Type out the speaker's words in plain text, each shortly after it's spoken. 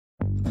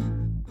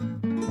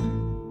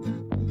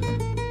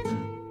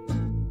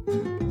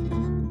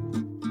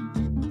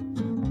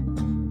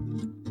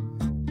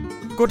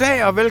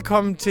Goddag og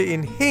velkommen til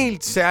en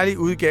helt særlig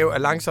udgave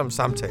af Langsomme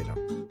Samtaler.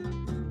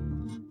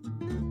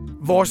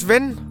 Vores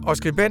ven og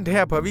skribent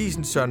her på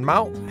avisen, Søren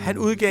Mau, han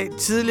udgav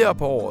tidligere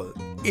på året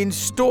en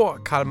stor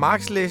Karl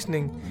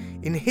Marx-læsning,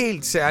 en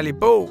helt særlig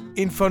bog,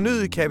 en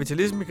fornyet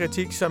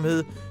kapitalismekritik, som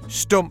hed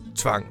Stum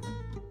Tvang.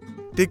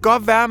 Det kan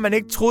godt være, at man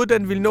ikke troede,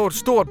 den ville nå et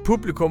stort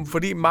publikum,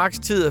 fordi Marx'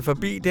 tid er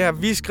forbi. Det har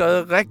vi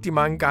skrevet rigtig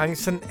mange gange.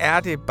 Sådan er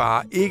det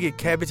bare ikke.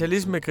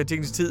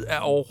 Kapitalismekritikkens tid er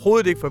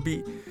overhovedet ikke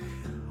forbi.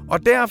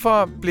 Og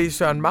derfor blev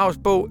Søren Maus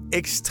bog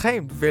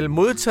ekstremt vel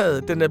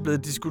modtaget. Den er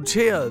blevet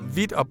diskuteret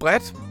vidt og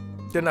bredt.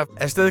 Den har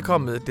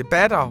afstedkommet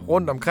debatter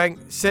rundt omkring.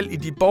 Selv i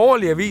de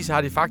borgerlige aviser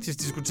har de faktisk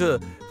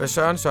diskuteret, hvad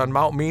Søren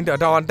Mau mente. Og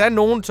der var endda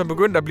nogen, som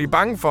begyndte at blive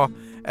bange for,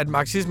 at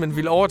marxismen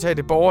ville overtage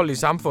det borgerlige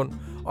samfund.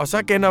 Og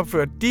så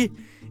genopførte de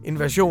en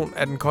version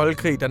af den kolde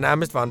krig, der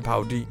nærmest var en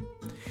parodi.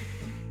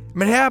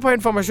 Men her på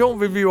Information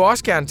vil vi jo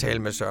også gerne tale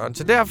med Søren.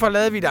 Så derfor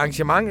lavede vi et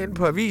arrangement ind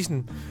på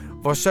avisen,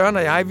 hvor Søren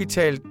og jeg, vi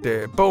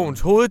talte bogens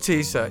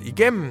hovedteser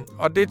igennem,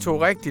 og det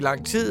tog rigtig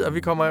lang tid, og vi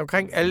kommer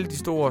omkring alle de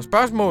store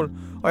spørgsmål,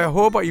 og jeg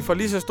håber, I får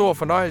lige så stor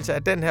fornøjelse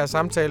af den her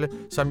samtale,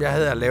 som jeg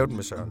havde lavet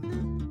med Søren.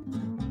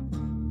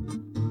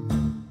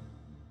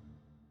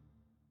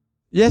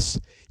 Yes.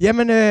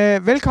 Jamen,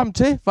 velkommen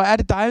til. Hvor er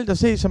det dejligt at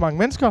se så mange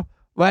mennesker.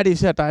 Hvor er det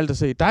især dejligt at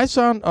se dig,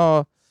 Søren,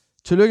 og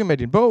tillykke med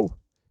din bog,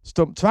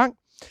 Stum Tvang,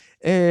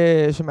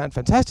 som er en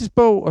fantastisk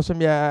bog, og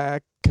som jeg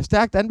kan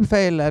stærkt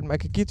anbefale, at man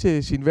kan give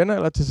til sine venner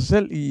eller til sig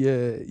selv i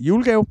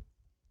julegave.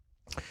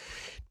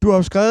 Du har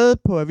jo skrevet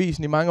på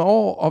avisen i mange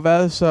år og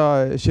været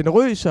så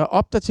generøs og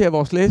opdaterer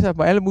vores læsere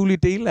på alle mulige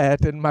dele af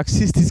den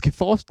marxistiske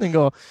forskning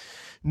og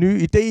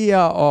nye idéer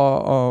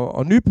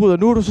og nybrud. Og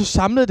nu har du så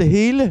samlet det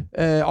hele,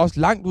 også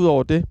langt ud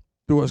over det,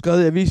 du har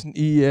skrevet i avisen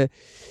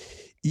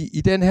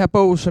i den her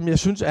bog, som jeg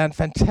synes er en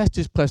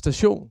fantastisk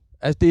præstation.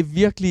 Altså det er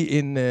virkelig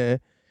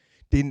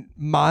det er en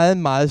meget,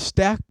 meget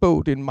stærk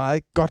bog. Det er en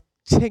meget godt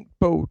tænkt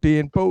bog. Det er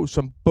en bog,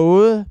 som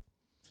både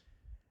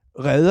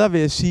redder,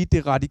 vil jeg sige,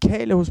 det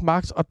radikale hos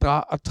Marx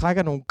og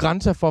trækker nogle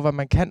grænser for, hvad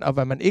man kan og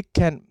hvad man ikke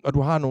kan. Og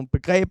du har nogle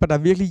begreber, der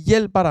virkelig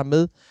hjælper dig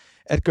med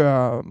at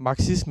gøre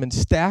marxismen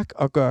stærk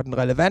og gøre den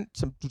relevant,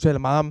 som du taler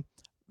meget om,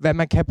 hvad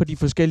man kan på de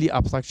forskellige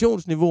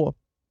abstraktionsniveauer.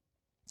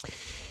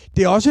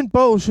 Det er også en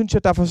bog, synes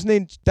jeg, der for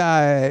sådan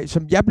en,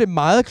 som jeg blev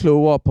meget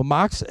klogere på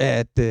Marx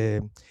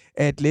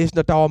at læse,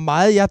 og der var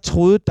meget, jeg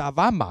troede, der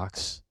var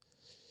Marx,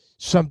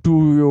 som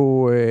du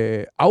jo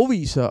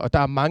afviser, og der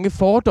er mange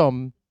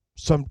fordomme,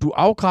 som du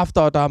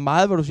afkræfter, og der er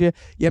meget, hvor du siger,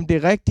 jamen det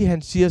er rigtigt,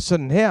 han siger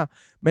sådan her,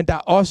 men der er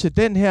også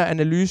den her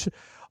analyse,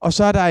 og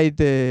så er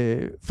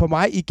der for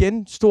mig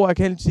igen stor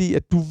erkendelse i,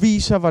 at du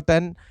viser,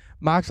 hvordan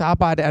Marx'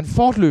 arbejde er en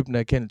fortløbende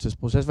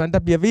erkendelsesproces, hvordan der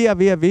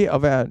bliver ved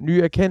at være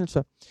nye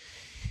erkendelser.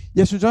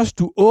 Jeg synes også,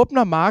 du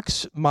åbner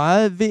Marx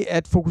meget ved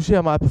at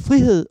fokusere meget på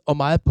frihed og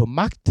meget på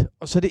magt,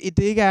 og så det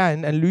ikke er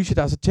en analyse,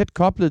 der er så tæt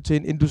koblet til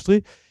en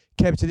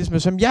industrikapitalisme,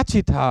 som jeg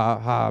tit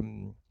har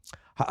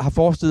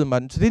forestillet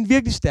mig den. Så det er en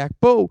virkelig stærk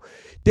bog.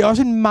 Det er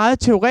også en meget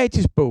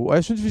teoretisk bog, og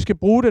jeg synes, vi skal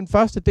bruge den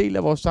første del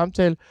af vores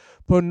samtale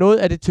på noget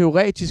af det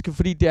teoretiske,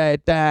 fordi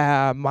der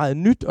er meget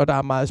nyt, og der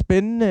er meget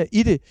spændende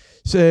i det.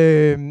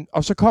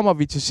 Og så kommer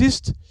vi til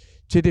sidst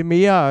til det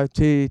mere,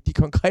 til de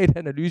konkrete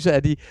analyser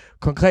af de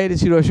konkrete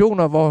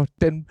situationer, hvor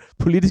den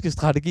politiske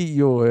strategi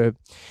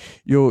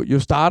jo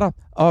starter.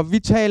 Og vi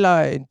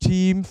taler en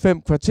time,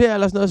 5 kvarter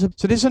eller sådan noget,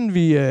 så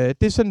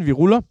det er sådan, vi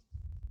ruller.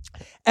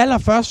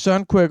 Allerførst,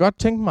 Søren, kunne jeg godt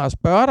tænke mig at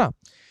spørge dig,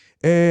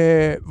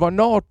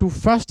 hvornår du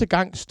første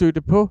gang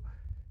stødte på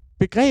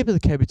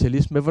begrebet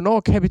kapitalisme. Hvornår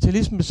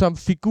kapitalisme som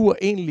figur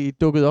egentlig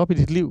dukkede op i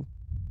dit liv?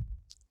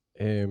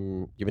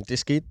 Jamen, det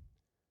skete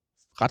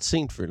ret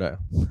sent, føler jeg.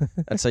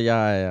 Altså,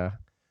 jeg er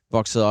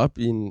vokset op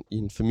i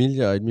en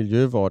familie og et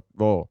miljø,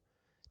 hvor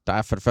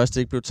der for det første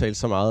ikke blev talt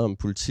så meget om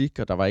politik,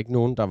 og der var ikke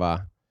nogen, der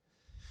var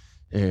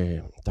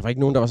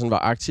var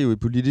aktive i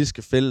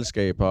politiske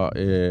fællesskaber.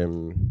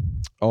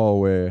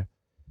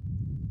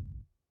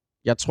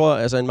 Jeg tror,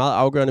 altså en meget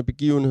afgørende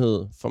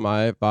begivenhed for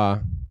mig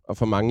var, og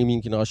for mange i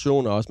min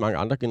generation, og også mange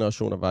andre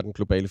generationer, var den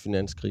globale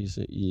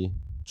finanskrise i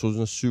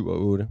 2007 og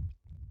 2008.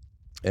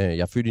 Jeg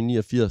er født i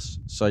 89,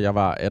 så jeg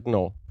var 18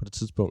 år på det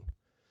tidspunkt,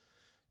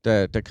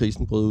 da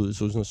krisen brød ud i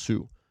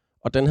 2007.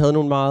 Og den havde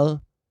nogle meget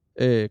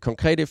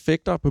konkrete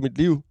effekter på mit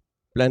liv,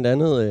 blandt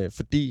andet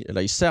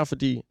især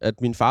fordi,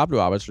 at min far blev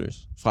arbejdsløs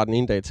fra den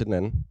ene dag til den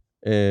anden.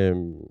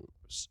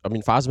 Og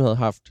min far, som havde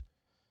haft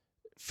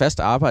fast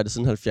arbejde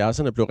siden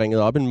 70'erne, blev ringet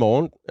op en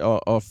morgen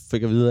og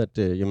fik at vide, at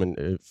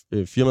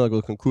firmaet er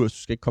gået konkurs, du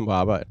skal ikke komme på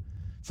arbejde.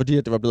 Fordi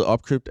at det var blevet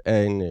opkøbt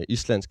af en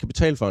islandsk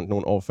kapitalfond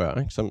nogle år før,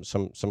 ikke?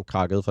 Som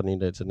krakkede fra den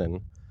ene dag til den anden.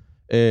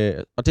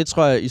 Og det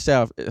tror jeg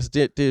især, altså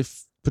det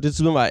på det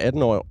tidspunkt var jeg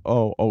 18 år,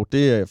 og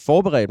det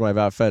forberedte mig i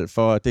hvert fald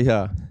for det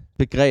her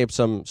begreb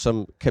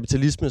som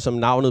kapitalisme, som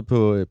navnet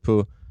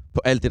på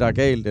alt det, der er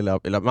galt,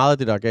 eller meget af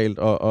det, der er galt,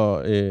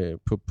 og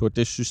på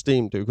det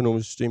system, det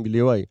økonomiske system, vi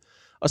lever i.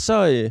 Og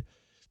så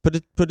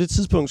på det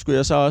tidspunkt skulle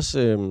jeg så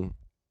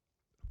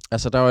også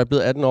Altså, der var jeg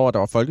blevet 18 år, og der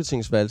var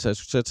folketingsvalg, så jeg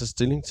skulle til at tage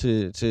stilling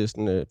til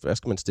sådan, hvad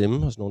skal man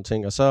stemme og sådan nogle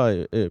ting. Og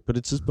så på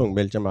det tidspunkt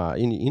meldte jeg mig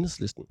ind i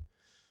Enhedslisten.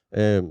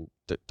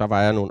 Der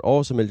var jeg nogle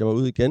år, så meldte jeg mig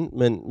ud igen,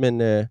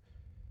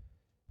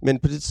 men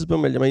på det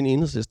tidspunkt meldte jeg mig ind i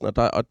Enhedslisten, og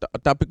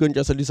der begyndte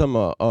jeg så ligesom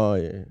at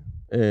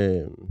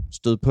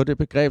støde på det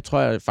begreb, tror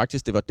jeg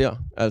faktisk, det var der.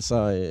 Altså,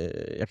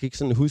 jeg kan ikke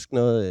sådan huske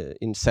noget,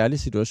 en særlig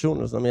situation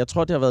eller sådan noget, men jeg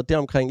tror, det har været der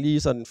omkring lige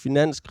sådan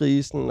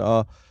finanskrisen,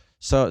 og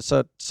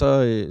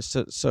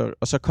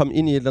så kom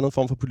ind i et eller andet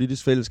form for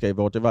politisk fællesskab,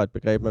 hvor det var et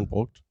begreb, man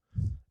brugte.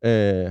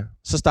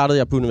 Så startede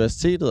jeg på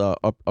universitetet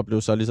og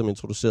blev så ligesom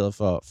introduceret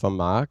for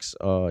Marx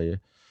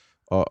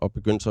og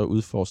begyndte så at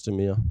udforske det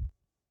mere.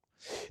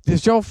 Det er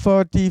sjovt,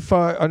 fordi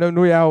og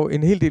nu er jeg jo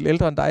en hel del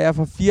ældre end dig, jeg er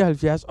fra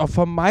 74, og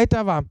for mig,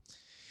 der var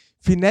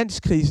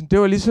finanskrisen, det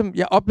var ligesom,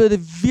 jeg oplevede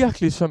det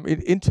virkelig som et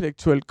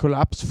intellektuelt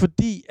kollaps,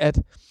 fordi at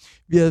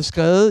vi havde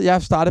skrevet,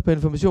 jeg startede på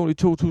Information i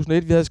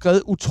 2001, vi havde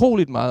skrevet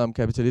utroligt meget om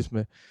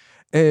kapitalisme.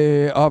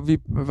 Og vi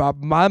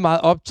var meget,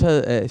 meget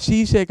optaget af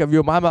CISEC, og vi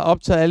var meget, meget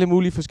optaget af alle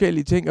mulige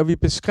forskellige ting, og vi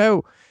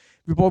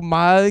brugte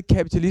meget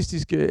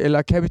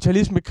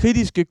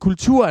kapitalisme-kritiske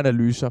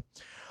kulturanalyser.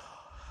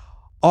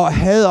 Og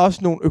havde også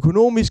nogle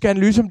økonomiske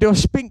analyser, men det var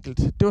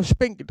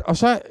spinkelt. Og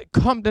så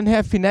kom den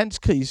her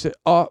finanskrise,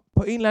 og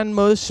på en eller anden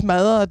måde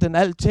smadrede den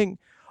alting,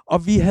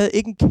 og vi havde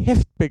ikke en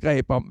kæft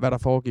begreb om, hvad der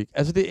foregik.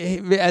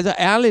 Altså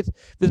ærligt,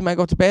 hvis man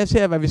går tilbage og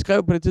ser, hvad vi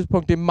skrev på det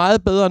tidspunkt, det er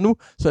meget bedre nu,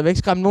 så jeg vil ikke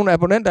skræmme nogle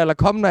abonnenter, eller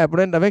kommende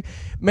abonnenter væk.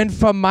 Men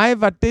for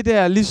mig var det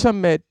der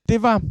ligesom,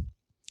 det var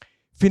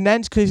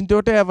finanskrisen, det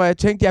var der, hvor jeg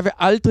tænkte, jeg vil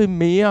aldrig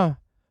mere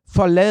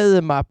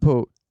forlade mig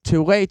på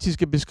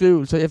teoretiske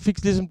beskrivelser. Jeg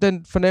fik ligesom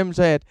den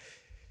fornemmelse af, at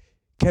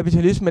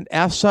kapitalismen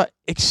er så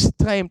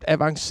ekstremt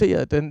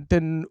avanceret.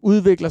 Den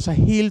udvikler sig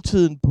hele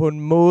tiden på en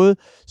måde,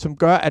 som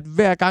gør, at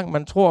hver gang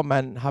man tror,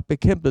 man har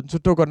bekæmpet den, så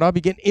dukker den op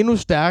igen endnu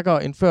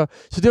stærkere end før.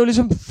 Så det var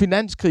ligesom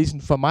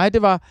finanskrisen for mig.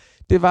 Det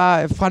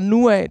var fra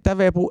nu af, der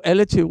vil jeg bruge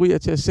alle teorier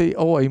til at se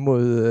over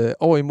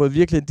imod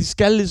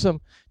virkeligheden.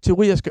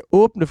 Teorier skal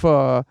åbne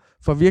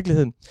for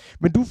virkeligheden.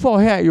 Men du får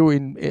her jo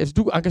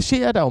du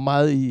engagerer dig jo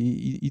meget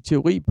i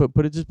teori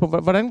på det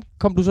tidspunkt. Hvordan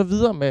kom du så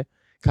videre med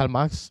Karl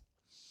Marx?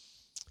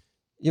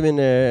 Jamen,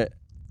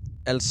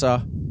 altså...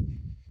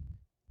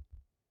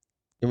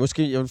 Jeg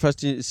vil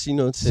først sige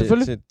noget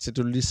til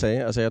du lige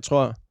sagde. Altså, jeg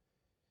tror,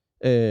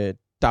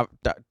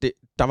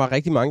 der var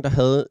rigtig mange, der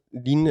havde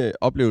lignende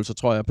oplevelser,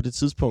 tror jeg, på det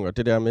tidspunkt. Og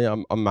det der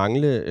med at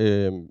mangle...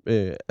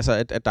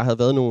 altså, at der havde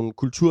været nogle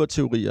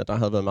kulturteorier, der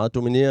havde været meget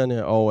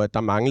dominerende, og at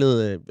der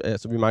manglede...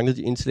 vi manglede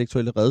de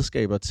intellektuelle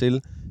redskaber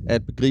til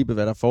at begribe,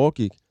 hvad der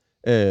foregik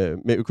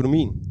med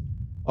økonomien.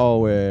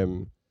 Og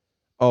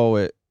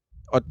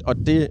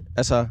det...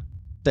 Altså...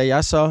 Da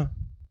jeg så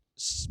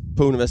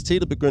på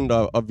universitetet begyndte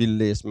at ville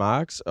læse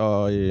Marx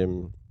og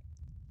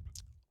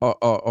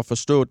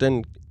forstå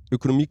den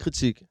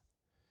økonomikritik,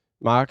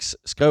 Marx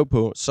skrev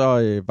på,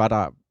 så var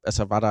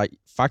der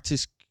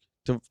faktisk,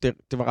 det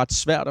var ret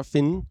svært at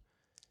finde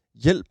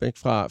hjælp, ikke,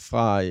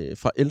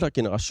 fra ældre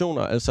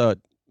generationer. Altså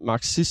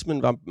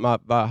marxismen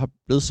har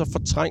blevet så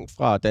fortrængt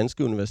fra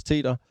danske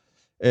universiteter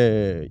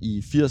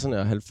i 80'erne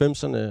og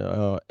 90'erne,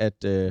 og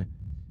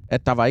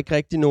at der var ikke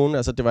rigtig nogen,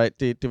 altså det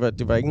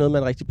var ikke noget,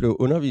 man rigtig blev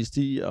undervist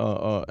i,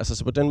 og altså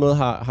så på den måde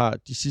har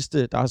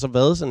der har så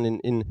været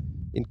sådan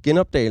en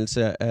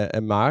genopdagelse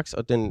af Marx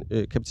og den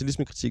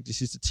kapitalismekritik de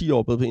sidste 10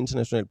 år, både på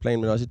international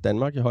plan, men også i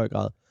Danmark i høj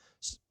grad.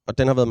 Og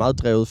den har været meget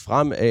drevet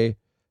frem af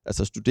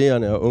altså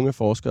studerende og unge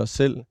forskere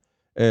selv,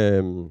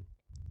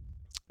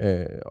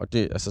 og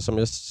det, altså som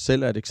jeg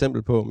selv er et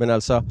eksempel på. Men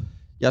altså,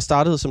 jeg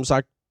startede som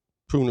sagt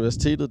på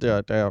universitetet,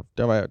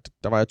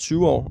 der var jeg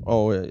 20 år,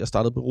 og jeg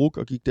startede på RUC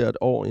og gik der et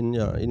år,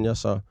 inden jeg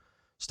så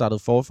startede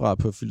forfra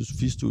på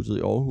filosofistudiet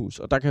i Aarhus.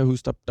 Og der kan jeg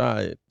huske,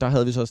 der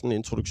havde vi så sådan en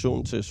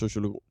introduktion til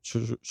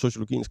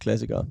sociologiens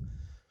klassikere,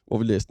 hvor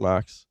vi læste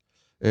Marx.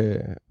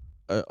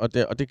 Og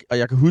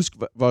jeg kan huske,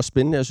 hvor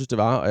spændende jeg synes, det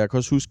var, og jeg kan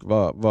også huske,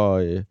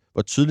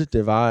 hvor tydeligt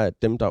det var, at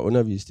dem, der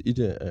underviste i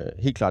det,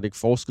 helt klart ikke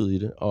forskede i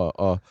det,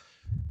 og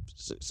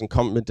sådan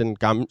kom med den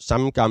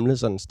samme gamle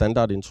sådan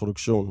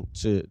standardintroduktion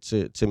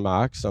til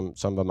Marx,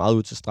 som var meget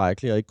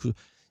utilstrækkelig. Jeg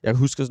kan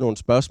huske sådan nogle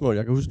spørgsmål.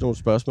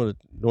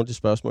 Nogle af de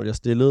spørgsmål, jeg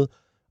stillede,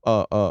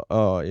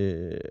 og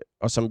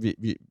som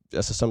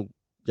som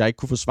jeg ikke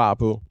kunne få svar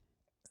på.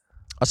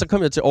 Og så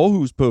kom jeg til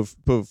Aarhus på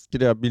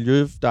det der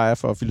miljø, der er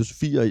for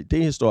filosofi og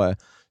idéhistorie,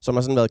 som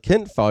har sådan været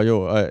kendt for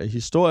jo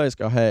historisk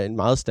at have en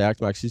meget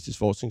stærkt marxistisk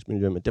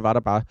forskningsmiljø, men det var der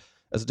bare,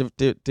 altså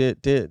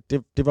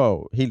det var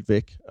jo helt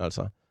væk,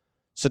 altså.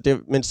 Så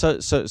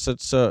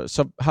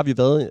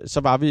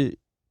var vi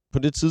på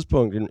det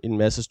tidspunkt en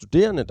masse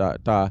studerende,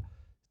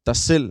 der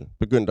selv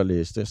begyndte at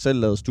læse det, selv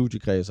lavede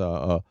studiekredser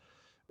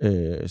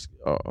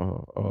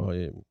og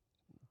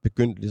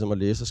begyndte ligesom at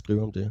læse og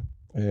skrive om det.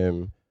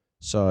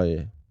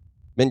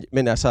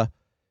 Men altså,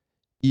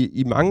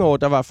 i mange år,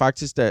 der var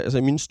faktisk, altså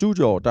i mine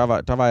studieår,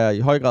 der var jeg i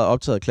høj grad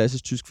optaget af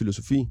klassisk tysk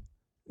filosofi,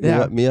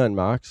 mere end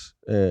Marx.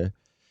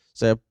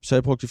 Så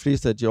jeg brugte de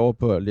fleste af de år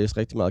på at læse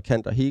rigtig meget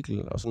Kant og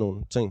Hegel og sådan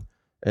nogle ting.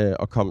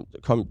 og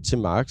kom til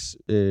Marx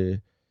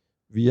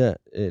via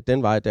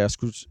den vej, da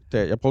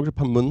jeg brugte et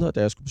par måneder,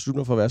 da jeg skulle beslutte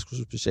mig for, hvad jeg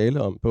skulle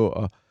speciale om på,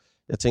 og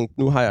jeg tænkte,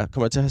 nu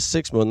kommer jeg til at have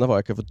 6 måneder, hvor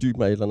jeg kan fordybe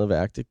mig i et eller andet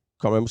værk. Det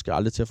kommer jeg måske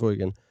aldrig til at få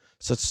igen.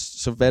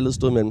 Så valget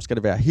stod mellem, skal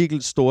det være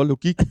helt stor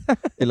logik,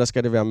 eller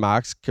skal det være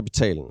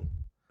Marx-kapitalen?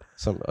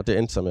 Og det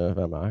endte så med at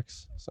være Marx.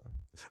 Så.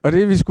 Og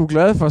det er vi sgu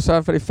glade for,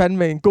 så, for det er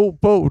fandme en god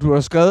bog, du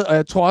har skrevet, og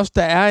jeg tror også,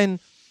 der er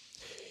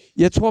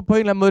jeg tror på en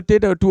eller anden måde,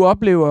 det der du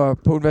oplever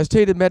på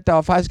universitetet med, at der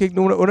var faktisk ikke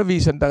nogen af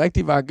underviserne, der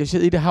rigtig var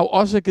engageret i det, har jo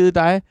også givet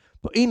dig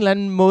på en eller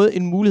anden måde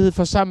en mulighed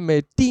for sammen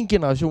med din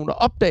generation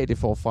at opdage det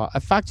forfra.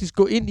 At faktisk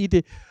gå ind i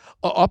det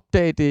og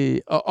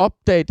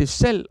opdage det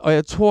selv. Og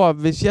jeg tror,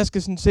 hvis jeg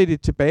skal sådan se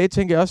det tilbage,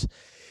 tænker jeg også,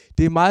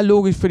 det er meget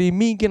logisk, fordi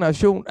min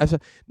generation, altså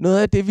noget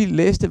af det, vi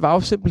læste, var jo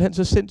simpelthen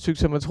så sindssygt,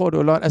 som jeg tror, det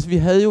var løgn. Altså vi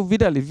havde jo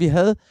vitterligt, vi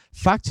havde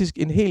faktisk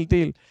en hel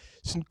del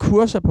sådan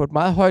kurser på et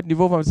meget højt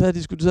niveau, hvor man så havde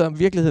diskuteret, om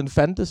virkeligheden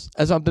fandtes.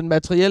 Altså om den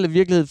materielle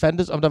virkelighed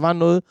fandtes, om der var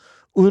noget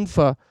uden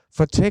for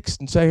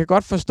teksten. Så jeg kan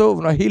godt forstå,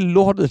 når hele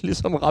lortet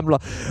ligesom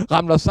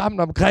ramler sammen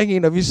omkring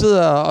en, og vi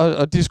sidder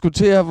og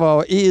diskuterer,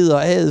 hvor E'et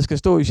og A'et skal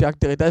stå i Jacques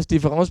Derridas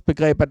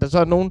differencebegreb, at der så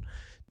er nogen,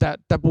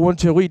 der bruger en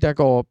teori,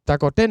 der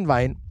går den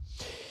vej ind.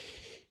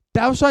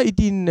 Der er jo så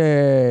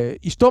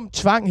i Stum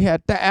Tvang her,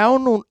 der er jo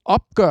nogle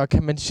opgør,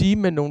 kan man sige,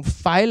 med nogle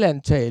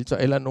fejlantagelser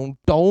eller nogle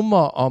dogmer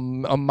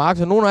om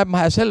Marx, og nogle af dem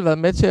har jeg selv været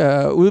med til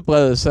at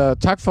udbrede, så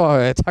tak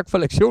for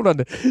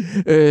lektionerne.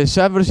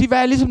 Så vil du sige,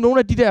 hvad er ligesom nogle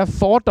af de der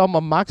fordomme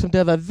om Marx, som det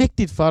har været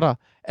vigtigt for dig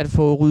at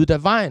få ryddet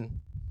af vejen?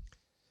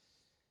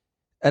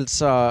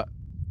 Altså,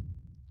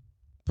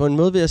 på en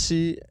måde vil jeg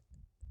sige,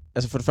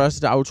 altså for det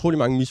første, der er utrolig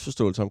mange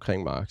misforståelser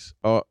omkring Marx,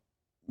 og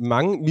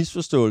mange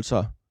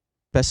misforståelser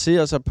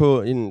baserer sig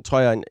på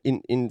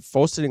en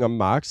forestilling om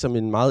Marx som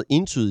en meget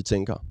entydig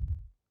tænker.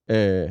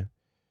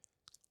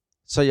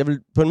 Så jeg vil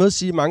på en måde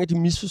sige, at mange af de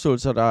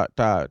misforståelser,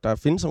 der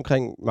findes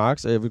omkring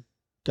Marx, og jeg vil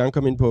gerne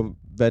komme ind på,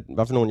 hvad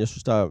for nogle, jeg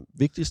synes, der er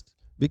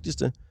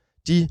vigtigste,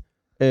 de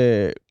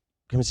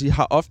kan man sige,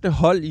 har ofte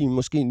hold i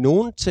måske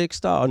nogle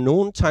tekster og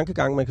nogle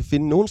tankegange, man kan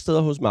finde nogle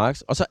steder hos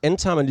Marx, og så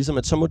antager man ligesom,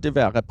 at så må det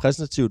være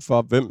repræsentativt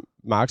for, hvem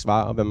Marx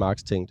var og hvad Marx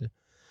tænkte.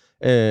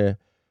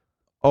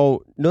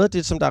 Og noget af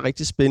det, som der er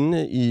rigtig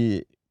spændende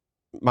i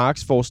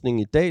Marx-forskningen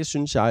i dag,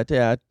 synes jeg, det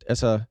er,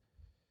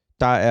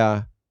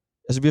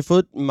 at vi har fået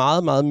et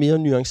meget, meget mere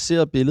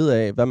nuanceret billede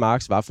af, hvad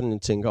Marx var for en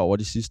tænker over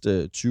de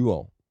sidste 20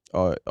 år,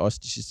 og også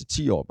de sidste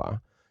 10 år bare.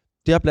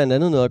 Det har blandt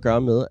andet noget at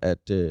gøre med,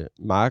 at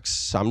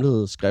Marx'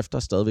 samlede skrifter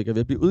stadigvæk er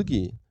ved at blive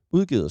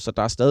udgivet, så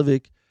der er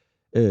stadigvæk,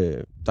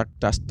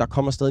 der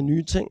kommer stadig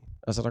nye ting.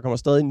 Altså, der kommer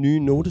stadig nye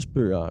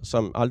notesbøger,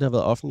 som aldrig har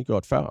været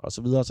offentliggjort før, og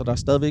så videre, så der er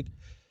stadigvæk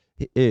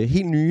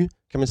helt nye,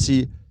 kan man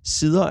sige,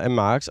 sider af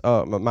Marx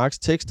og Marx'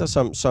 tekster,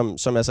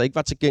 som altså ikke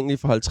var tilgængelige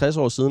for 50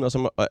 år siden, og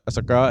som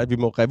altså gør, at vi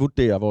må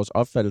revurdere vores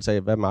opfattelse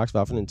af, hvad Marx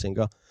var for en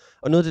tænker.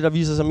 Og noget af det, der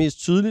viser sig mest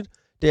tydeligt,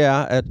 det er,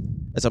 at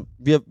altså,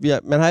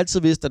 man har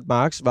altid vidst, at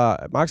Marx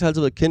har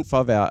altid været kendt for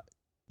at være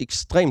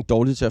ekstremt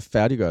dårlig til at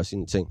færdiggøre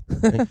sine ting.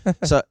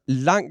 Så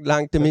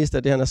langt det meste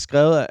af det, han har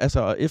skrevet, altså,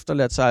 og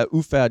efterladt sig, er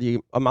ufærdige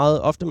og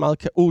ofte meget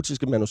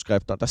kaotiske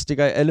manuskripter, der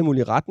stikker i alle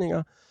mulige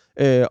retninger,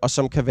 og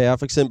som kan være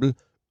for eksempel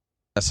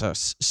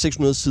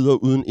 600 sider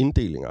uden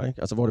inddelinger,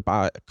 ikke? Altså hvor det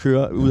bare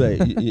kører ud af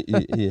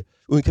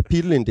uden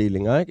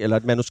kapitelinddelinger, ikke? Eller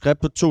et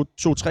manuskript på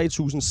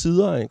 2-3.000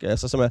 sider, ikke?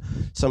 Altså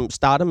som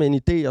starter med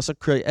en idé og så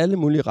kører i alle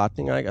mulige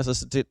retninger, ikke?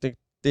 Altså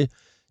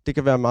det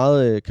kan være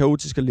meget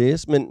kaotisk at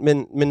læse,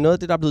 men noget af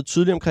det, der er blevet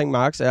tydeligt omkring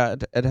Marx, er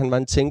at han var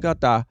en tænker,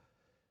 der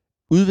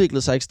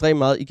udviklede sig ekstremt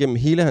meget igennem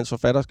hele hans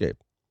forfatterskab,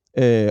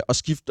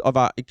 og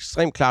var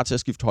ekstremt klar til at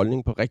skifte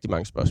holdning på rigtig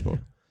mange spørgsmål.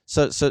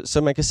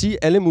 Så man kan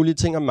sige alle mulige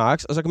ting om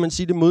Marx, og så kan man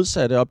sige det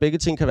modsatte, og begge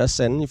ting kan være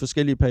sande i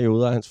forskellige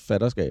perioder af hans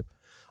forfatterskab.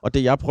 Og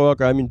det, jeg prøver at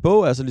gøre i min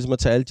bog, er altså ligesom at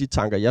tage alle de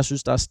tanker, jeg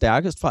synes, der er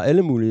stærkest fra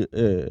alle mulige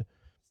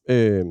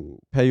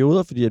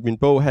perioder, fordi at min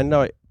bog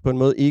handler på en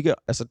måde ikke,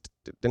 altså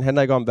den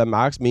handler ikke om, hvad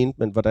Marx mente,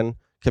 men hvordan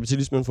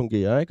kapitalismen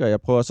fungerer, ikke? Og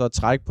jeg prøver så at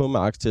trække på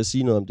Marx til at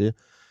sige noget om det.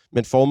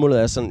 Men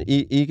formålet er sådan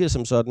ikke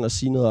som sådan at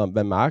sige noget om,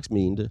 hvad Marx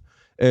mente.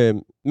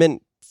 Men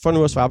for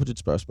nu at svare på dit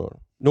spørgsmål.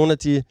 Nogle af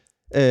de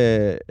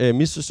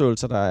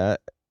misforståelser, der er,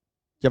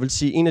 jeg vil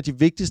sige, en af de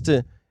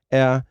vigtigste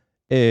er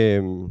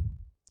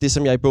det,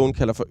 som jeg i bogen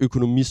kalder for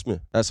økonomisme.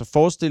 Altså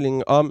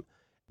forestillingen om,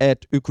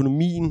 at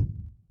økonomien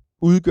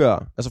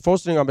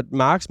forestillingen om, at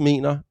Marx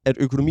mener, at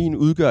økonomien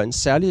udgør en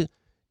særlig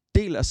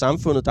del af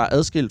samfundet, der er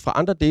adskilt fra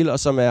andre dele, og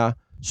som er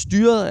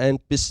styret af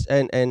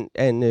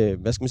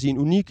en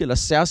unik eller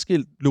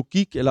særskilt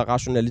logik eller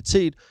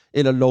rationalitet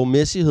eller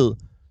lovmæssighed,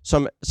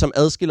 som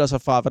adskiller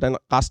sig fra, hvordan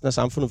resten af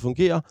samfundet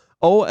fungerer,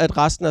 og at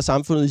resten af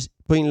samfundet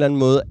på en eller anden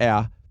måde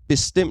er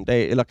bestemt af,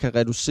 eller kan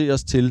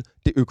reduceres til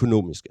det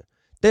økonomiske.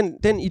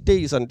 Den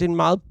idé, sådan, det er en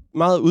meget,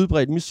 meget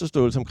udbredt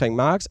misforståelse omkring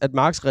Marx, at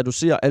Marx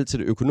reducerer alt til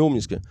det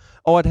økonomiske,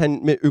 og at han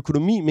med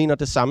økonomi mener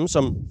det samme,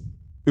 som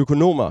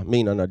økonomer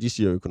mener, når de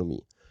siger økonomi.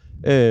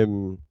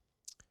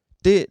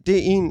 Det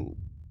er en,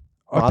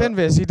 Og den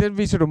vil jeg sige, den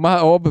viser du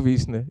meget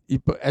overbevisende.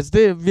 Altså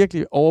det er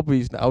virkelig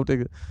overbevisende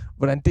afdækket,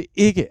 hvordan det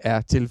ikke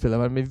er tilfældet,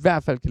 men man i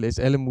hvert fald kan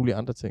læse alle mulige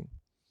andre ting.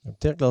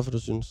 Det er jeg glad for, du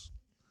synes.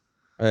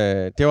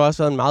 Det har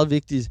også været en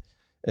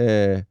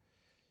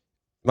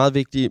meget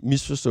vigtig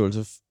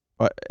misforståelse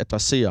at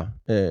adressere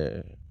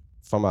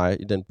for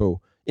mig i den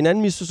bog. En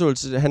anden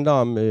misforståelse, det handler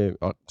om,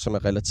 som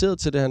er relateret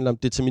til det, handler om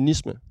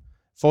determinisme.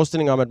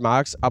 Forestillingen om, at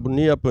Marx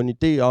abonnerer på en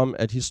idé om,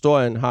 at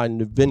historien har en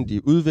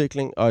nødvendig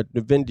udvikling og et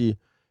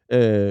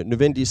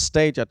nødvendige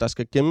stadier, der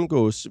skal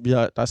gennemgås.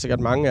 Der er sikkert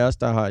mange af os,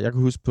 jeg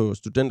kan huske på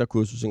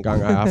studenterkursus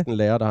engang, har jeg haft en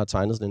lærer, der har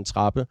tegnet sådan en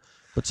trappe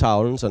på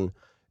tavlen, sådan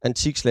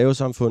antik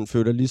slavesamfund,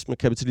 feudalisme,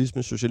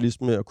 kapitalisme,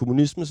 socialisme og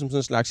kommunisme, som sådan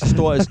en slags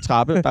historisk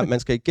trappe, man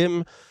skal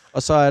igennem,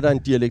 og så er der en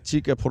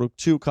dialektik af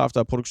produktivkræfter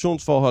og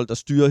produktionsforhold, der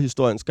styrer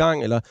historiens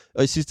gang,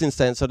 og i sidste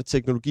instans så er det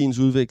teknologiens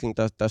udvikling,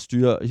 der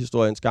styrer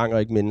historiens gang,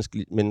 og ikke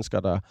mennesker,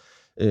 der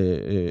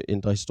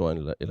ændrer historien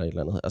eller et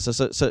eller andet. Altså,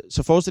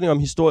 så forestillingen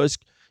om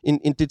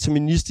en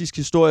deterministisk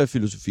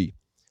historiefilosofi,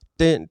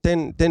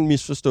 den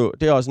misforstå,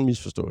 det er også en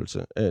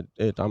misforståelse,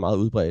 der er meget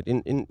udbredt.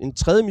 En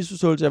tredje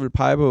misforståelse, jeg vil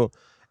pege på,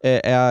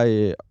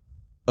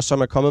 og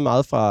som er kommet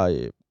meget fra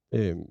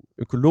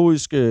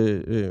økologiske,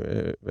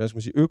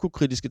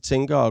 økokritiske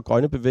tænkere og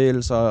grønne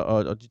bevægelser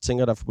og de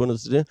tænkere, der er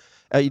forbundet til det,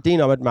 er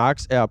ideen om, at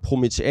Marx er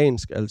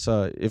prometeansk,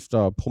 altså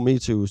efter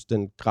Prometheus,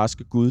 den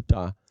græske gud,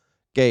 der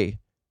gav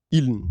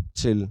ilden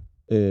til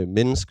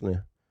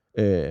menneskene,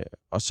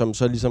 og som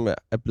så ligesom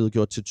er blevet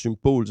gjort til et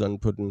symbol sådan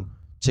på den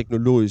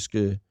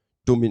teknologiske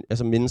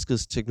altså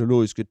menneskets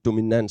teknologiske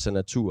dominans af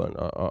naturen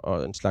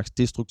og en slags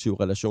destruktiv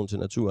relation til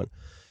naturen.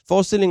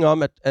 Forestillingen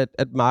om,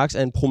 at Marx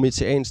er en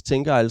prometeansk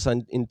tænker,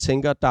 altså en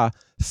tænker, der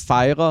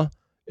fejrer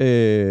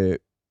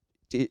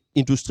det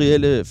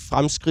industrielle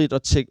fremskridt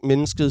og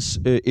menneskets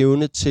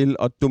evne til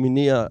at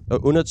dominere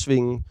og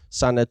undertvinge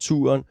sig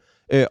naturen,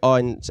 og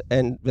en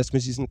hvad skal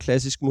man sige, sådan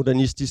klassisk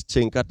modernistisk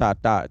tænker,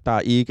 der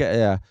ikke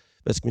er,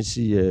 hvad skal man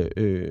sige,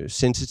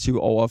 sensitiv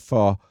over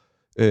for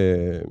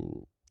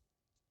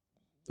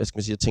hvad skal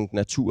man sige, at tænke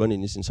naturen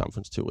ind i sin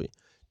samfundsteori.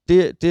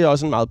 Det er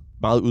også en meget,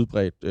 meget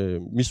udbredt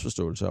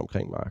misforståelse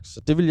omkring Marx.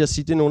 Så det vil jeg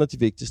sige, det er nogle af de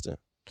vigtigste.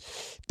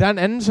 Der er en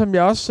anden, som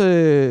jeg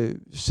også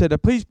sætter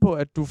pris på,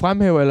 at du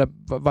fremhæver, eller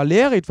var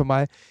lærerigt for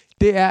mig,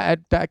 det er, at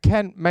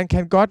man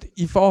kan godt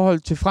i forhold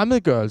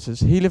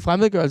til hele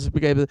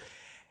fremmedgørelsesbegrebet,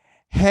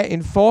 have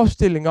en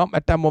forestilling om,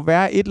 at der må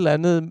være et eller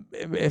andet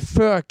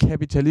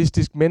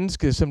før-kapitalistisk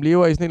menneske, som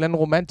lever i sådan en eller anden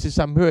romantisk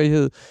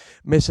samhørighed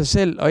med sig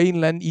selv, og en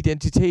eller anden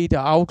identitet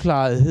og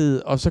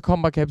afklarethed, og så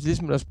kommer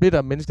kapitalismen og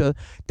splitter mennesket.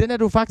 Den er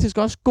du faktisk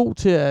også god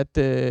til at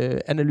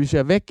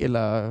analysere væk,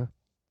 eller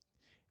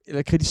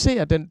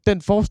kritisere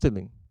den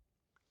forestilling.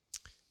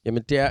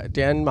 Jamen, det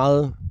er en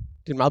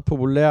meget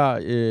populær...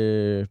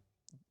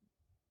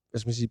 hvad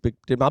skal man sige, det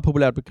er et meget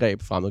populært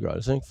begreb,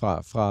 fremmedgørelse, ikke?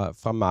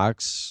 Fra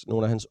Marx,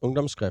 nogle af hans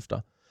ungdomsskrifter,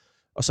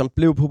 og som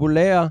blev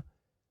populære,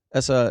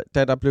 altså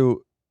da der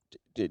blev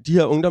de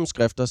her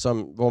ungdomsskrifter,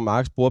 hvor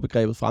Marx bruger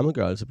begrebet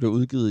fremmedgørelse, blev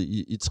udgivet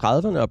i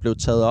 30'erne og blev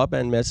taget op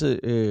af en masse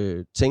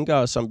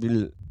tænkere, som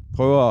ville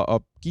prøve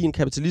at give en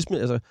kapitalisme,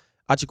 altså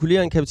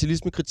artikulere en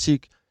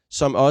kapitalismekritik,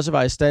 som også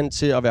var i stand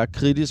til at være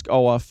kritisk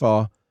over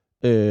for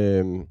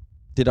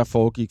det, der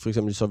foregik for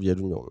eksempel i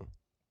Sovjetunionen.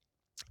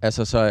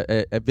 Altså så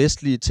af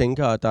vestlige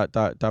tænkere,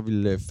 der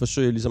ville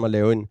forsøge ligesom at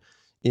lave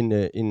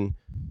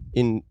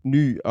en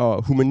ny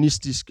og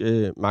humanistisk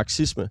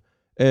marxisme.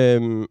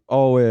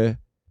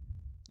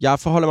 Jeg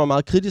forholder mig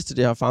meget kritisk til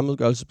det her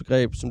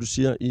fremmedgørelsesbegreb, som du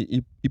siger,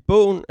 i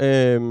bogen,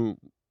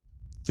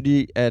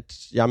 fordi at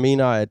jeg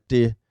mener, at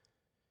det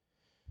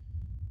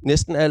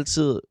næsten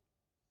altid,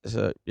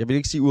 altså jeg vil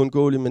ikke sige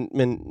uundgåeligt,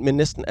 men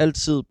næsten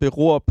altid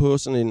beror på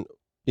sådan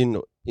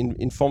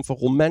en form for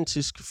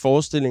romantisk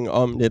forestilling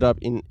om netop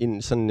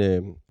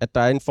at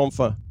der er en form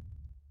for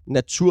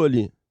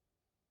naturlig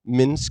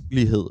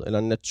menneskelighed, eller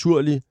en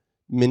naturlig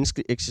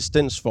menneskelig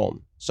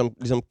eksistensform, som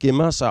ligesom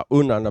gemmer sig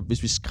under,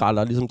 hvis vi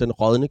skræller ligesom den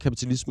rådne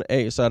kapitalisme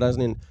af, så er der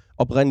sådan en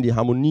oprindelig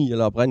harmoni,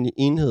 eller oprindelig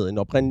enhed, en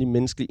oprindelig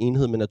menneskelig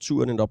enhed med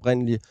naturen, en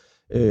oprindelig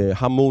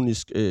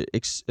harmonisk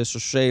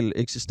social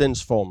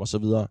eksistensform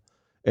osv.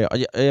 Og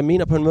jeg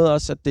mener på en måde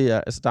også, at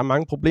der er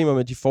mange problemer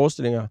med de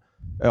forestillinger,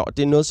 og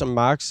det er noget, som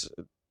Marx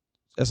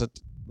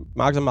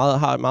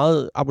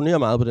abonnerer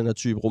meget på den her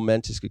type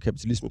romantiske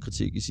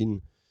kapitalismekritik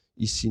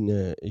i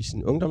sine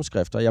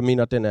ungdomsskrifter. Jeg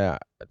mener, der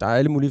er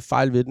alle mulige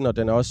fejl ved den, og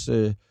den er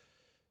også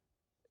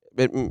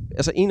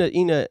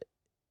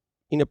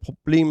en af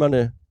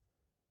problemerne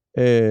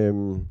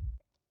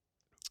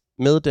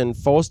med den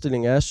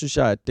forestilling synes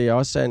jeg, at det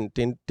også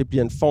det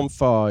bliver en form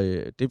for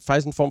det er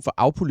faktisk en form for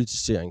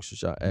afpolitisering,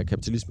 synes jeg, af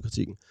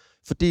kapitalismekritikken.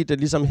 Fordi det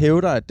ligesom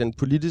hævder, at den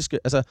politiske,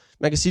 altså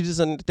man kan sige det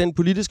sådan, den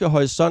politiske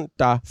horisont,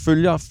 der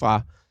følger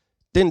fra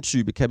den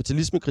type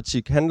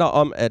kapitalismekritik, handler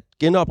om at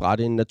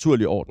genoprette en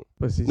naturlig orden.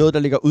 Præcis. Noget, der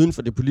ligger uden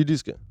for det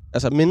politiske.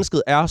 Altså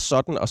mennesket er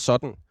sådan og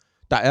sådan.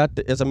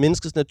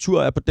 Menneskets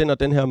natur er på den og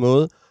den her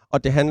måde,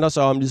 og det handler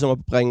så om ligesom at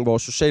bringe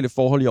vores sociale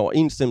forhold i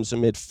overensstemmelse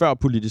med et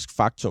førpolitisk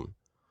faktum.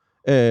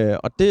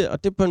 Og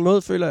det på en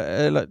måde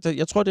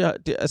jeg tror, det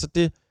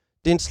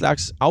er en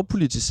slags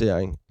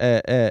afpolitisering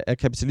af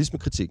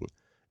kapitalismekritikken.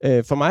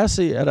 For mig at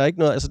se, er der ikke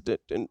noget... Altså,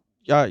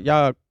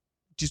 jeg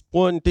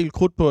bruger en del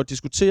krudt på at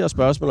diskutere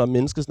spørgsmål om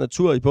menneskets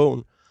natur i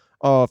bogen,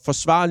 og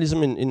forsvare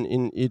ligesom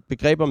et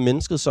begreb om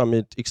mennesket som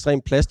et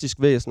ekstremt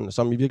plastisk væsen,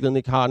 som i virkeligheden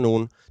ikke har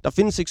nogen... Der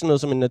findes ikke sådan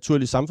noget som en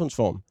naturlig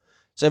samfundsform.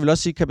 Så jeg vil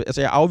også sige,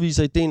 jeg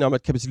afviser ideen om,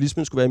 at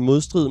kapitalismen skulle være i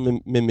modstrid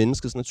med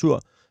menneskets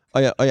natur,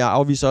 og jeg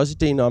afviser også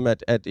ideen om,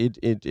 at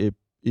et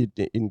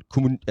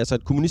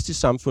kommunistisk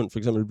samfund for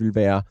eksempel vil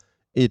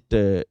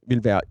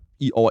være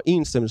i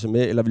overensstemmelse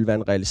med, eller vil være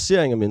en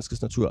realisering af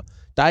menneskets natur.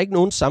 Der er ikke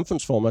nogen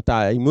samfundsformer, der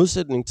er i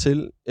modsætning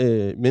til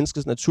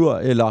menneskets natur,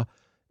 eller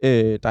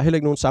der er heller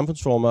ikke nogen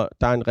samfundsformer,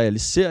 der er en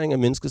realisering af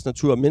menneskets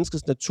natur.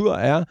 Menneskets natur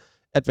er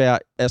at være,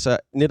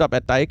 netop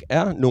at der ikke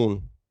er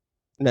nogen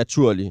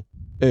naturlig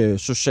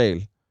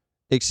social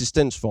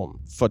eksistensform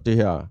for det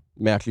her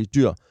mærkelige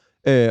dyr.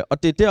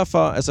 Og det er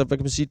derfor, hvad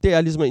kan man sige, det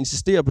er ligesom at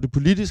insistere på det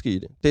politiske i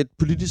det. Det er et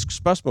politisk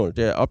spørgsmål.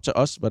 Det er op til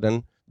os,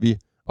 hvordan vi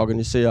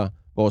organiserer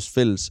vores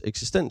fælles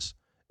eksistens.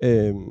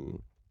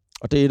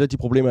 Og det er et af de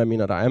problemer, jeg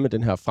mener, der er med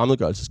den her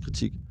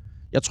fremmedgørelseskritik.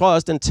 Jeg tror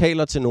også, den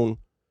taler til nogle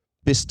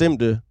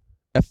bestemte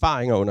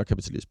erfaringer under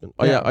kapitalismen.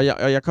 Og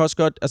jeg kan også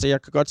godt,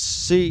 jeg kan godt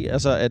se,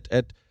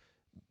 at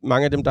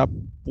mange af dem, der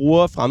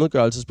bruger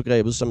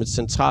fremmedgørelsesbegrebet som et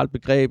centralt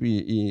begreb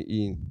i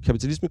en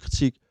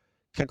kapitalismekritik,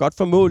 kan godt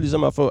formå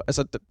ligesom at få,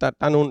 der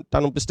er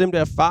nogle bestemte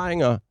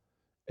erfaringer,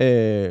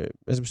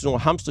 nogle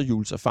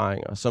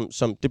hamsterhjulserfaringer,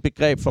 som det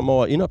begreb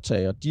formår at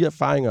indoptage, og de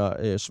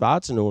erfaringer svarer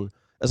til nogle,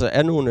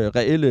 er nogle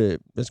reelle,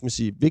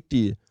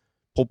 vigtige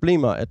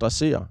problemer at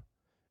adressere.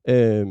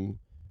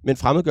 Men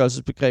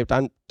fremmedgørelsesbegreb,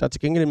 der er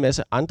til gengæld en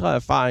masse andre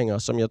erfaringer,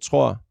 som jeg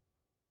tror,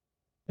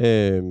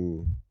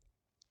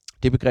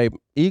 det begreb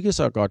ikke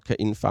så godt kan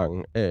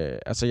indfange.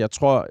 Jeg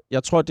tror,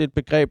 det er et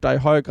begreb, der i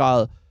høj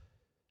grad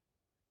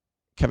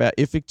kan være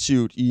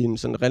effektivt i en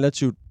sådan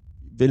relativt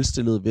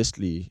velstillet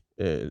vestlig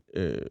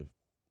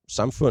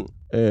samfund.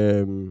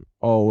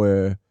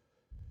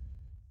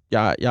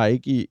 Jeg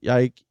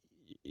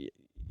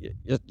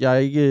er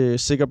ikke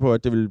sikker på,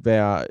 at det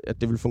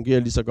vil fungere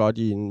lige så godt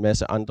i en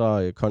masse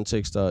andre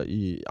kontekster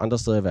i andre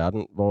steder i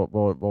verden,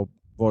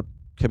 hvor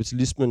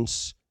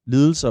kapitalismens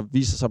lidelser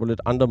viser sig på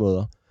lidt andre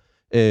måder.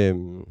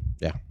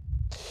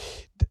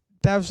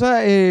 Der er jo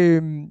så,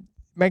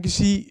 man kan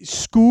sige,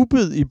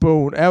 scoopet i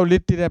bogen er jo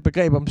lidt det der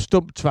begreb om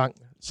stum tvang,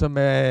 som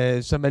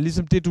er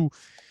ligesom det,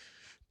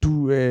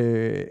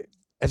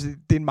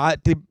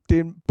 det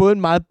er både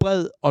en meget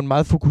bred og en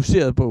meget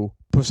fokuseret bog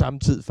på samme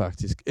tid,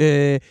 faktisk.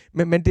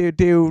 Men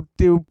det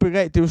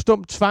er jo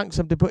stum tvang,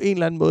 som det på en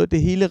eller anden måde,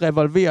 det hele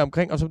revolverer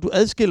omkring, og som du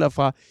adskiller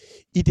fra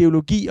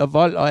ideologi og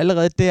vold, og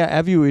allerede der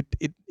er vi jo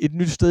et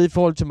nyt sted i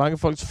forhold til mange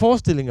folks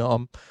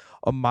forestillinger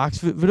om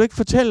Marx. Vil du ikke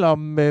fortælle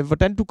om,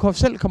 hvordan du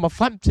selv kommer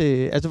frem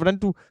til, hvordan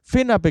du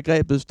finder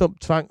begrebet stum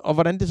tvang, og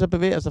hvordan det så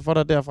bevæger sig for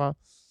dig derfra?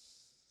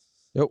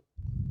 Jo.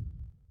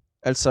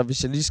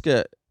 Hvis jeg lige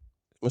skal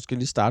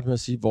måske starte med at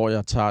sige, hvor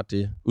jeg tager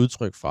det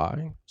udtryk fra,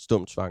 ikke?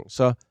 Stum tvang.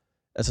 Så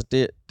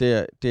det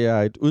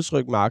er et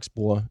udtryk, Marx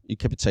bruger i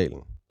Kapitalen.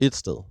 Et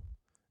sted.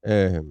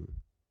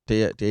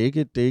 Det er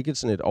ikke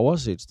sådan et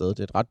overset sted. Det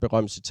er et ret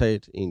berømt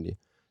citat, egentlig.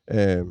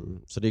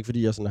 Så det er ikke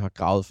fordi, jeg sådan har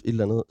gravet et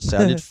eller andet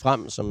særligt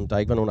frem, som der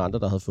ikke var nogen andre,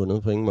 der havde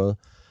fundet på ingen måde.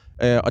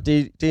 Og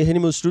det er hen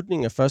imod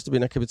slutningen af første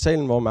bind af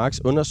Kapitalen, hvor Marx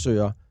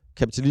undersøger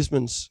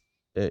kapitalismens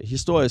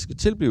historiske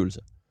tilblivelse.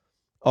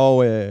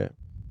 Og der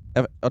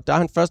er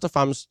han først og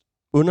fremmest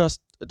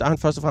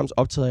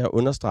optaget af at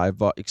understrege,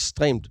 hvor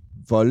ekstremt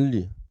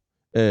voldelig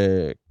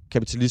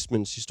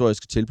kapitalismens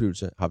historiske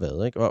tilblivelse har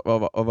været, ikke?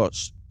 Og hvor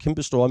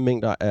kæmpe store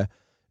mængder af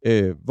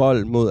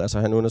vold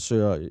mod, han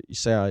undersøger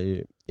især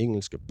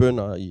engelske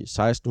bønder i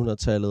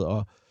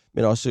 1600-tallet,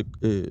 men også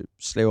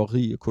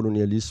slaveri og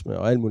kolonialisme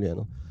og alt muligt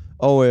andet.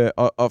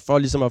 Og for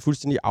ligesom at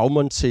fuldstændig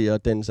afmontere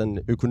den sådan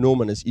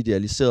økonomernes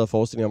idealiserede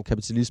forestilling om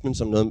kapitalismen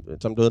som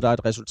noget, der er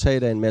et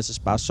resultat af en masse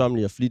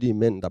sparsommelige og flittige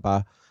mænd, der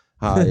bare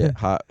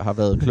har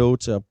været kloge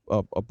til at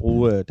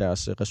bruge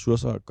deres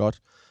ressourcer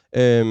godt.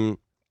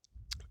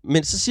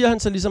 Men så siger han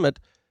så ligesom,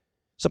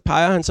 så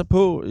peger han så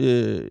på,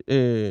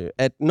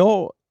 at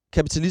når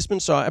kapitalismen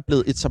så er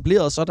blevet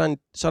etableret, så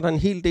er der en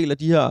hel del af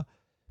de her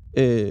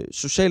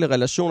sociale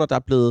relationer, der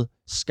er blevet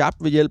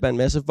skabt ved hjælp af en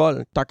masse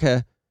vold, der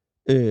kan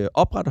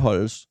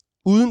opretholdes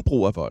uden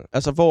brug af vold.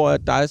 Altså hvor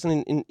der er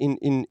sådan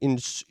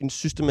en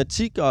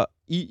systematik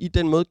i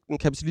den måde, den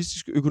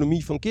kapitalistiske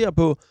økonomi fungerer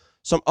på,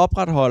 som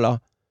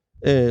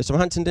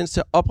har en tendens til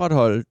at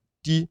opretholde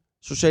de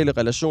sociale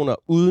relationer,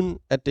 uden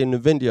at det er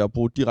nødvendigt at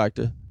bruge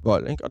direkte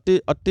vold, ikke?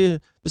 Og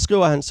det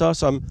beskriver han så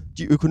som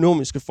de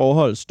økonomiske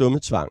forhold stumme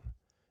tvang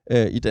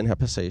i den her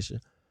passage.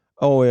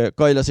 Og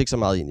går ellers ikke så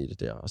meget ind i det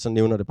der, og så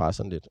nævner det bare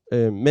sådan lidt.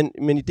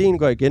 Men ideen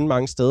går igen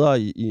mange steder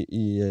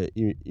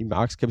i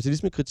Marx'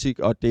 kapitalismekritik,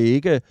 og det er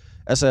ikke,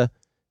 jeg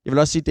vil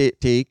også sige,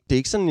 det er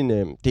ikke sådan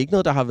det er ikke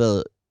noget, der har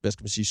været,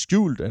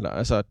 skjult,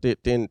 eller det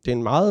er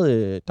en meget,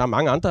 der er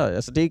mange andre,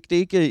 det er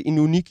ikke en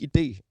unik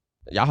idé.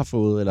 jeg har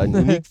fået, eller en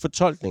unik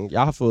fortolkning,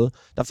 jeg har fået.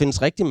 Der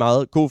findes rigtig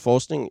meget god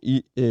forskning,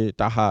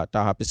 der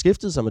har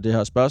beskæftiget sig med det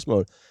her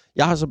spørgsmål.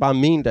 Jeg har så bare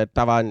ment, at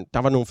der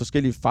var nogle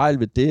forskellige fejl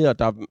ved det, og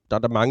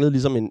der manglede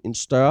ligesom en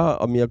større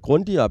og mere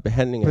grundigere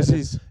behandling af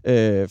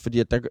det. Fordi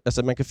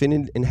at man kan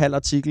finde en halv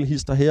artikel,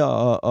 hister her,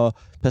 og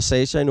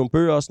passager i nogle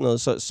bøger og sådan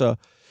noget.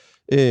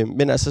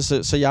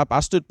 Så jeg har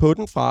bare stødt på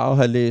den fra at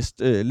have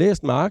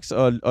læst Marx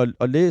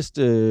og læst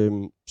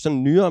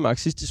sådan nyere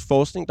marxistisk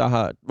forskning,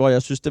 hvor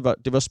jeg synes,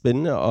 det var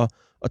spændende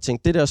og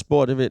tænkte, det der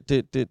spor,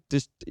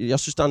 jeg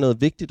synes, der er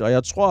noget vigtigt, og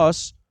jeg tror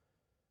også,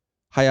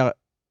 har jeg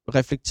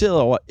reflekteret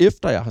over,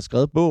 efter jeg har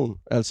skrevet bogen.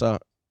 Altså,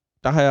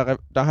 der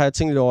har jeg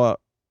tænkt lidt over,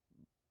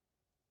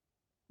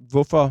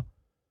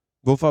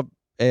 hvorfor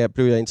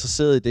blev jeg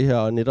interesseret i det her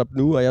og netop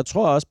nu, og jeg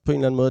tror også på en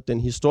eller anden måde, at den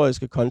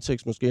historiske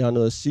kontekst måske har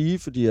noget at sige,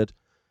 fordi at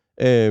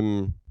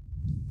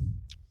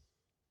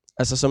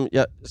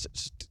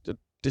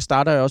det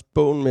starter jeg også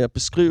bogen med at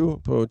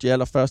beskrive på de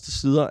allerførste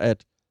sider,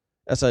 at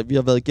altså, vi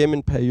har været igennem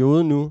en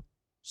periode nu,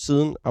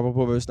 siden,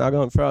 apropos hvad vi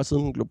snakkede om før,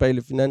 siden den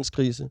globale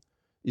finanskrise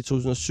i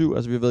 2007,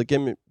 altså vi har været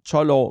igennem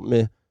 12 år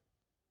med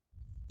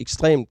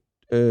ekstremt,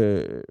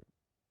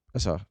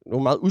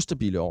 nogle meget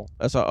ustabile år,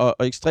 altså,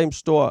 og ekstremt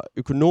stor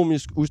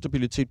økonomisk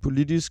ustabilitet,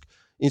 politisk,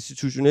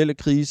 institutionelle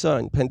kriser,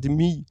 en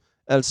pandemi,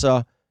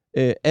 altså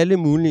alle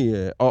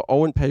mulige,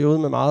 og en periode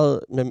med meget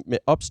med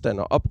opstand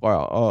og oprør,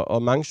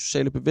 og mange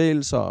sociale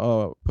bevægelser,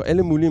 og på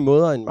alle mulige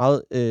måder en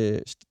meget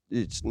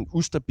sådan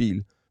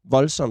ustabil,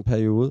 voldsom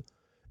periode.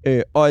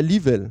 Og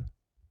alligevel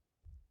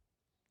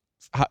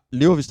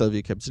lever vi stadigvæk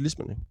i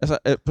kapitalismen. Ikke? Altså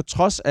på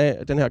trods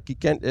af den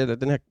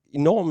her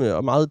enorme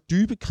og meget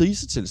dybe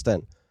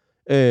krisetilstand,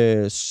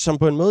 som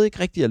på en måde ikke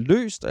rigtig er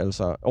løst,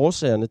 altså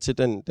årsagerne til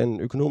den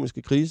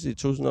økonomiske krise i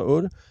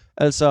 2008,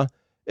 altså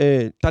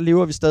der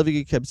lever vi stadigvæk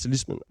i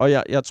kapitalismen. Og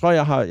jeg tror,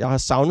 jeg har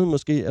savnet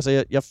måske,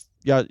 altså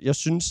jeg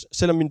synes,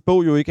 selvom min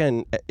bog jo ikke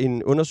er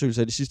en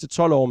undersøgelse af de sidste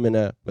 12 år, men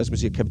af, hvad skal man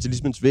sige,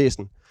 kapitalismens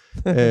væsen,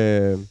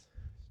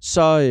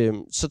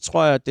 så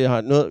tror jeg, at det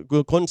har noget,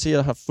 grunden til, at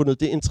jeg har fundet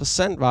det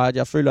interessant, var, at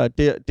jeg føler, at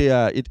det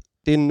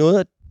er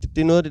noget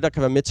af det, der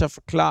kan være med til at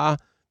forklare,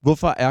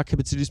 hvorfor er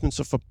kapitalismen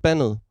så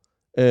forbandet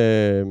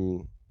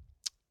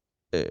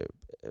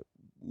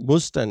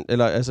modstand,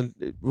 eller altså,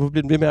 hvorfor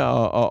bliver den ved med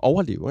at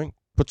overleve, ikke?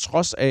 På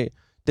trods af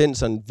den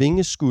sådan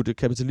vingeskudte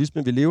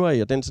kapitalisme, vi lever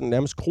i, og den sådan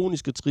nærmest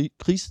kroniske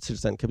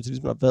krisetilstand,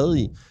 kapitalismen har været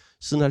i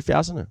siden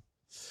 70'erne.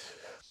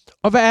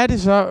 Og hvad er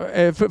det så?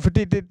 For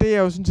det er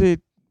jo sådan set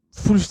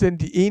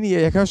fuldstændig enig i.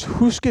 Jeg kan også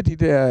huske de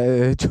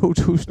der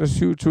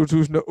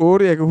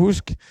 2007-2008. Jeg kan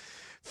huske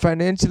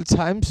Financial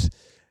Times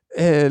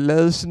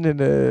lavede sådan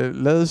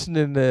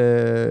en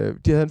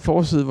de havde en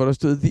forside, hvor der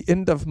stod The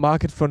End of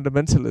Market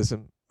Fundamentalism.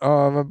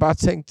 Og man bare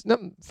tænkte,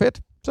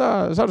 fedt, så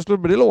er det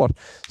slut med det lort.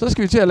 Så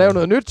skal vi til at lave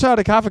noget nyt, så er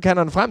det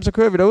kaffekanderne frem, så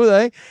kører vi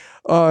derudad, ikke?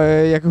 Og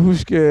jeg kan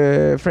huske,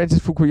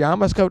 Francis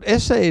Fukuyama skrev et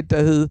essay,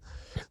 der hed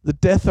The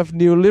Death of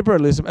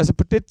Neoliberalism. Altså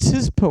på det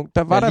tidspunkt,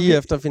 der var der... lige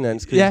efter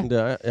finanskrisen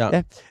der, ja.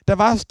 Ja,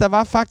 der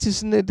var faktisk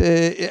sådan et...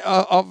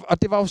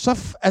 og det var jo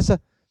så... Altså,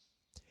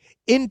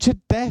 indtil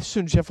da,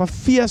 synes jeg, fra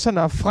 80'erne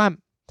og frem,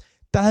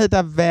 der havde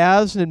der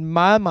været sådan en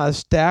meget, meget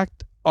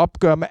stærkt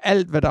opgør med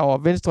alt, hvad der var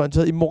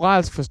venstreorienteret i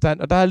moralsk forstand.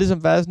 Og der har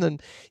ligesom været sådan en,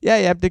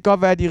 det kan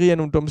godt være, at de rige er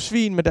nogle dumme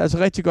svin, men det er altså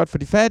rigtig godt for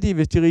de fattige,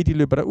 hvis de rige de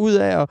løber derud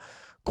af, og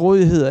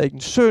grådighed er ikke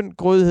en synd.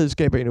 Grådighed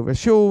skaber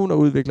innovation og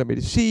udvikler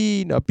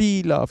medicin og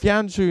biler og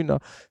fjernsyn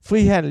og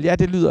frihandel. Ja,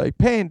 det lyder ikke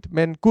pænt,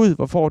 men gud,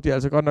 hvor får de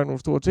altså godt nok nogle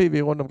store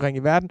tv rundt omkring i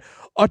verden.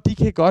 Og de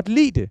kan godt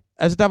lide det.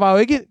 Altså,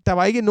 der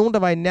var ikke nogen, der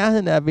var i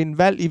nærheden af at vinde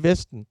valg i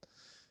Vesten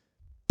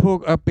på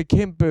at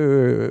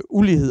bekæmpe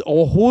ulighed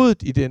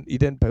overhovedet i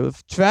den periode.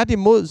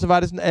 Tværtimod, så var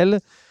det sådan, alle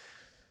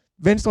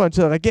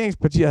venstreorienterede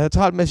regeringspartier havde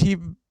travlt med at sige,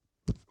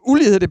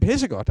 ulighed det er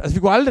pissegodt. Altså, vi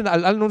kunne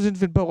aldrig nogensinde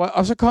finde på at...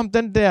 Og så kom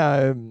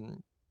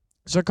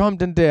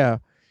den der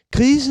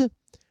krise,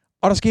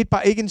 og der skete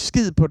bare ikke en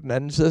skid på den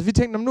anden side. Altså, vi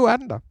tænkte, nu er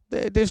den der.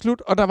 Det er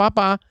slut. Og der var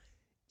bare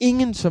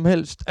ingen som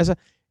helst. Altså,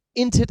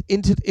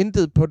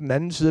 intet på den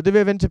anden side. Det vil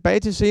jeg vende tilbage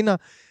til senere.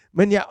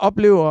 Men jeg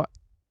oplever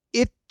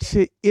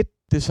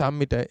 1-1 det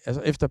samme i dag,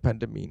 altså efter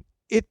pandemien.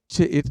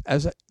 1-1.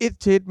 Altså 1-1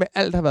 med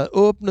alt har været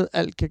åbnet,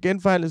 alt kan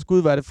genforhandles.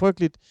 Gud, hvor er det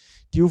frygteligt.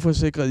 De er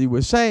uforsikrede i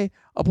USA,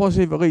 og prøv at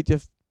se, hvor rigt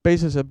Jeff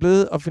Bezos er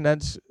blevet, og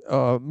finans-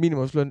 og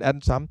minimumsløn er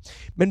den samme.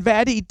 Men hvad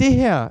er det i det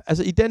her,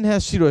 altså i den her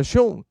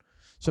situation,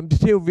 som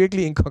det er jo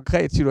virkelig en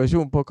konkret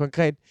situation på et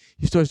konkret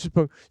historisk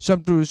tidspunkt,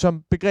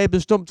 som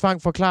begrebet stum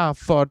tvang forklarer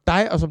for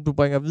dig, og som du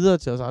bringer videre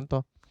til os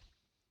andre?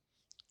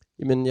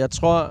 Jamen, jeg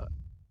tror,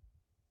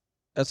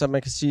 altså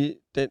man kan sige,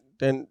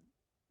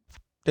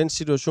 den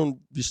situation,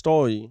 vi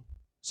står i,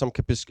 som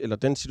kan eller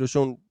den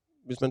situation,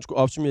 hvis man skulle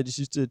opsummere de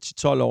sidste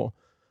 10-12 år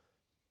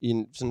i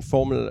en sådan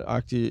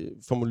formelagtig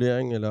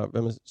formulering, eller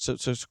hvad man,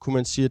 så kunne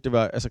man sige, at det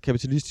var altså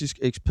kapitalistisk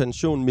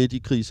ekspansion midt i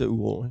krise og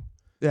uro. Ikke?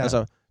 Ja.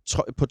 Altså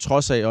på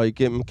trods af og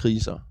igennem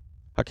kriser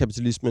har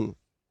kapitalismen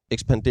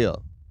ekspanderet.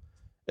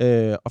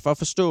 Og for at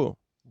forstå,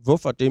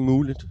 hvorfor det er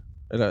muligt,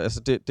 eller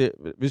altså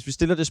hvis vi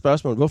stiller det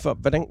spørgsmål,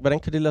 hvordan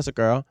kan det lade sig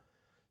gøre,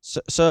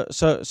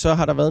 så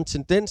har der været en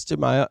tendens til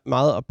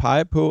meget at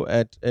pege på,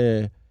 at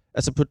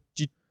altså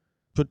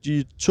på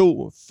de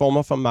to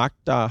former for magt,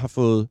 der har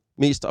fået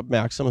mest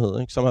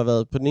opmærksomhed, ikke? Som har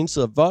været på den ene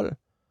side vold,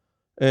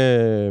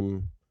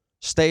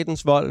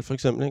 statens vold for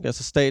eksempel, ikke?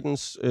 Altså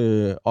statens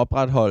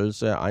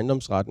opretholdelse af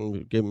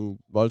ejendomsretten gennem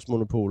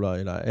voldsmonopoler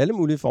eller alle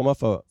mulige former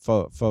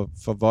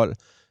for vold.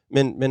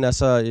 Men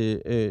altså,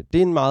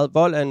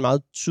 vold er en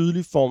meget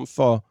tydelig form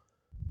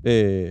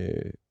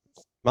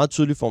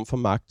for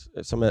magt,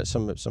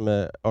 som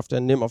er ofte er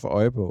nem at få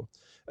øje på.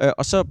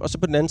 Og så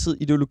på den anden side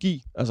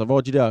ideologi, altså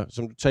hvor de der,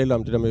 som du taler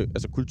om, det der med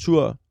altså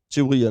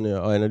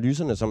kulturteorierne og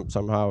analyserne,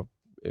 som har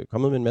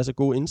kommet med en masse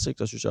gode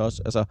indsigter, synes jeg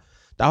også. Altså,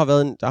 der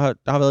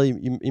har været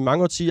i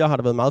mange årtier har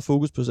der været meget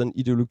fokus på sådan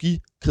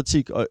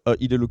ideologikritik og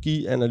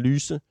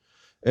ideologianalyse.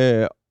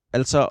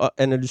 Altså at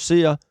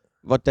analysere,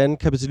 hvordan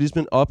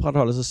kapitalismen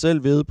opretholder sig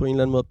selv ved på en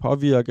eller anden måde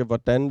påvirke,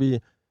 hvordan vi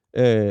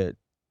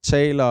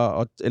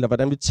taler, eller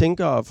hvordan vi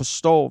tænker og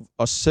forstår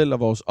os selv og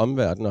vores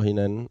omverden og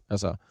hinanden.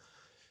 Altså,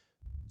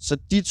 så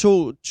de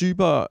to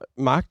typer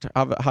magt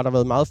har der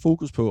været meget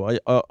fokus på,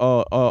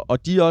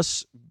 og de er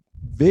også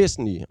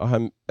væsentlige at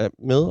have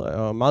med,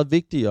 og meget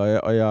vigtige,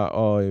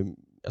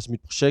 altså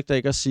mit projekt er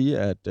ikke at sige,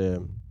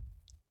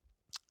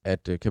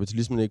 at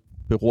kapitalismen ikke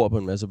beror på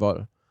en masse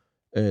vold.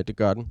 Det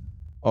gør den,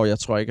 og jeg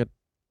tror ikke, at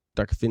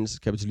der kan findes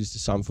et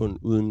kapitalistisk samfund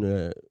uden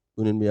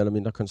en mere eller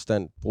mindre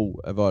konstant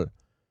brug af vold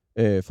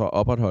for at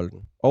opretholde den.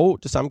 Og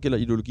det samme gælder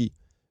ideologi.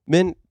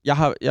 Men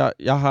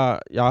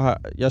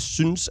jeg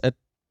synes, at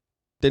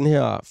den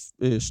her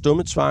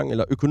stumme tvang,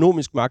 eller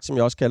økonomisk magt, som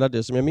jeg også kalder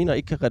det, som jeg mener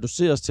ikke kan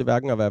reduceres til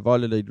hverken at være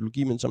vold eller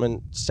ideologi, men som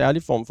en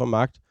særlig form for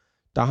magt,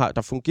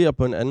 der fungerer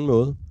på en anden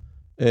måde.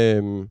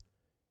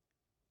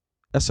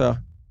 Altså,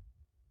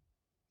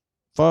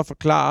 for at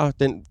forklare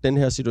den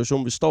her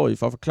situation, vi står i,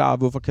 for at forklare,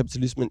 hvorfor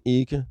kapitalismen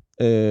ikke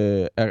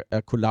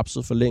er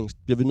kollapset for længst,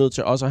 bliver vi nødt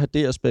til også at have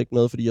det aspekt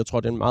med, fordi jeg tror,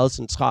 det er en meget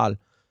central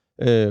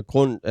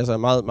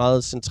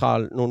meget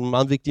central, nogle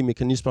meget vigtige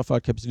mekanismer for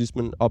at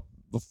kapitalismen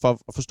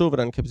for at forstå,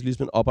 hvordan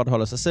kapitalismen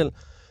opretholder sig selv.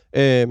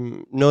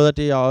 Noget af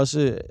det er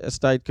også, altså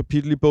der er et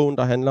kapitel i bogen,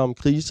 der handler om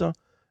kriser,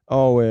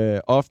 og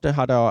ofte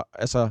har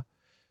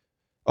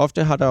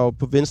der jo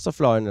på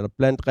venstrefløjen eller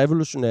blandt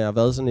revolutionære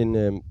været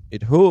sådan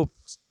et håb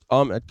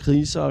om, at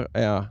kriser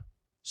er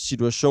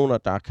situationer,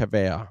 der kan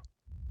være,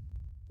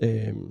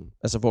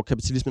 altså hvor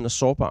kapitalismen er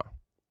sårbar,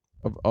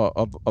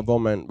 og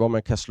hvor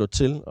man kan slå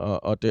til,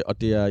 og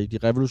det er i de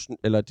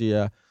eller det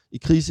er i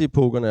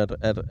kriseepokerne,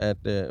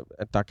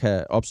 at der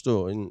kan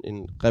opstå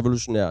en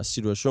revolutionær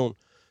situation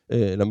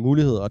eller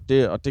mulighed, og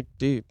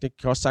det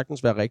kan også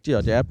sagtens være rigtigt,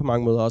 og det er på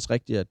mange måder også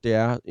rigtigt, at det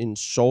er en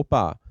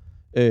sårbar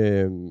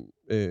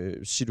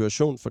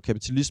situation for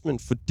kapitalismen,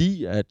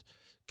 fordi at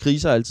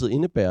kriser altid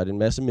indebærer, at en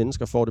masse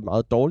mennesker får det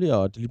meget dårligere,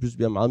 og det lige pludselig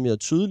bliver meget mere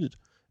tydeligt,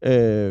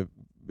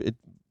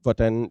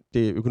 hvordan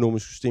det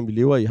økonomiske system, vi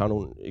lever i, har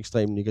nogle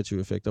ekstremt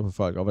negative effekter på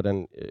folk, og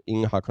hvordan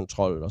ingen har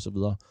kontrol, og så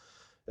videre.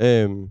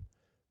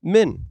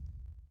 Men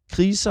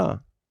kriser,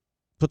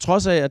 på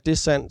trods af, at det er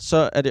sandt,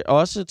 så er det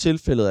også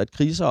tilfældet, at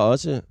kriser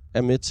også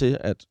er med til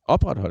at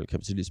opretholde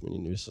kapitalismen i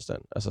en vis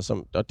forstand.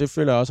 Altså og det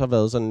føler jeg også har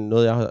været sådan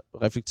noget, jeg har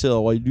reflekteret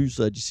over i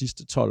lyset af de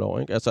sidste 12 år.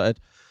 Ikke? Altså at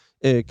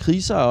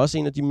kriser er også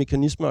en af de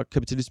mekanismer,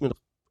 kapitalismen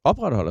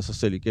opretholder sig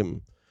selv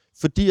igennem.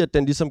 Fordi at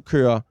den ligesom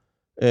kører,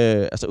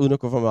 altså uden at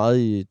gå for meget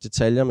i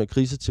detaljer med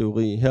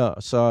kriseteori her,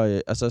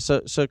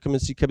 så kan man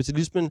sige,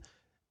 kapitalismen,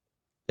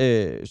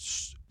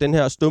 den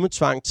her stumme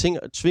tvang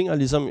tvinger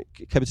ligesom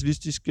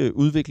kapitalistisk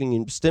udvikling i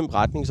en bestemt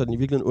retning, så den i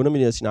virkeligheden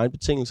underminerer sine egne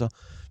betingelser.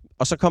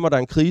 Og så kommer der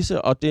en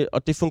krise, og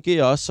det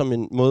fungerer også som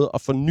en måde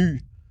at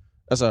forny,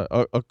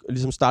 altså at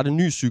ligesom starte en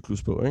ny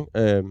cyklus på, ikke?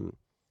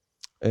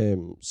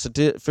 Så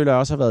det føler jeg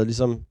også har været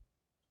ligesom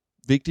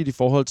vigtigt i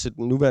forhold til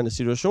den nuværende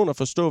situation, at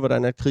forstå,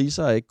 hvordan at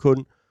kriser er ikke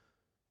kun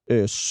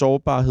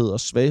sårbarhed og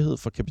svaghed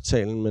for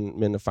kapitalen,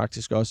 men er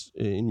faktisk også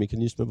en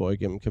mekanisme, hvor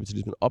igennem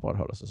kapitalismen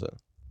opretholder sig selv.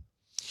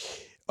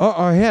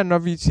 Og her, når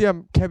vi siger, at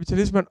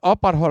kapitalismen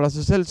opretholder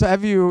sig selv, så er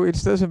vi jo et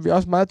sted, som vi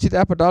også meget tit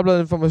er på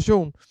Dagbladet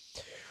Information,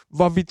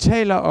 hvor vi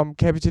taler om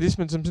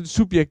kapitalismen som sådan et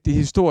subjekt i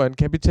historien.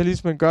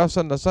 Kapitalismen gør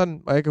sådan og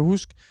sådan, og jeg kan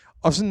huske.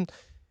 Og sådan,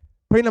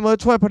 på en eller anden måde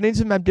tror jeg på den ene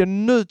side, man bliver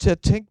nødt til at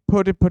tænke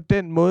på det på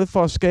den måde,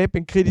 for at skabe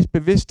en kritisk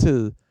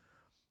bevidsthed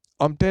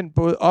om den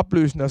både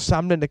opløsende og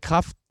samlende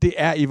kraft, det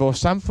er i vores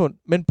samfund.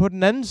 Men på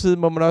den anden side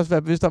må man også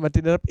være bevidst om, at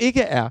det netop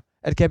ikke er,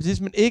 at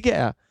kapitalismen ikke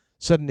er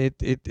sådan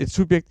et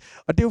subjekt.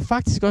 Og det er jo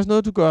faktisk også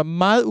noget, du gør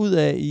meget ud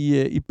af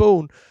i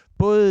bogen,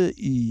 både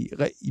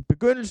i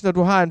begyndelsen, når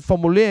du har en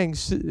formulering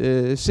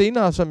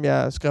senere, som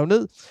jeg skrev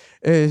ned,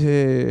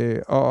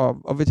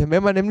 og vil tage med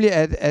mig, nemlig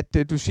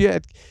at du siger,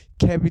 at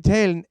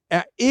kapitalen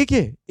er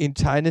ikke en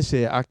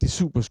tegneserieagtig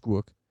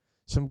superskurk,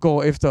 som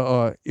går efter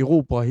at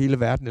erobre hele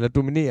verden, eller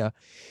dominere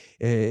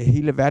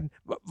hele verden.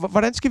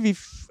 Hvordan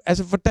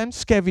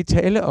skal vi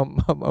tale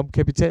om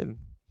kapitalen?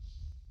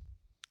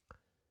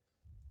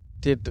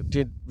 Det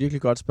er et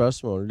virkelig godt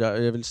spørgsmål.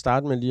 Jeg vil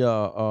starte med lige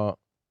at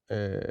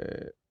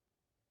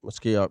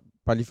måske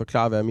bare lige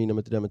forklare, hvad jeg mener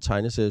med det der med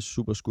tegneserie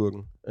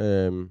superskurken.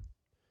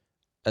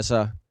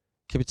 altså,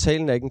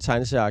 kapitalen er ikke en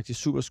tegneserieagtig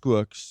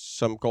superskurk,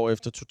 som går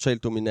efter total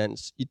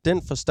dominans. I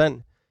den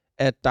forstand,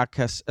 at der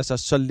kan, altså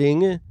så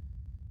længe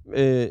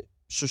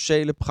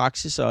sociale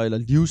praksiser eller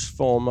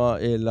livsformer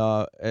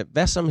eller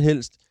hvad som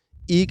helst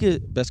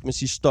ikke,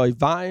 står i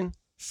vejen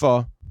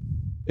for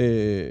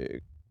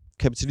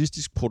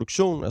kapitalistisk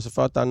produktion, altså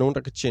for at der er nogen,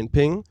 der kan tjene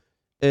penge,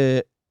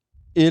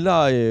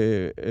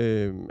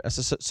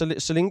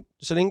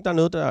 så længe der er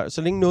noget,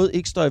 så længe noget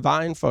ikke står i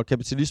vejen for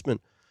kapitalismen,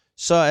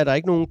 så er der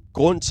ikke nogen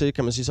grund til,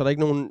 kan man sige, så er der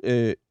ikke nogen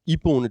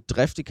iboende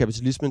drift i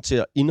kapitalismen til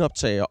at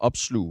indoptage og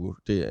opsluge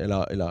det,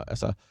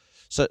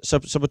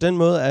 så på den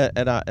måde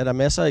er der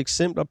masser af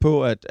eksempler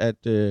på, at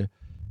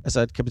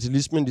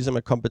kapitalismen ligesom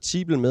er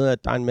kompatibel med,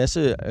 at der er en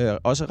masse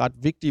også ret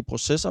vigtige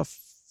processer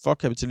for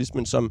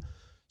kapitalismen,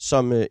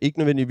 som ikke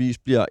nødvendigvis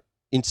bliver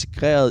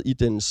integreret i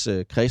dens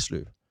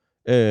kredsløb.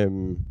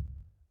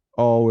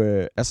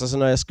 Så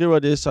når jeg skriver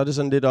det, så er det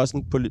sådan lidt også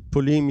en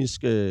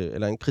polemisk,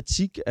 eller en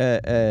kritik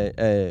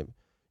af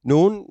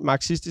nogle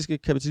marxistiske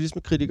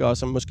kapitalismekritikere,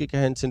 som måske kan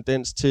have en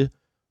tendens til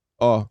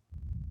at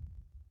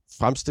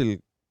fremstille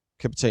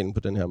kapitalen på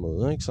den her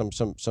måde, ikke?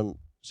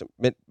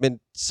 Men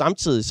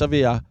samtidig så vil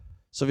jeg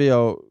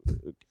jo,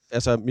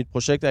 altså mit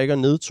projekt er ikke at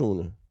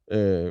nedtone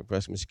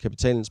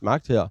kapitalens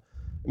magt her,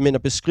 men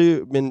at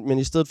beskrive, men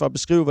i stedet for at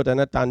beskrive, hvordan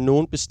at der er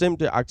nogle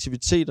bestemte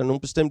aktiviteter,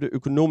 nogle bestemte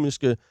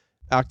økonomiske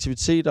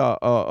aktiviteter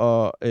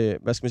og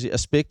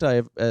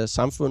aspekter af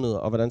samfundet,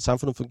 og hvordan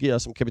samfundet fungerer,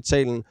 som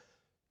kapitalen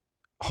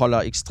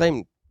holder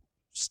ekstremt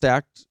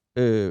stærkt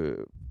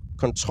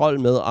kontrol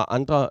med, og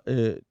andre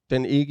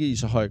den ikke i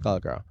så høj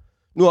grad gør.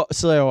 Nu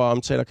sidder jeg jo og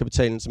omtaler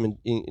kapitalen som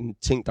en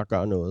ting, der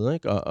gør noget,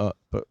 ikke?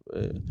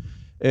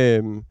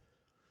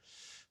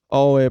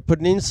 Og på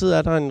den ene side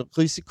er der en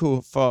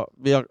risiko for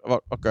ved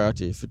at gøre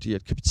det, fordi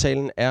at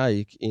kapitalen er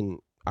ikke en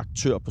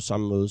aktør på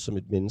samme måde som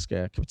et menneske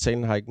er.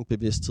 Kapitalen har ikke en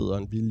bevidsthed og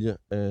en vilje.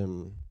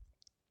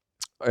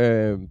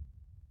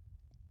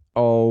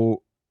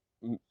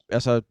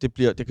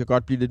 Det kan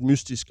godt blive lidt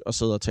mystisk at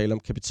sidde og tale om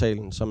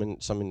kapitalen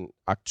som en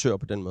aktør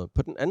på den måde.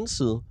 På den anden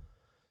side,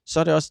 så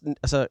er det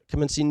også, kan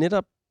man sige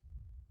netop,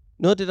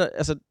 noget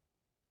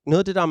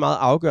af det, der er meget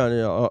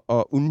afgørende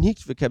og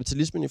unikt ved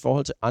kapitalismen i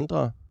forhold til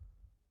andre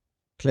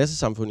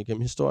klassesamfund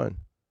igennem historien,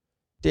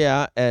 det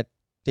er, at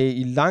det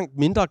i langt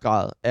mindre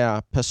grad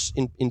er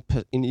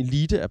en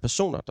elite af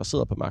personer, der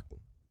sidder på magten.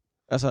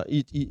 Altså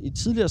i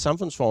tidligere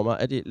samfundsformer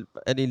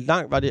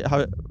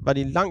var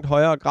det i langt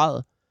højere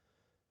grad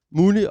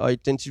muligt at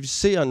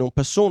identificere nogle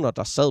personer,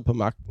 der sad på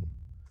magten.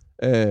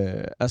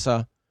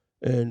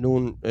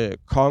 Nogle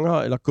konger,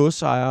 eller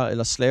godsejere,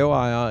 eller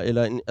slaveejere,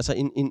 eller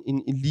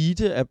en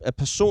elite af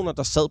personer,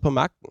 der sad på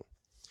magten.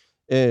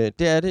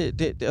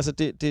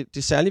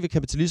 Det særlige ved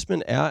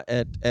kapitalismen er,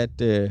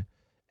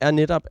 er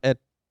netop, at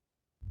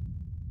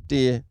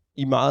det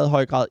i meget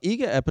høj grad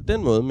ikke er på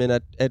den måde, men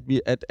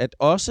at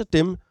også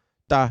dem,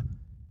 der,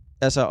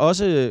 altså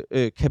også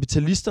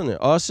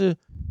kapitalisterne, også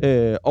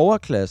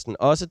overklassen,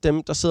 også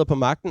dem, der sidder på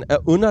magten, er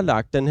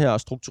underlagt den her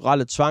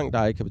strukturelle tvang, der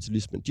er i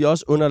kapitalismen. De er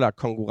også underlagt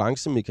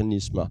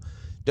konkurrencemekanismer.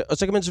 Og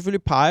så kan man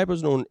selvfølgelig pege på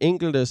sådan nogle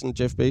enkelte, sådan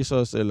Jeff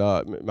Bezos,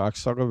 eller Mark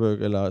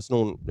Zuckerberg, eller sådan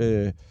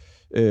nogle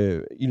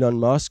Elon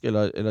Musk,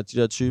 eller de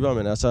der typer,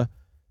 men altså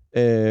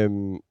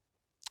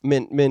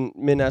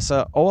men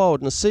altså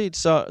overordnet set,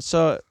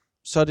 så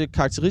er det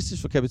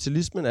karakteristisk for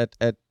kapitalismen,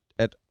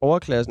 at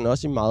overklassen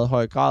også i meget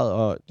høj grad,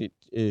 og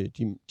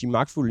de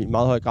magtfulde i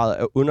meget høj grad,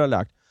 er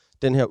underlagt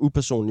den her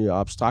upersonlige og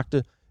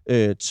abstrakte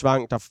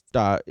tvang,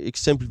 der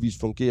eksempelvis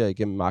fungerer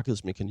igennem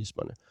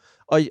markedsmekanismerne.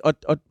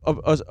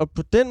 Og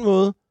på den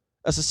måde,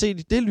 altså set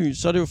i det lys,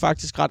 så er det jo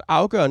faktisk ret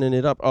afgørende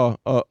netop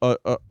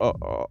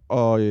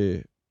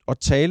at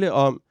tale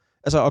om,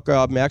 altså at gøre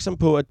opmærksom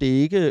på, at det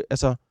ikke,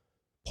 altså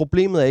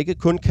problemet er ikke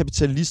kun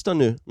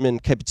kapitalisterne, men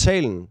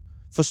kapitalen,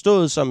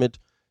 forstået som et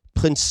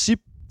princip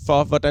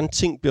for, hvordan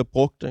ting bliver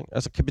brugt. Ikke?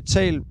 Altså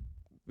kapital,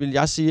 vil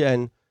jeg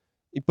sige,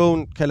 i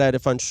bogen kalder jeg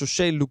det for en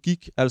social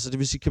logik, altså det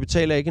vil sige,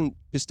 kapital er ikke en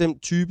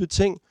bestemt type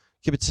ting,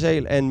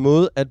 kapital er en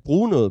måde at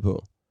bruge noget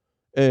på.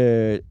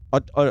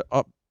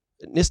 Og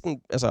næsten,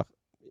 altså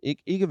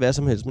ikke hvad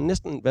som helst, men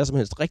næsten hvad som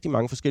helst, rigtig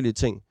mange forskellige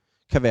ting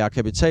kan være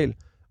kapital.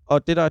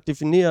 Og det der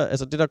definerer,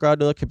 altså det der gør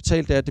noget af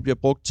kapital, det er, at det bliver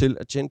brugt til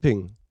at tjene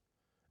penge.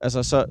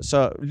 Altså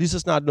så lige så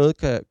snart noget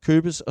kan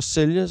købes og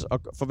sælges og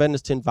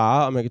forvandles til en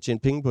vare, og man kan tjene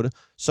penge på det,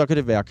 så kan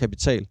det være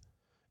kapital.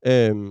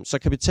 Så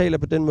kapital er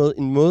på den måde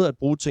en måde at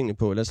bruge tingene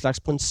på, eller et slags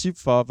princip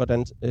for,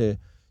 hvordan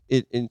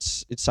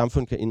et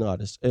samfund kan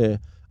indrettes.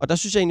 Og der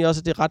synes jeg egentlig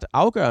også, at det er ret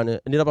afgørende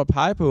netop at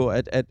pege på,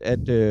 at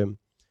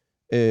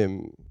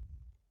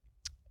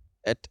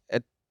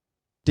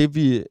det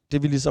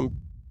vi ligesom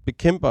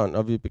bekæmper,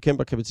 når vi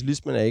bekæmper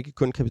kapitalismen, er ikke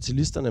kun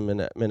kapitalisterne,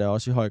 men er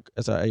også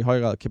i høj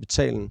grad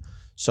kapitalen,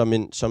 som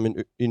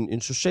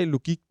en social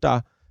logik,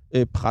 der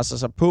presser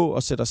sig på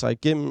og sætter sig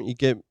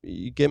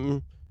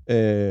igennem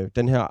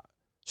den her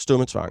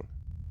stumme tvang.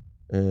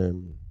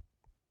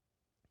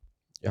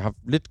 Jeg har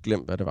lidt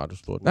glemt, hvad det var, du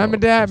spurgte. Nej,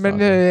 men det er,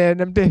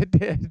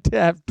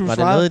 du var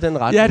svarede. det noget i den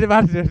retning? Ja, det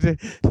var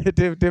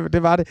det.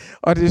 Det var det.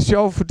 Og det er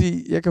sjovt,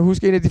 fordi jeg kan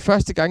huske en af de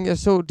første gange, jeg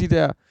så de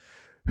der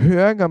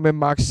høringer med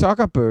Mark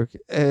Zuckerberg,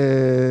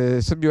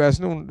 som jo er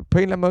sådan nogle, på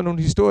en eller anden måde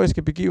nogle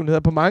historiske begivenheder,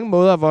 på mange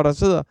måder, hvor der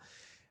sidder,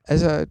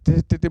 altså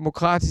det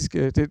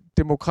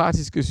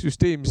demokratiske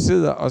system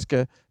sidder og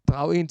skal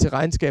drage en til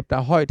regnskab, der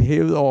er højt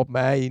hævet over dem,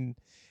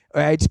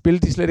 er i et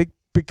spil, de slet ikke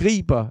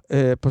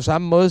begriber, på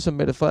samme måde som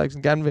Mette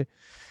Frederiksen gerne vil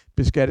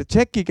beskatte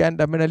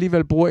tech-giganter, men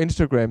alligevel bruger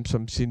Instagram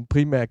som sin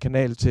primære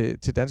kanal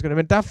til danskerne.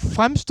 Men der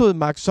fremstod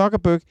Mark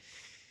Zuckerberg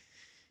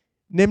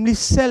nemlig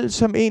selv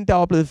som en, der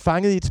var blevet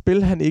fanget i et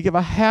spil, han ikke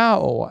var herre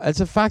over.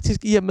 Altså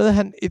faktisk, i og med, at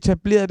han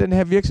etablerede den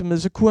her virksomhed,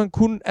 så kunne han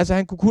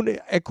kunne kun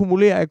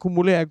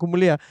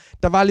akkumulere.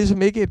 Der var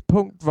ligesom ikke et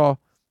punkt,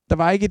 der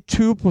var ikke et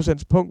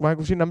 20% punkt, hvor han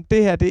kunne sige,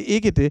 det her, det er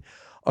ikke det.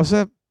 Og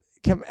så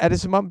er det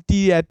som om,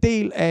 de er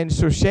del af en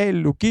social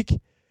logik,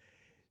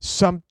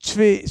 som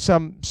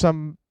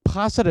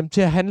presser dem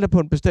til at handle på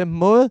en bestemt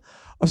måde,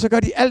 og så gør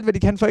de alt, hvad de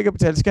kan for ikke at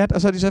betale skat,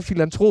 og så er de så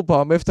filantroper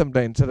om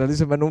eftermiddagen, så der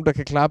ligesom er nogen, der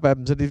kan klappe af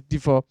dem, så de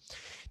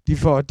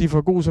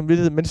får god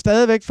samvittighed. Men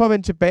stadigvæk for at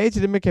vende tilbage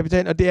til det med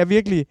kapitalen, og det er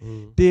virkelig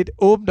det er et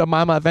åbent og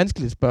meget, meget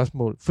vanskeligt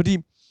spørgsmål. Fordi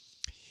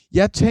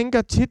jeg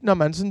tænker tit, når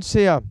man sådan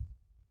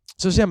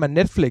ser man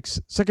Netflix,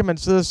 så kan man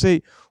sidde og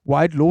se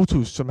White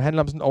Lotus, som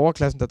handler om sådan en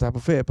overklassen, der tager på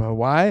ferie på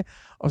Hawaii,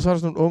 og så er der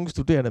sådan nogle unge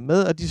studerende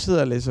med, og de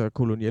sidder og læser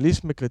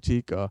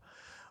kolonialismekritik,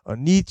 og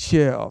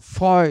Nietzsche, og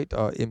Freud,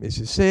 og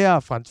MSSR,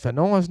 og Frantz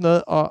Fanon og sådan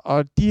noget,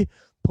 og de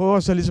prøver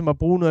så ligesom at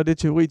bruge noget af det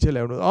teori til at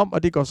lave noget om,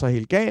 og det går så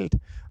helt galt,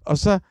 og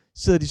så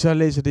sidder de så og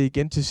læser det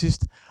igen til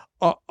sidst.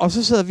 Og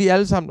så sidder vi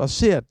alle sammen og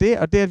ser det,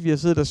 og det, at vi har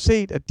siddet og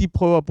set, at de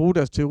prøver at bruge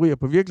deres teorier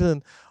på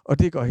virkeligheden, og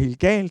det går helt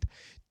galt,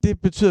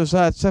 det betyder så,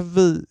 at så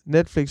ved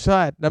Netflix så,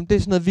 at det er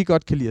sådan noget, vi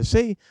godt kan lide at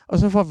se, og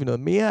så får vi noget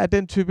mere af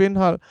den type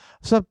indhold,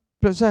 så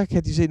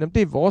kan de se, at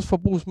det er vores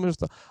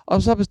forbrugsmønster,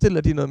 og så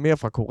bestiller de noget mere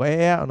fra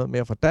Korea, og noget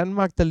mere fra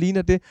Danmark, der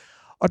ligner det.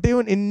 Og det er jo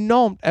en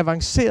enormt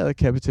avanceret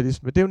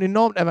kapitalisme. Det er jo en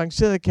enormt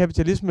avanceret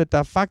kapitalisme,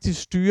 der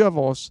faktisk styrer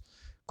vores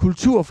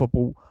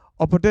kulturforbrug,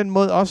 og på den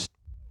måde også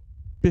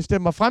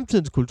bestemmer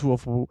fremtidens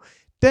kulturforbrug.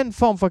 Den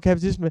form for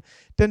kapitalisme,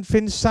 den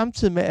findes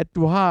samtidig med, at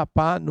du har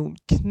bare nogle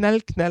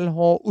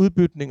knaldhårde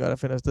udbytninger, der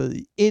finder sted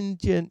i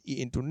Indien, i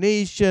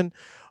Indonesien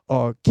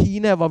og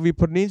Kina, hvor vi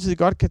på den ene side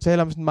godt kan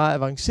tale om sådan en meget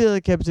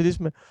avanceret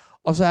kapitalisme,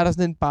 og så er der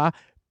sådan en bare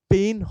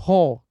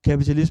benhård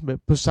kapitalisme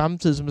på samme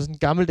tid som sådan en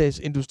gammeldags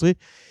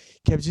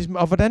industrikapitalisme.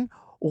 Og hvordan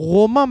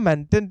rummer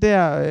man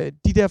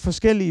de der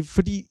forskellige,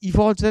 fordi i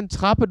forhold til den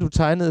trappe, du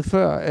tegnede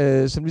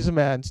før, som ligesom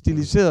er en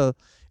stiliseret,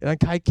 eller en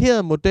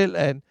karikeret model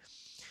af en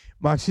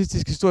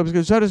marxistisk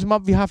historiebeskrivelse, så er det som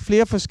om, vi har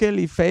flere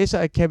forskellige faser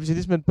af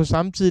kapitalismen på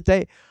samme tid i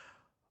dag,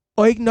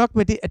 og ikke nok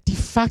med det, at de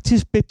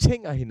faktisk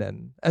betinger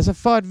hinanden. Altså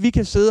for at vi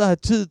kan sidde og have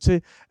tid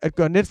til at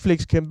gøre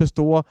Netflix kæmpe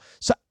store,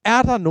 så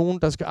er der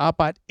nogen, der skal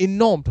arbejde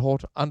enormt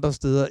hårdt andre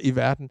steder i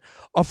verden.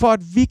 Og for at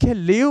vi kan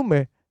leve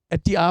med,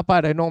 at de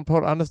arbejder enormt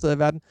hårdt andre steder i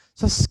verden,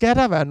 så skal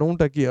der være nogen,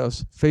 der giver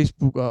os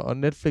Facebook og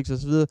Netflix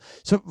osv.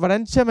 Så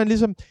hvordan ser man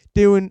ligesom,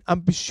 det er jo en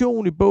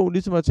ambition i bogen,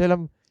 ligesom at tale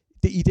om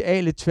det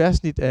ideale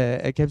tværsnit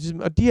af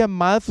kapitalismen. Og de her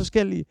meget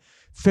forskellige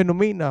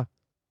fænomener,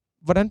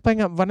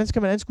 hvordan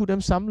skal man anskue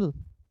dem samlet?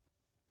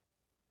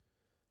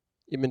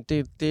 Jamen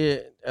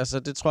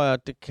det tror jeg,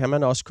 det kan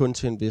man også kun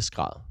til en vis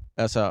grad.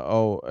 Altså,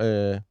 og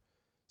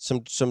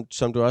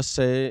som du også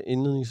sagde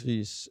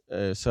indledningsvis,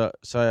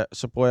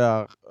 så bruger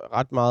jeg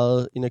ret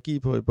meget energi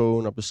på i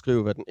bogen at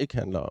beskrive, hvad den ikke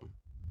handler om.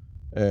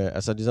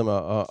 Altså ligesom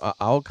at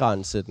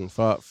afgrænse den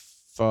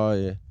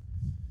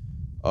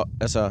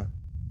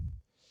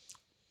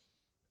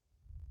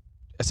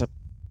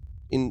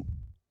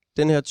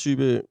den her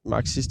type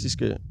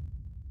marxistiske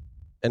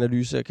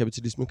analyse af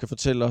kapitalismen kan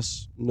fortælle os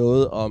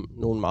noget om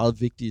nogle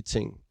meget vigtige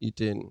ting i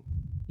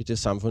det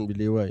samfund, vi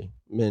lever i,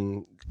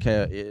 men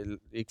kan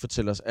ikke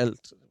fortælle os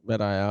alt, hvad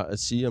der er at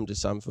sige om det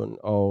samfund,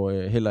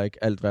 og heller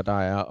ikke alt, hvad der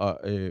er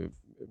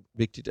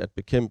vigtigt at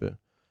bekæmpe.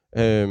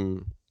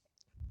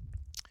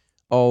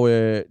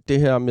 Det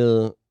her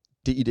med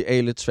det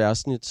ideale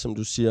tværsnit, som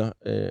du siger,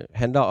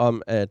 handler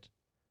om, at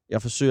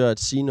jeg forsøger at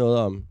sige noget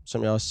om,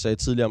 som jeg også sagde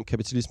tidligere, om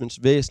kapitalismens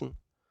væsen.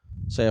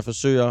 Så jeg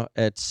forsøger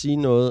at sige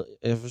noget,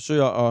 jeg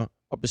forsøger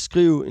at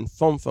beskrive en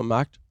form for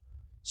magt,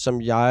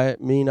 som jeg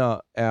mener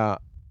er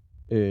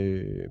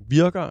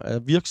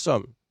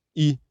virksom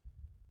i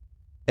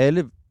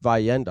alle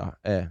varianter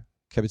af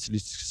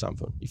kapitalistiske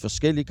samfund. I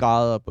forskellige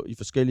grader, i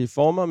forskellige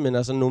former, men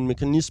altså nogle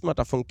mekanismer,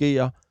 der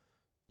fungerer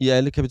i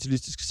alle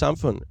kapitalistiske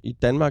samfund. I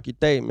Danmark i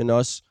dag, men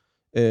også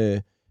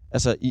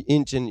altså i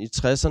Indien i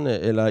 60'erne,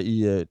 eller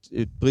i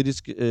et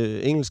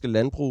engelske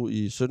landbrug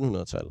i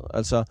 1700-tallet.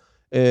 Altså,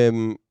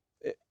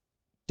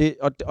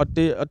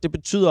 det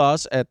betyder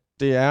også, at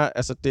det er,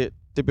 altså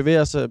det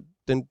bevæger sig,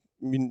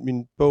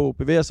 min bog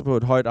bevæger sig på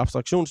et højt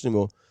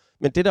abstraktionsniveau.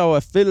 Men det der jo er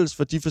fælles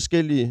for de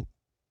forskellige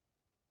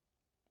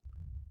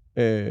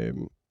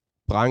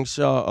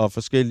brancher og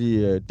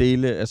forskellige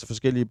dele, altså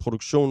forskellige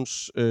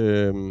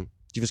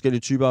de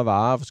forskellige typer af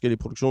varer, forskellige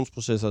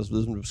produktionsprocesser osv.,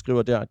 som du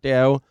beskriver der, det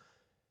er jo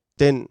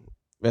den,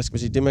 hvad skal man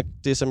sige,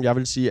 det som jeg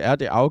vil sige er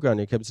det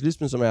afgørende i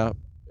kapitalismen, som er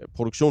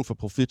produktion for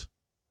profit.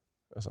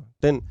 Altså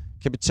den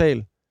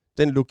kapital,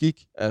 den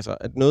logik, altså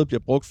at noget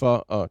bliver brugt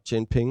for at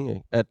tjene penge,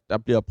 ikke? At der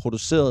bliver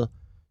produceret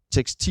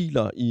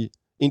tekstiler i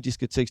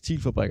indiske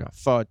tekstilfabrikker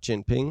for at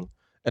tjene penge,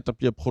 at der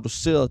bliver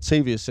produceret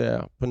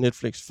tv-serier på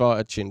Netflix for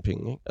at tjene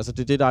penge, ikke? Altså det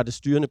er det, der er det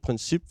styrende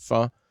princip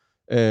for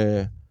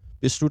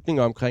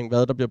beslutninger omkring,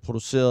 hvad der bliver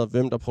produceret,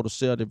 hvem der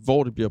producerer det,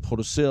 hvor det bliver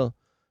produceret.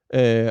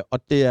 Og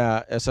det er,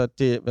 altså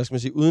det, hvad skal man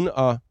sige,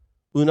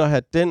 uden at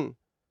have den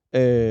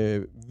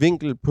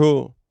vinkel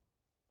på,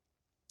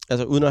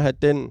 altså uden at have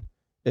den,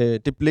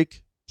 det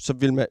blik, så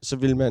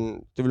vil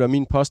man, det vil være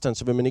min påstand,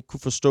 så vil man ikke kunne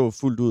forstå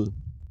fuldt ud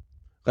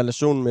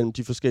relationen mellem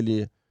de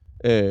forskellige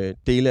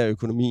dele af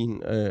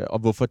økonomien, og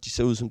hvorfor de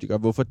ser ud, som de gør.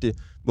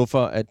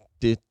 Hvorfor at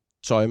det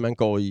tøj, man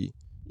går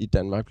i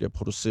Danmark, bliver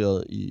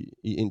produceret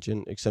i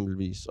Indien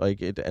eksempelvis, og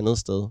ikke et andet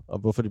sted, og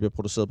hvorfor det bliver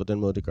produceret på den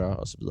måde, det gør,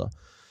 osv.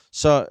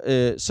 Så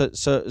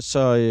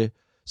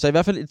i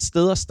hvert fald et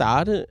sted at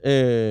starte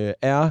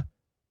er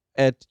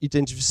at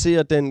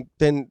identificere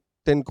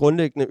den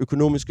grundlæggende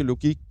økonomiske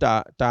logik,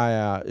 der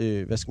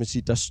er, hvad skal man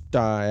sige,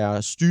 der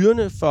er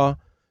styrende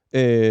for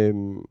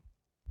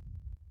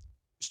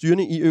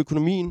styrende i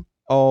økonomien,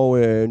 og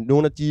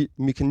nogle af de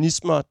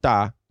mekanismer,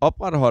 der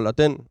opretholder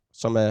den,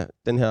 som er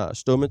den her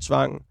stumme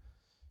tvang,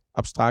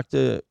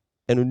 abstrakte,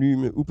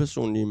 anonyme,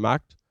 upersonlige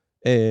magt.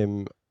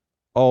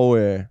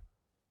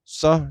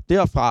 Så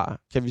derfra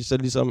kan vi så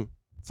ligesom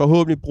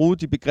forhåbentlig bruge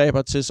de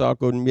begreber til så at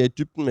gå mere i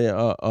dybden med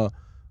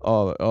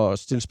og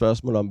stille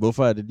spørgsmål om,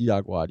 hvorfor er det lige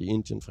akkurat i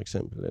Indien for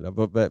eksempel,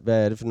 eller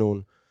hvad er det for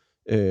nogle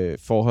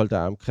forhold, der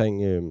er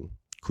omkring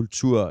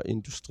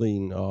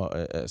kulturindustrien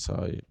og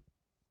altså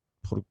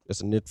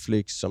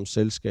Netflix som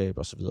selskab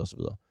osv. osv.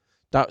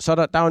 Der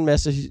er jo en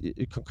masse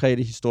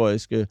konkrete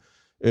historiske,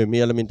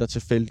 mere eller mindre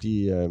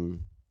tilfældige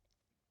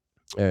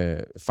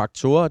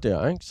faktorer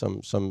der, ikke?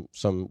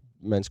 Som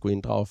man skulle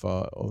inddrage for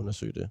at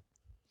undersøge det.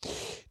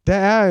 Der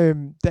er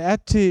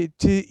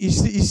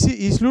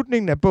i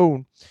slutningen af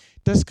bogen,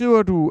 der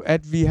skriver du,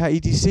 at vi har i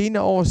de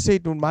senere år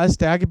set nogle meget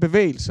stærke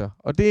bevægelser,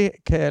 og det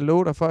kan jeg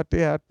love dig for, at det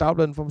her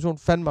Dagbladet Information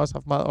fandme også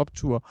haft meget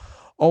optur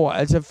over.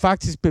 Altså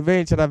faktisk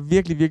bevægelser, der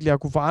virkelig, virkelig har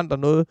kunne forandre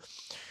noget.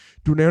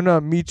 Du nævner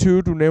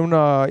MeToo, du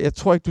nævner, jeg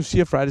tror ikke, du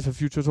siger Fridays for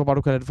Future, jeg tror bare,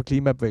 du kalder det for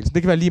klimabevægelsen.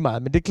 Det kan være lige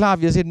meget, men det er klart,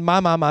 at vi har set en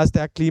meget, meget, meget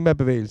stærk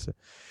klimabevægelse.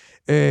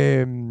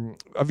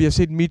 Og vi har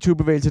set en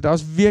MeToo-bevægelse, der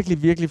også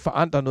virkelig, virkelig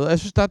forandrer noget. Jeg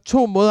synes, der er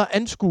to måder at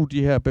anskue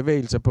de her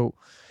bevægelser på.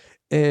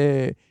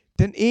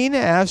 Den ene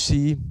er at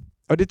sige,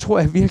 og det tror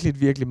jeg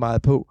virkelig, virkelig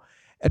meget på,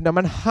 at når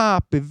man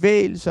har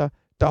bevægelser,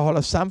 der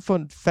holder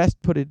samfundet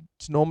fast på det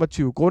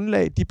normative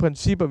grundlag, de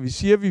principper, vi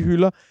siger, vi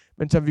hylder,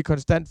 men som vi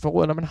konstant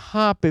forråder, når man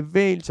har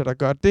bevægelser, der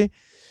gør det,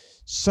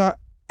 så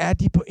er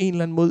de på en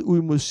eller anden måde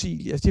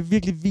uimodsigelige. Altså det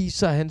virkelig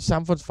viser at have en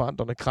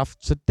samfundsforandrende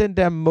kraft. Så den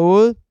der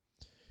måde,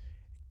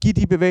 give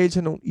de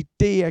bevægelser nogle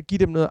idéer, give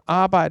dem noget at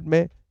arbejde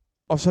med,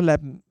 og så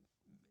lade dem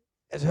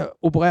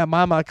operere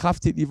meget, meget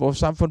kraftigt i vores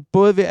samfund,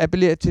 både ved at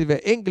appellere til hver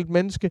enkelt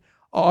menneske,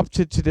 og op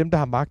til dem, der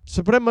har magt.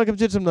 Så på den måde kan man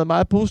se det som noget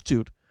meget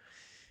positivt.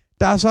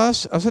 Der er så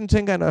også, og sådan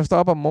tænker jeg, når jeg står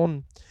op om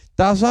morgenen,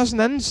 der er så også en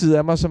anden side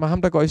af mig, som er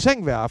ham, der går i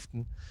seng hver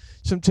aften,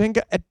 som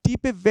tænker, at de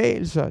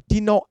bevægelser, de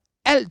når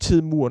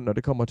altid muren, når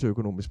det kommer til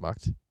økonomisk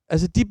magt.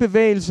 Altså de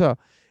bevægelser,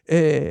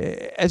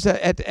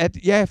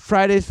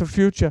 Fridays for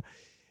Future,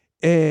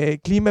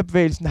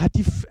 klimabevægelsen, har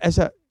de,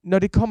 altså når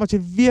det kommer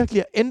til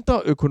virkelig at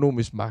ændre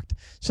økonomisk magt,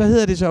 så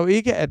hedder det så jo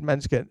ikke, at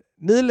man skal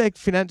nedlægge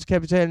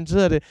finanskapitalen, så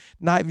hedder det,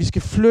 nej, vi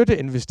skal flytte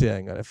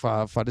investeringerne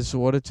fra det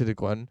sorte til det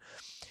grønne.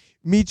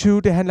 MeToo,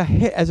 det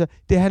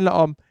handler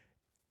om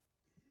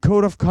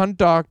code of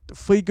conduct,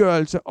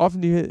 frigørelse,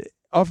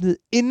 offentlighed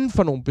inden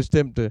for nogle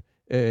bestemte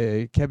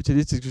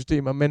kapitalistiske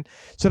systemer. Men,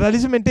 så der er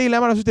ligesom en del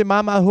af mig, der synes, det er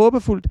meget, meget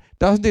håbefuldt.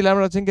 Der er også en del af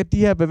mig, der tænker, at de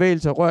her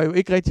bevægelser rører jo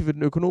ikke rigtig ved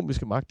den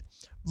økonomiske magt.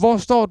 Hvor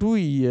står du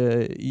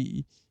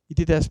i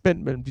det der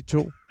spænd mellem de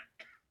to?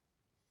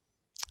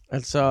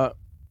 Altså,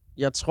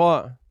 jeg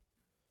tror,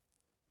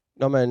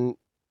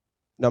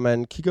 når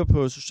man kigger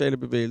på sociale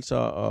bevægelser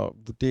og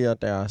vurderer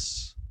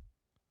deres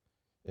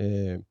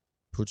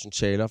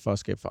potentialer for at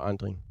skabe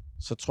forandring,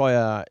 så tror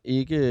jeg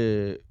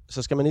ikke,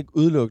 så skal man ikke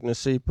udelukkende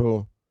se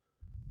på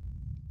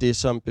det,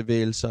 som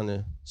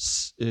bevægelserne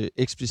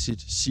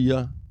eksplicit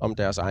siger om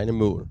deres egne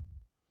mål,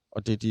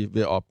 og det, de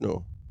vil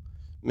opnå.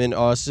 Men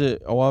også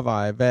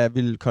overveje, hvad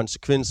vil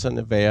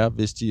konsekvenserne være,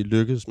 hvis de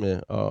lykkes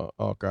med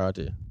at gøre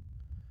det.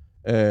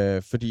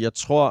 Fordi jeg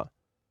tror,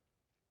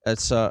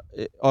 altså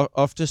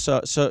ofte så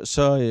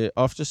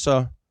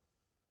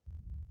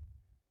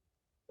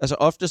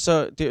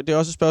det er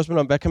også et spørgsmål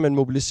om, hvad kan man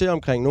mobilisere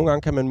omkring. Nogle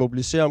gange kan man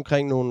mobilisere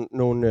omkring nogle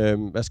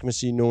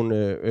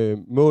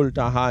mål,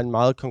 der har en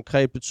meget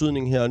konkret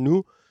betydning her og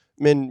nu,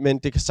 men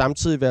det kan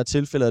samtidig være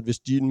tilfældet, at hvis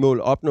de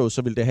mål opnås,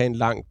 så vil det have en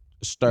langt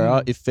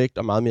større effekt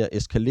og meget mere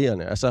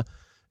eskalerende. Altså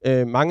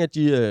mange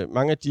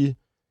af de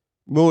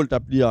mål, der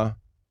bliver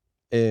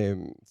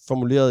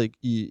formuleret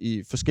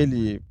i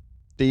forskellige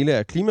dele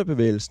af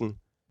klimabevægelsen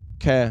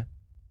kan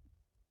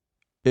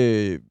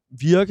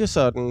virke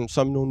sådan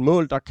som nogle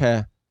mål, der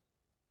kan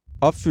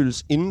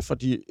opfyldes inden for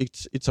de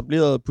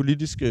etablerede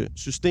politiske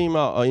systemer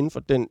og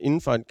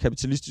inden for en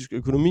kapitalistisk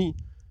økonomi,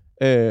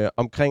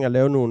 omkring at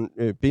lave nogle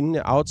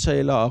bindende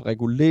aftaler og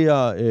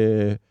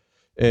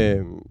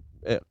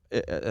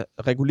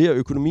regulere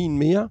økonomien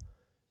mere.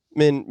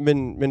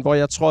 Men hvor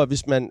jeg tror, at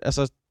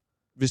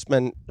hvis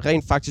man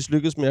rent faktisk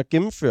lykkes med at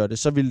gennemføre det,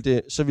 så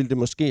vil det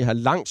måske have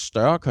langt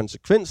større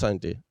konsekvenser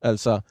end det.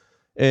 Altså,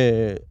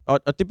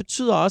 og det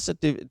betyder også,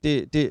 at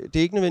det er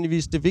ikke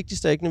nødvendigvis, det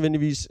vigtigste er ikke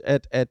nødvendigvis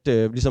at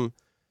ligesom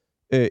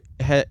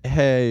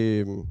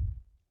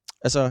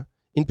altså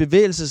en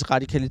bevægelses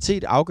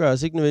radikalitet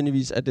afgøres ikke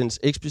nødvendigvis af dens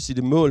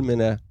eksplicite mål,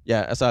 men af,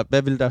 ja, altså,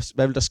 hvad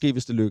vil der ske,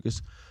 hvis det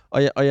lykkes?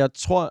 Og jeg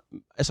tror,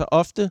 altså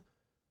ofte,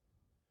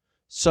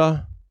 så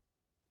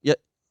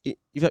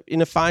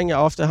en erfaring, jeg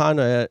ofte har,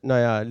 når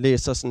jeg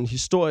læser sådan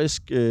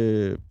historisk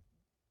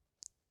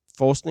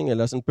forskning,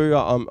 eller sådan bøger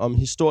om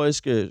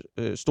historiske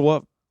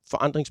store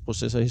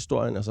forandringsprocesser i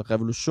historien, altså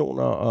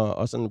revolutioner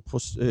og sådan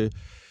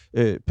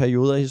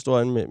perioder i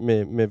historien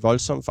med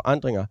voldsomme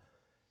forandringer,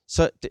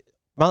 så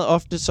meget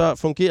ofte så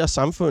fungerer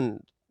samfundet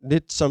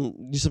lidt som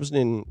ligesom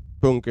sådan en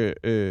bunke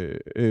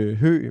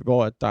hø,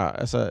 hvor der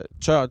altså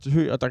tørt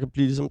hø, og der kan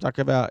blive ligesom, der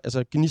kan være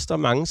altså gnister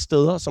mange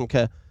steder, som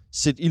kan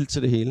sætte ild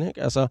til det hele,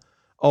 ikke? Altså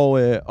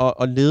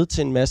og lede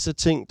til en masse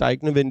ting, der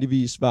ikke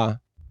nødvendigvis var.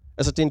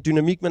 Altså det er en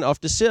dynamik, man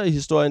ofte ser i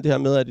historien, det her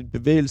med, at en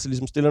bevægelse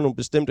ligesom stiller nogle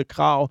bestemte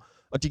krav,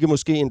 og de kan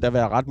måske endda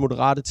være ret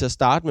moderate til at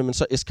starte med, men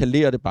så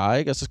eskalerer det bare,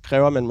 ikke? Og så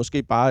kræver man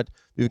måske bare, at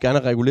vi vil gerne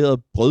have reguleret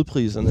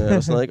brødpriserne,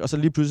 eller sådan noget, ikke? Og så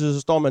lige pludselig, så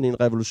står man i en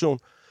revolution.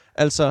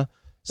 Altså,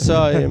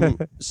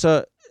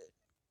 så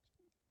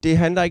det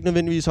handler ikke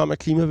nødvendigvis om, at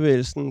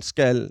klimabevægelsen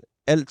skal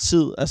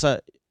altid, altså,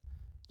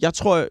 jeg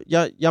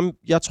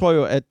tror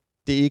jo, at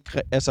det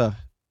ikke, altså,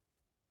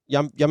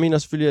 jeg mener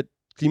selvfølgelig, at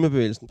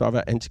klimabevægelsen bør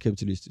være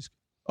antikapitalistisk,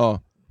 og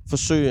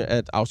forsøge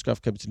at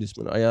afskaffe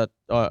kapitalismen. Og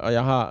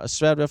jeg har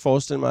svært ved at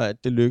forestille mig, at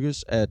det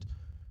lykkes at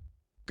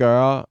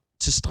gøre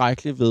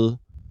tilstrækkeligt ved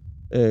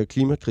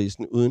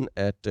klimakrisen, uden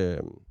at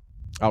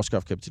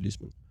afskaffe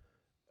kapitalismen.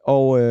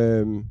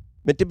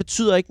 Men det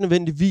betyder ikke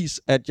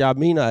nødvendigvis, at jeg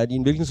mener, at i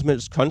en hvilken som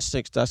helst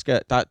kontekst,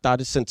 der er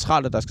det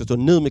centrale, der skal stå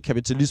ned med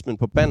kapitalismen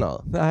på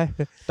banneret. Nej.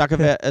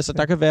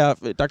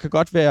 Der kan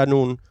godt være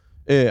nogle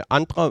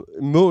andre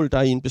mål,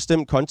 der i en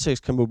bestemt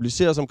kontekst kan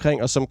mobiliseres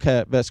omkring, og som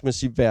kan, hvad skal man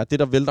sige, være det,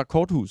 der vælter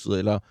korthuset,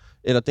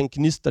 eller den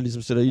gnist, der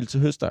ligesom sætter ild til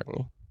høstakken.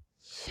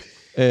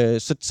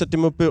 Så det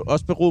må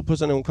også bero på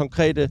sådan nogle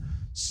konkrete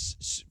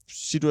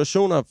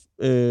situationer,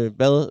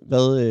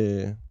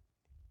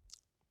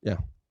 ja.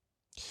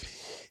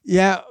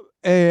 Ja,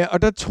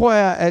 og der tror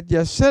jeg, at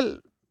jeg selv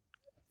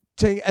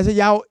tænker, altså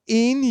jeg er jo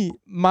enig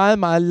meget,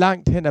 meget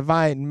langt hen ad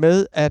vejen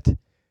med, at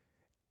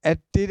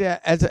det der,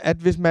 altså at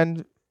hvis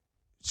man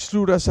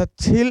slutter sig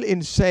til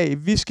en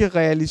sag, vi skal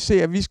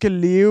realisere, vi skal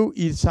leve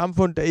i et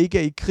samfund, der ikke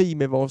er i krig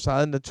med vores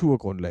eget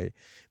naturgrundlag.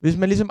 Hvis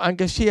man ligesom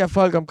engagerer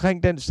folk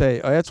omkring den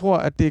sag, og jeg tror,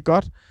 at det er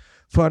godt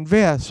for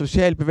enhver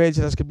social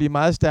bevægelse, der skal blive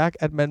meget stærk,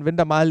 at man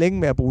venter meget længe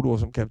med at bruge ord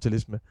som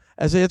kapitalisme.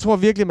 Altså jeg tror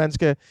virkelig, man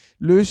skal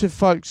løse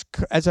folks,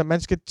 altså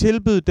man skal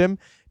tilbyde dem,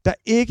 der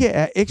ikke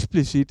er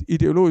eksplicit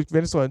ideologisk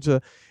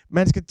venstreorienteret,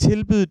 man skal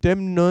tilbyde dem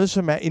noget,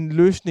 som er en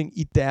løsning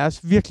i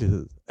deres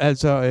virkelighed.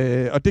 Altså,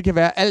 og det kan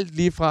være alt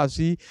lige fra at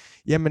sige,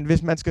 jamen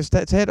hvis man skal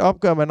tage et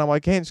opgør med den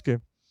amerikanske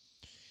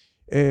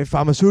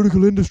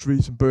pharmaceutical industry,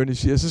 som Bernie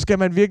siger, så skal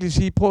man virkelig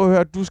sige, prøv at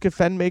høre, du skal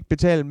fandme ikke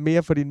betale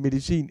mere for din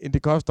medicin, end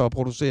det koster at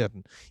producere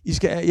den.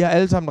 I har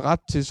alle sammen ret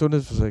til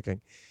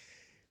sundhedsforsikring.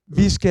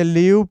 Vi skal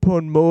leve på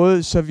en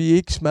måde, så vi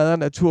ikke smadrer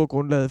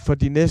naturgrundlaget for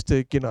de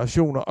næste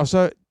generationer. Og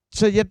så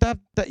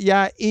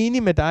jeg er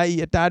enig med dig i,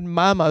 at der er et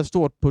meget, meget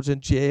stort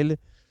potentiale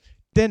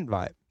den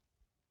vej.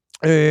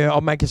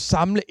 Og man kan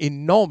samle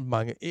enormt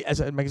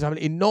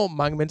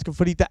mange mennesker,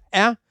 fordi der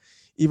er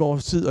i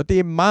vores tid, og det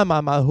er meget,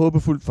 meget, meget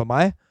håbefuldt for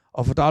mig,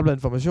 og for Dagbladet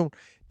Information,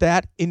 der er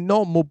et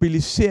enormt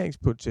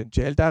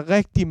mobiliseringspotentiale. Der er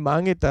rigtig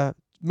mange, der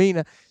mener,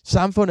 at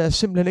samfundet er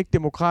simpelthen ikke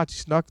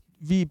demokratisk nok.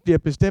 Vi bliver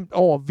bestemt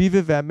over, vi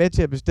vil være med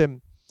til at bestemme.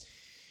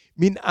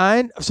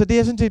 Så det er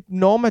jeg sådan set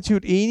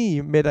normativt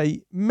enig med dig i,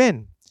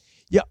 men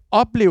jeg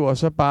oplever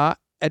så bare,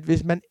 at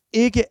hvis man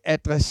ikke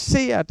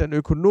adresserer den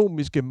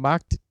økonomiske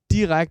magt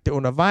direkte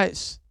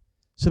undervejs,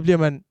 så bliver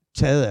man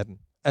taget af den.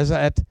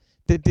 Altså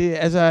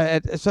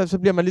så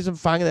bliver man ligesom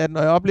fanget af den,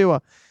 og jeg oplever,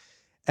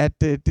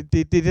 at det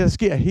er det, der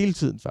sker hele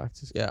tiden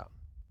faktisk. Ja.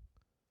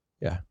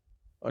 Ja.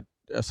 Og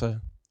altså,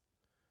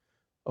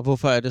 og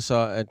hvorfor er det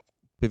så, at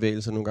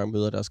bevægelser nogle gange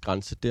møder deres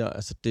grænse der?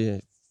 Altså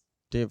det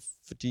er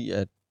fordi,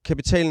 at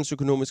kapitalens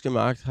økonomiske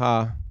magt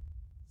har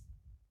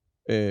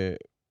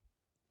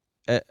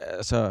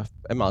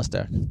er meget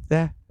stærk.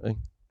 Ja. Ikke?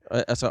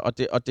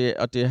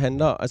 Og det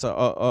handler altså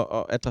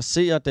at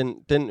adressere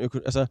den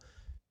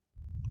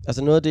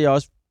altså noget af det, jeg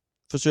også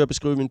forsøger at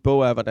beskrive i min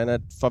bog, er, hvordan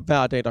at for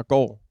hver dag, der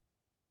går,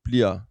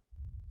 bliver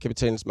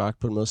kapitalens magt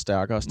på en måde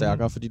stærkere og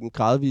stærkere, fordi den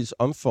gradvist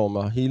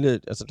omformer hele,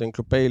 altså den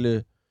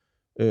globale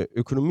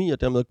økonomi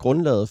og dermed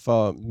grundlaget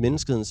for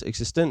menneskets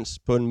eksistens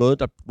på en måde,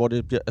 hvor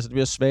det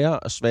bliver sværere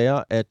og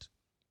sværere at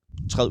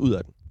træde ud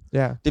af den.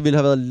 Ja. Det ville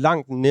have været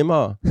langt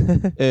nemmere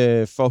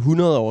for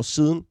 100 år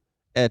siden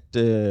at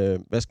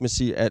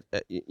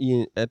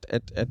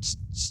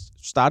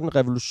starte en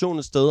revolution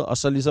et sted, og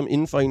så ligesom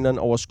inden for en eller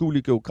anden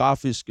overskuelig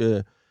geografisk,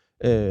 inden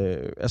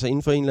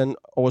for en eller anden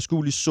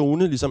overskuelig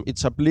zone, ligesom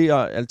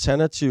etablere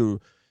alternativ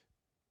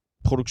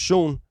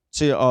produktion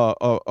til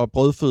at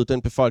brødføde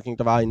den befolkning,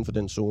 der var inden for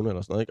den zone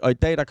eller sådan noget, ikke? Og i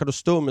dag, der kan du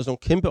stå med sådan nogle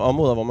kæmpe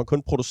områder, hvor man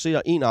kun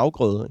producerer én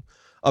afgrøde, ikke?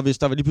 Og hvis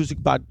der var lige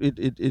pludselig bare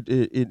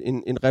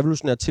en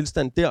revolutionær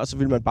tilstand der, så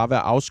ville man bare være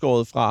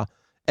afskåret fra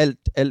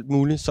alt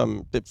muligt,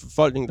 som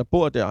befolkningen, der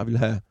bor der, ville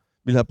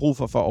have brug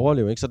for at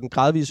overleve, ikke? Så den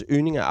gradvise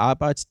øgning af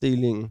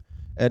arbejdsdelingen,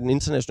 af den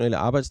internationale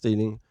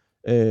arbejdsdeling,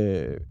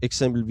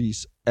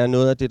 eksempelvis, er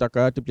noget af det, der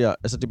gør, at det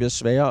bliver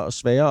sværere og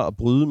sværere at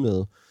bryde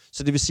med.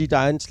 Så det vil sige, der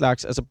er en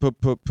slags, altså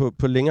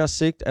på længere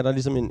sigt, er der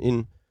ligesom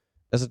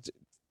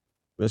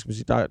hvad skal man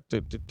sige,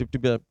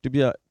 det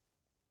bliver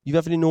i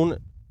hvert fald i nogle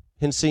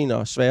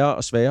henseender sværere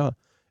og sværere.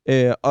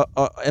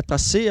 Og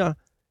adressere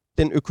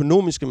den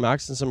økonomiske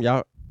magt, som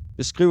jeg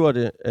beskriver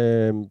det,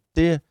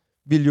 det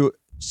vil jo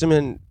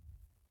simpelthen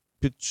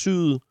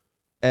betyde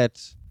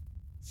at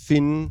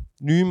finde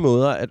nye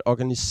måder at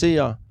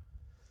organisere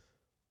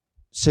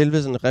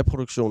selve sådan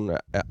reproduktionen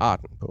af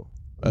arten på.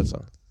 Altså,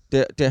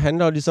 det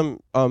handler jo ligesom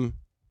om,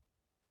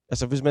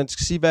 altså hvis man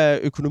skal sige, hvad er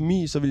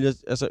økonomi, så vil jeg,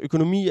 altså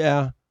økonomi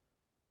er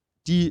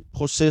de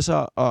processer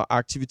og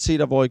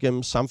aktiviteter, hvor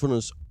igennem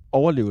samfundets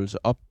overlevelse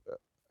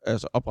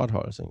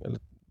opretholdes, eller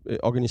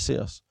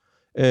organiseres.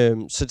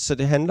 Så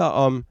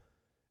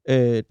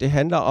det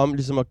handler om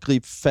ligesom at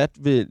gribe fat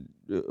ved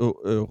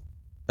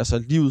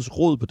livets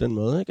rod på den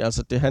måde, ikke?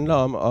 Altså det handler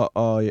om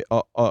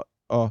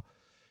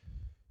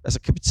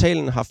altså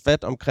kapitalen har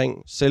fat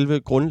omkring selve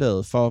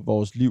grundlaget for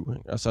vores liv,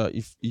 ikke? Altså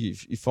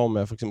i form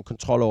af for eksempel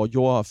kontrol over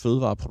jord- og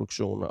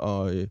fødevareproduktion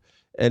og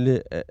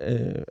alle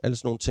sådan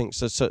nogle ting.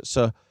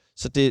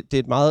 Så det er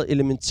et meget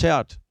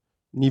elementært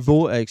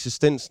niveau af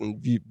eksistensen,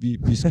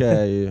 vi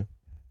skal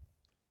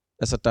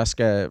der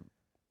skal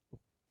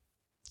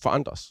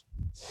forandres.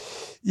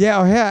 Ja,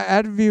 og her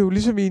er vi jo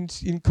ligesom i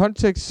en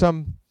kontekst,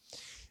 som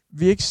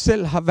vi ikke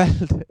selv har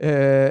valgt,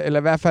 eller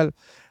i hvert fald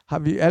har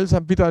vi alle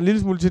sammen bidraget en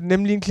lille smule til,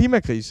 nemlig en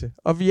klimakrise.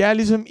 Og vi er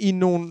ligesom i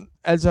nogle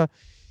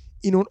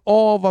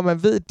år, hvor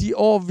man ved, at de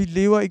år, vi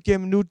lever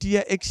igennem nu, de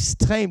er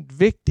ekstremt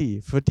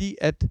vigtige, fordi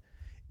at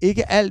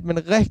ikke alt,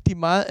 men rigtig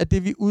meget af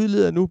det, vi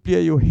udleder nu, bliver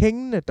jo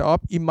hængende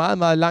derop i meget,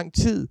 meget lang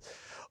tid.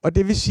 Og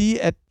det vil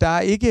sige, at der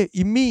er ikke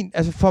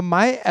for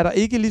mig er der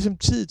ikke ligesom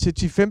tid til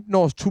 10-15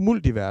 års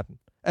tumult i verden.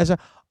 Altså,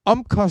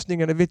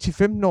 omkostningerne ved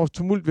 10-15 års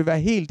tumult vil være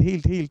helt,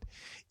 helt, helt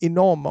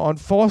enorme. Og en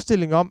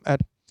forestilling om,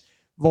 at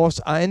vores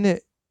egne,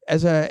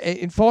 altså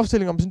en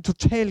forestilling om sådan en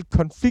total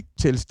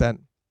konflikttilstand,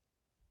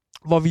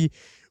 hvor vi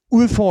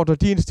udfordrer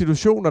de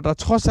institutioner, der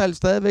trods alt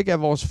stadigvæk er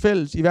vores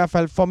fælles, i hvert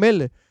fald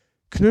formelle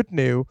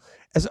knytnæve.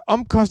 Altså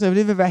omkostningerne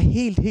ved det vil være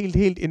helt, helt,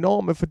 helt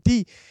enorme,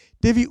 fordi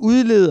det vi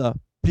udleder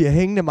bliver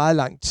hængende meget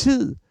lang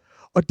tid,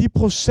 og de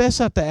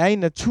processer, der er i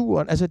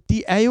naturen, altså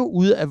de er jo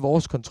ude af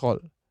vores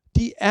kontrol.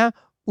 De er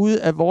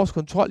ude af vores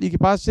kontrol. I kan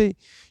bare se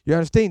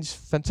Jørgen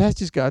Stens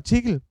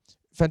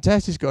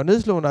fantastiske og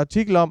nedslående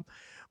artikel om,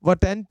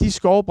 hvordan de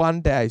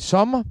skovbrande, der er i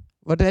sommer,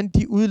 hvordan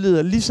de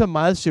udleder lige så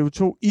meget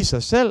CO2 i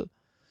sig selv,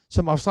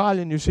 som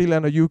Australien, New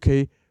Zealand og UK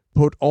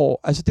på et år.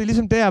 Altså det er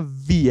ligesom der,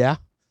 vi er.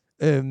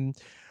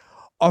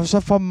 Og så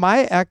for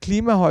mig er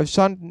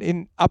klimahorisonten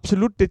en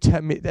absolut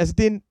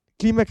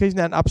klimakrisen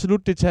er en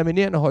absolut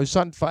determinerende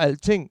horisont for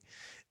alting.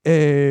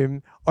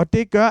 Og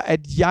det gør, at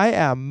jeg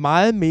er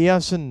meget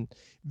mere sådan,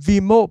 vi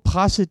må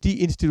presse de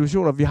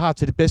institutioner, vi har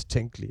til det bedst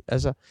tænkelige.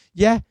 Altså,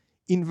 ja,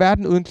 i en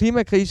verden uden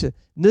klimakrise,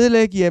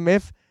 nedlæg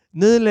IMF,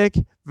 nedlæg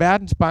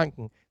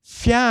Verdensbanken,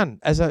 fjern,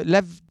 altså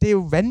det er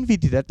jo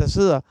vanvittigt, at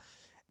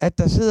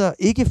der sidder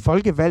ikke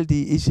folkevalgte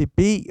i ECB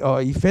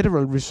og i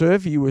Federal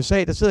Reserve i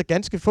USA, der sidder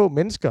ganske få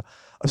mennesker,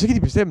 og så kan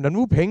de bestemme, når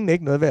nu er pengene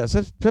ikke noget værd,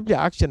 så bliver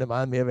aktierne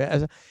meget mere værd.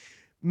 Altså,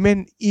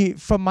 men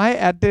for mig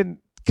er den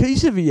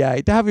krise, vi er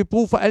i, der har vi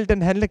brug for al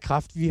den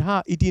handlekraft, vi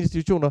har i de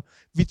institutioner,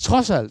 vi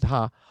trods alt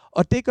har.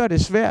 Og det gør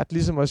det svært,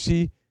 ligesom at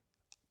sige,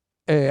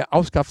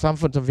 afskaffe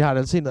samfundet, som vi har,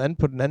 eller se noget andet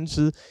på den anden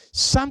side.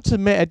 Samtidig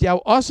med, at jeg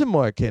jo også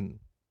må erkende,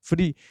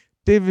 fordi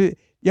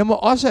jeg må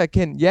også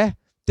erkende, ja,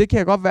 det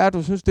kan godt være, at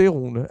du synes, det er,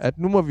 Rune, at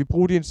nu må vi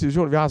bruge de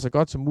institutioner, vi har så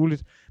godt som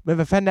muligt. Men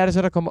hvad fanden er det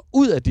så, der kommer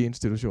ud af de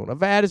institutioner?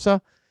 Hvad er det så?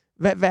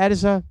 Hvad er det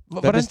så?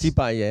 Hvad hvis de er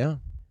barrierer?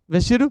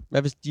 Hvad siger du?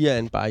 Hvad hvis de er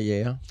en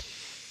barriere?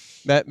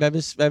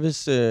 Hvad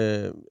hvis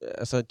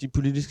de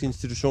politiske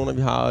institutioner,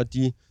 vi har, og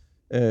de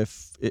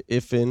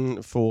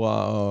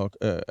FN-fora og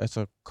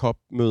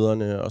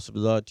COP-møderne og så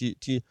videre,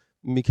 de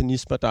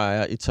mekanismer, der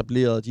er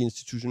etableret, de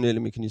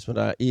institutionelle mekanismer,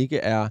 der ikke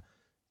er,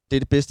 det er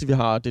det bedste, vi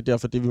har, og det er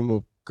derfor det, vi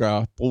må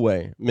gøre brug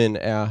af, men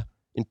er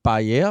en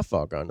barriere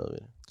for at gøre noget ved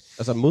det.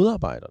 Altså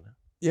modarbejderne.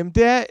 Jamen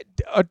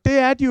det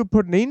er de jo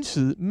på den ene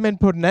side, men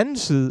på den anden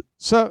side,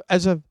 så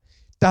altså,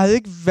 Der havde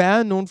ikke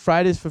været nogen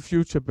Fridays for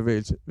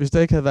Future-bevægelse, hvis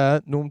der ikke havde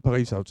været nogen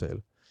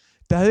Paris-aftale.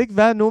 Der havde ikke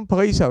været nogen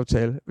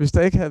Paris-aftale, hvis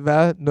der ikke havde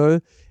været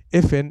noget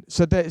FN.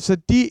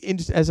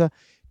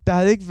 Der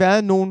havde ikke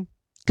været nogen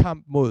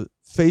kamp mod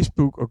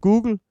Facebook og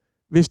Google,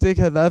 hvis det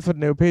ikke havde været for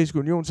den europæiske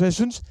union. Så jeg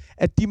synes,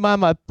 at de meget,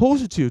 meget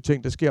positive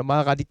ting, der sker,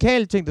 meget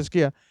radikale ting, der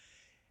sker,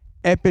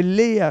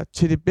 appellerer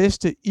til det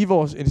bedste i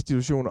vores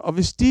institutioner. Og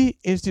hvis de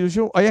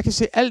institutioner, og jeg kan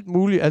se alt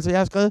muligt, altså jeg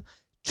har skrevet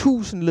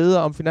 1000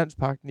 ledere om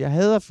finanspagten, jeg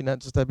hader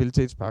finans- og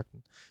stabilitetspagten.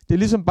 Det er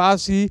ligesom bare at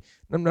sige,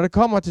 når det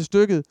kommer til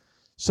stykket,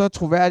 så er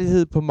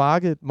troværdighed på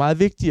markedet meget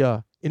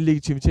vigtigere end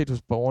legitimitet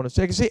hos borgerne.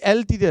 Så jeg kan se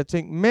alle de der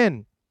ting,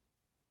 men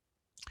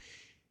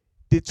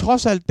det er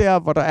trods alt der,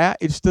 hvor der er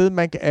et sted,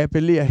 man kan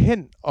appellere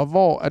hen, og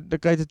hvor at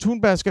Greta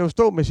Thunberg skal jo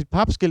stå med sit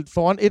papskilt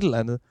foran et eller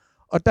andet.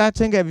 Og der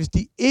tænker jeg, at hvis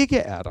de ikke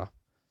er der,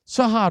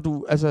 så er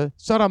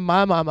der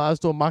meget, meget, meget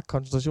store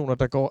magtkoncentrationer,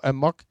 der går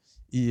amok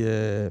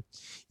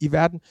i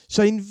verden.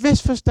 Så i en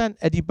vis forstand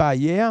er de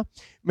barrierer,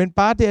 men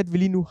bare det, at vi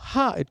lige nu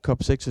har et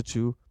COP26,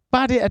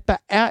 bare det, at der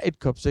er et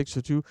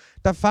COP26,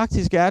 der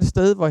faktisk er et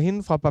sted, hvor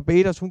hende fra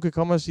Barbados, hun kan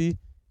komme og sige,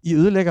 I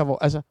ødelægger,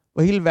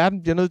 hvor hele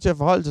verden bliver nødt til at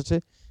forholde sig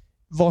til,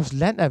 vores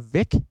land er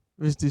væk,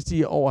 hvis det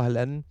stiger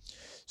over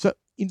 1,5. Så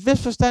i en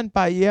vis forstand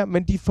barriere,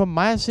 men de får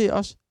mig at se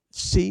også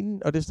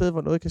scenen og det sted,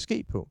 hvor noget kan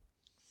ske på.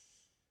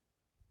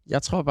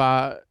 Jeg tror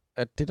bare,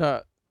 at det, der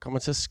kommer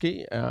til at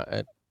ske, er,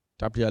 at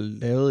der bliver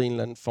lavet en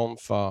eller anden form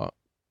for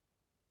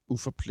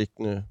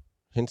uforpligtende,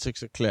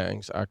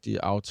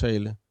 hensigtserklæringsagtige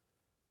aftale.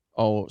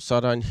 Og så er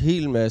der en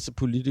hel masse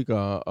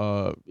politikere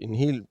og en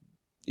hel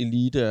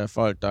elite af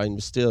folk, der er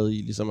investeret i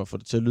ligesom at få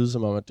det til at lyde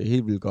som om, at det er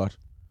helt vildt godt.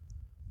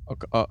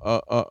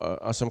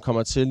 Og som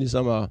kommer til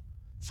ligesom at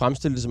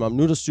fremstille det som om,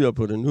 nu er der styr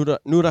på det, nu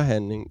er der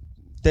handling.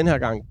 Den her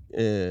gang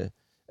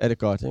er det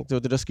godt. Ikke? Det var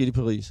det, der skete i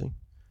Paris. Ikke?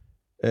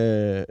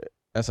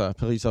 Altså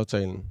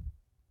Paris-aftalen.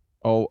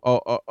 Og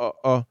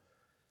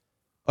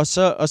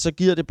så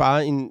giver det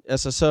bare en,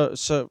 altså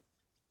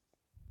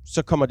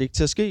så kommer det ikke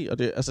til at ske, og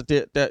det, altså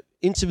det,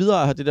 indtil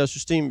videre har det der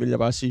system, vil jeg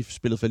bare sige,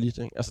 spillet fallit,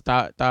 ikke? Altså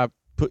der er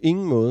på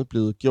ingen måde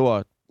blevet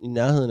gjort i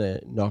nærheden af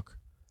nok.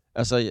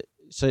 Altså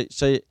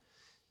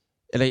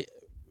eller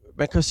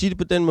man kan sige det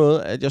på den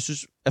måde, at jeg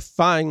synes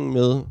erfaringen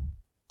med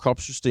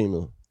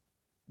COP-systemet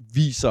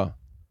viser,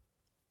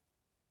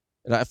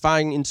 eller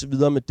erfaringen indtil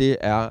videre med det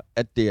er,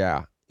 at det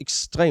er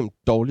ekstremt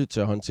dårligt til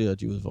at håndtere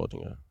de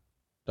udfordringer,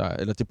 der er,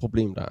 eller det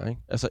problem, der er.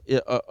 Ikke? Altså,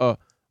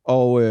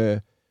 og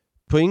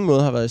på ingen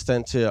måde har været i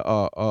stand til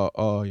at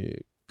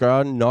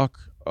gøre nok,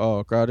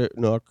 og gøre det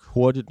nok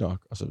hurtigt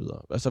nok, og så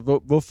videre. Altså,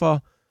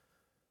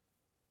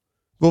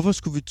 hvorfor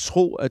skulle vi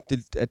tro, at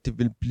det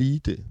vil blive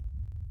det?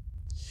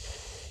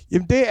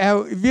 Jamen, det er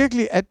jo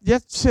virkelig, at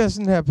jeg ser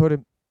sådan her på det,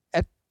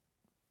 at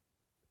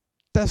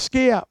der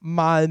sker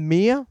meget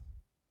mere,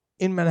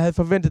 end man havde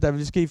forventet, der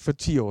ville ske for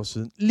 10 år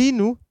siden. Lige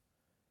nu,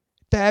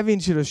 der er vi i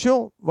en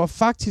situation, hvor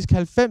faktisk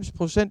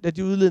 90% af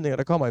de udledninger,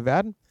 der kommer i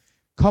verden,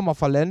 kommer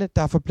fra lande,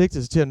 der har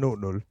forpligtet sig til at nå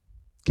 0.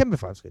 Kæmpe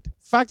fremskridt.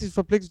 Faktisk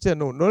forpligtet til at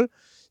nå 0.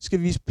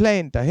 Skal vise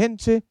plan derhen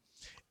til.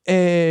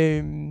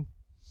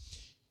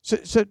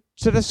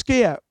 Så der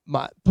sker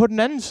meget. På den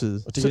anden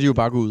side... Og det kan de jo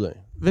bare gå ud af.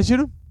 Hvad siger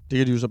du? Det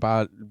kan de jo så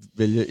bare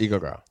vælge ikke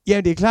at gøre.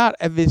 Ja, det er klart,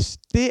 at hvis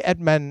det, at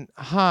man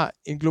har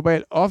en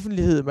global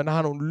offentlighed, man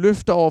har nogle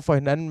løfter over for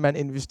hinanden, man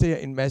investerer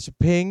en masse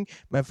penge,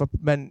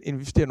 man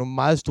investerer nogle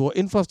meget store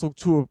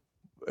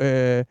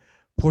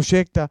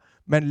infrastrukturprojekter,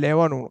 man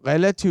laver nogle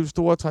relativt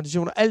store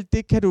transitioner, alt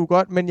det kan du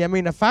godt, men jeg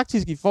mener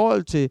faktisk i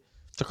forhold til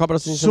så kommer der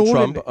sådan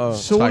Trump og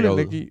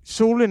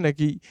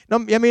solenergi. Nå,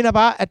 jeg mener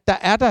bare, at der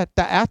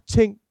er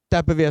ting,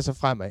 der bevæger sig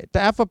fremad. Der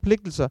er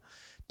forpligtelser,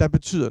 der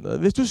betyder noget.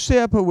 Hvis du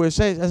ser på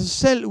USA, altså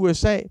selv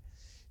USA,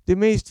 det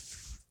mest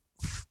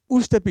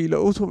ustabile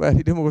og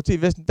utroværdige demokrati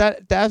i Vesten,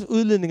 deres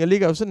udledninger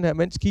ligger jo sådan her,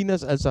 mens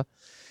Kinas altså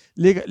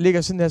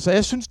ligger sådan her. Så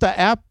jeg synes, der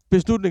er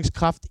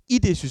beslutningskraft i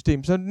det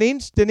system. Så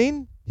den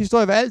ene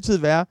historie vil altid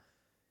være,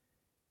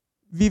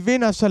 vi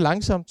vinder så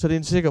langsomt, så det er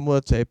en sikker måde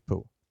at tabe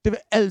på. Det vil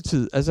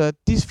altid. Altså,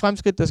 de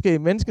fremskridt, der sker i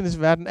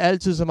menneskenes verden, er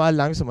altid så meget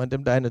langsommere end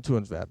dem, der er i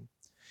naturens verden.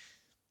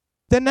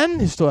 Den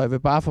anden historie vil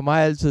bare for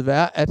mig altid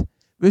være, at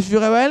hvis vi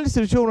rev alle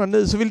institutioner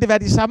ned, så ville det være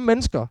de samme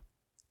mennesker,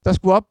 der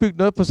skulle opbygge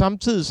noget på samme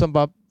tid, som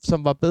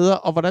var bedre.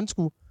 Og hvordan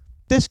skulle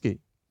det ske?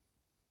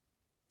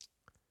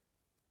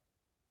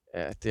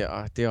 Ja,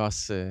 det er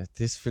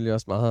selvfølgelig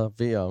også meget at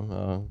bede om.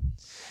 Og,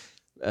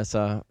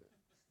 altså,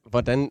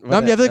 hvordan... Nå,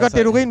 men jeg ved godt,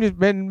 det er urimeligt,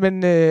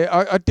 men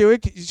og det er jo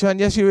ikke, Søren,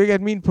 jeg siger jo ikke,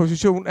 at min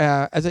position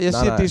er... Altså, jeg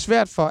siger, at det er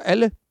svært for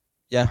alle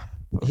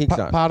helt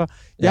klart. Parter.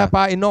 Jeg er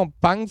bare enormt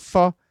bange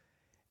for,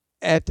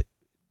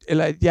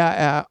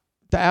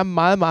 der er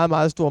meget, meget,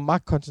 meget store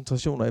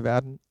magtkoncentrationer i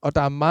verden, og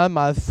der er meget,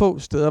 meget få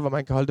steder, hvor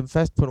man kan holde dem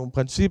fast på nogle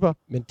principper.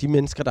 Men de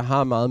mennesker, der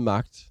har meget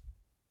magt,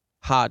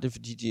 har det,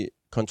 fordi de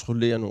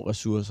kontrollerer nogle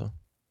ressourcer.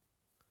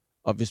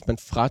 Og hvis man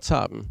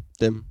fratager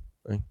dem,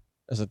 ikke?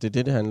 Altså det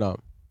er det handler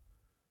om.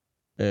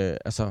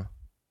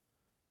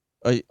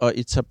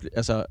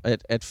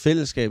 At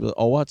fællesskabet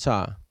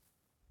overtager,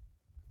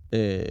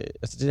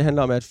 det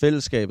handler om, at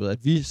fællesskabet,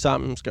 at vi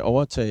sammen skal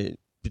overtage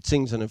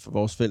betingelserne for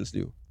vores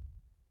fællesliv.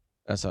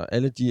 Altså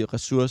alle de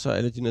ressourcer,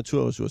 alle de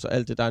naturressourcer,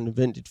 alt det, der er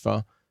nødvendigt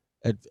for,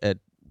 at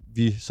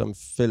vi som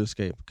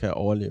fællesskab kan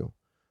overleve.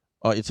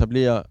 Og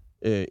etablere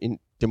en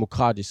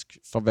demokratisk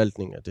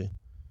forvaltning af det.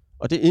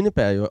 Og det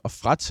indebærer jo at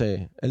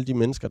fratage alle de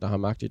mennesker, der har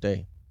magt i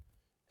dag,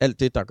 alt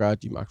det, der gør,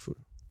 at de er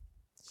magtfulde.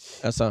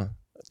 Altså,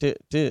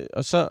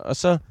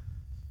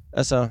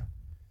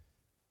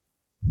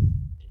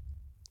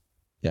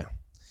 ja.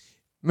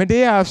 Men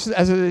det er,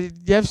 altså,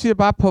 jeg siger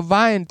bare, på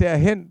vejen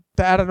derhen,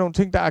 der er der nogle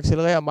ting, der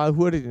accelererer meget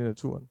hurtigt i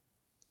naturen.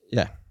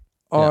 Ja.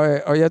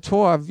 Og jeg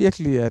tror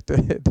virkelig, at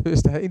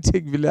hvis der er en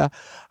ting, vi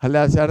har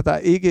lært, så er det, der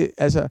ikke,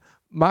 altså,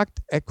 magt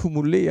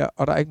akkumulerer,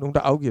 og der er ikke nogen,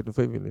 der afgiver den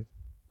frivilligt.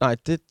 Nej,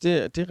 det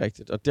er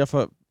rigtigt, og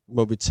derfor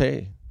må vi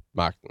tage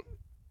magten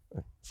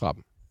fra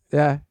dem.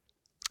 Ja.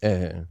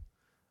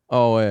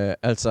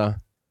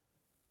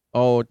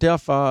 Og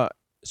derfor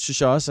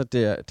synes jeg også, at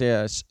det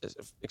er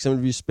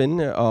eksempelvis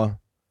spændende at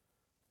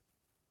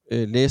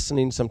læse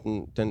sådan en som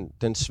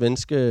den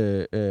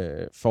svenske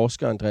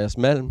forsker Andreas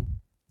Malm,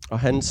 og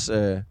hans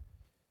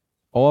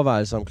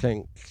overvejelser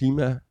omkring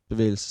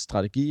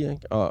klimabevægelsesstrategi,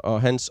 ikke?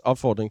 Og hans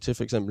opfordring til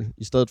for eksempel,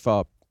 i stedet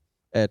for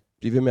at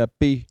blive ved med at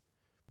bede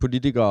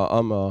politikere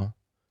om at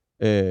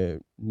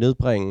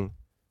nedbringe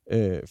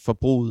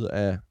forbruget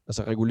af,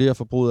 altså regulere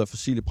forbruget af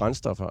fossile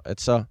brændstoffer,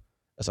 at så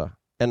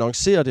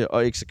annoncere det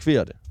og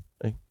eksekvere det.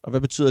 Ikke? Og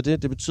hvad betyder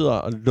det? Det betyder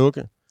at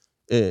lukke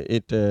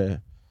et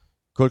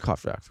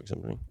kulkraftværk for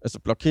eksempel. Ikke? Altså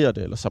blokere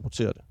det eller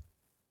sabotere det.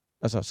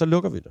 Altså så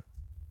lukker vi det.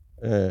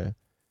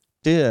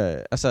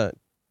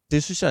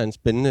 Det synes jeg er en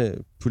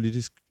spændende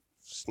politisk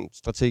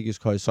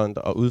strategisk horisont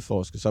at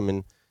udforske som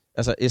en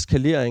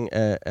eskalering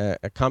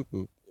af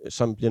kampen,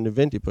 som bliver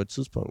nødvendig på et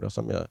tidspunkt, og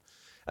som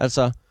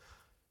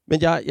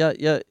men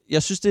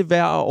jeg synes det er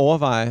værd at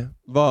overveje,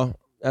 hvor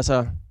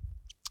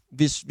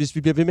hvis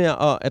vi bliver ved med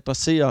at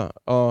adressere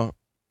og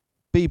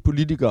bede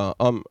politikere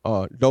om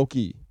at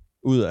lovgive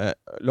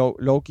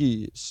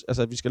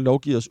vi skal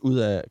lovgive os ud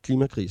af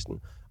klimakrisen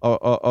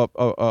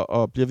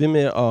og bliver ved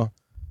med at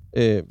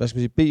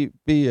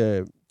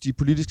bede de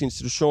politiske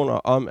institutioner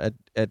om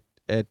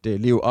at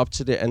leve op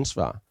til det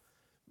ansvar.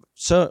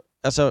 Så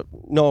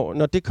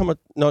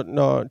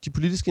når de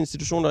politiske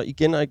institutioner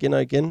igen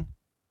og igen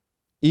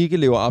ikke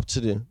lever op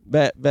til det,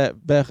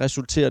 hvad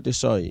resulterer det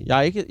så i?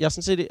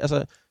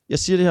 Jeg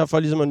siger det her for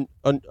ligesom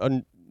at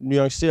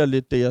nuancere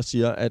lidt det, jeg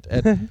siger,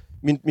 at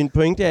min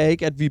pointe er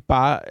ikke,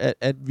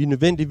 at vi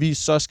nødvendigvis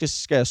så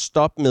skal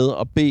stoppe med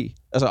at bede,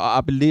 altså at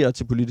appellere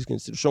til politiske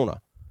institutioner.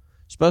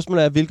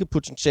 Spørgsmålet er, hvilket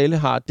potentiale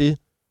har det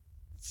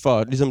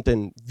for ligesom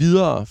den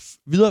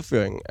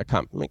videreføring af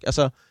kampen, ikke?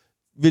 Altså,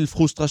 vil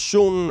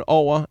frustrationen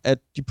over, at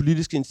de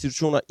politiske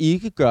institutioner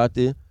ikke gør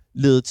det,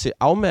 lede til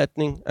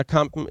afmatning af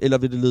kampen, eller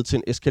vil det lede til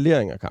en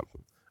eskalering af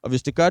kampen? Og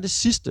hvis det gør det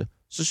sidste,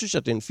 så synes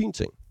jeg, det er en fin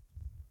ting.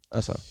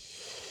 Altså,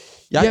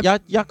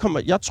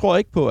 jeg tror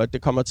ikke på, at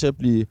det kommer til at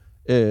blive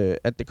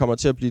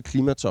et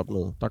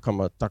klimatopmøde,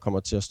 der kommer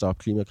til at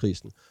stoppe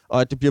klimakrisen.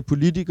 Og at det bliver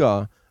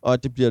politikere, og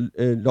at det bliver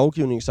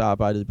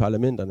lovgivningsarbejdet i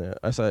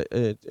parlamenterne. Altså,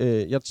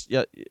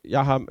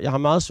 jeg har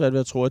meget svært ved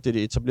at tro, at det er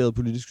det etablerede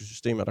politiske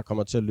systemer, der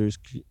kommer til at løse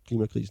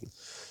klimakrisen.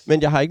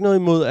 Men jeg har ikke noget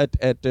imod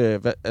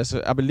at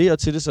appellere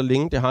til det, så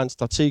længe det har en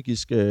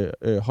strategisk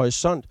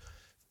horisont.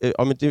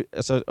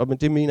 Og med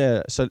det mener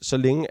jeg, så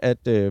længe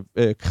at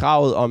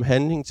kravet om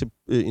handling til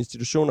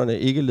institutionerne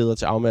ikke leder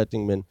til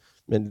afmatning,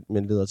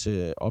 men leder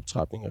til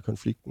optrapning af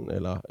konflikten,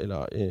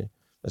 eller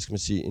hvad skal man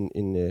sige,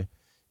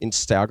 en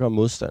stærkere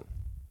modstand.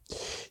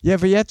 Ja,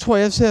 for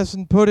jeg ser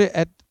sådan på det,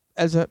 at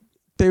altså,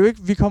 det er jo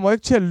ikke, vi kommer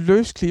ikke til at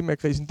løse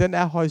klimakrisen. Den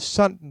er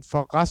horisonten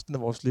for resten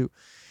af vores liv.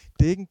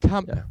 Det er ikke en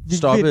kamp,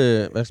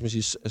 hvad skal man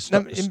sige?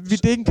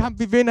 Det er ikke en kamp,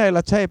 vi vinder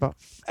eller taber.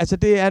 Altså,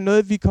 det er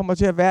noget, vi kommer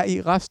til at være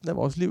i resten af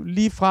vores liv.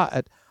 Lige fra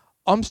at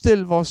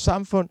omstille vores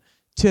samfund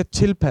til at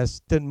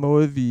tilpasse den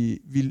måde,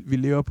 vi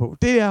lever på.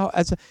 Det er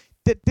altså,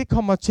 det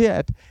kommer til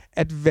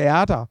at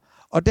være der.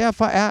 Og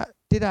derfor er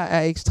det, der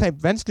er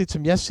ekstremt vanskeligt,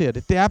 som jeg ser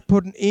det, det er på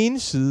den ene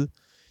side,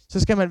 så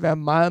skal man være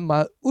meget,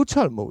 meget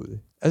utålmodig.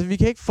 Altså, vi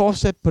kan ikke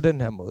fortsætte på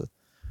den her måde.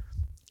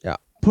 Ja.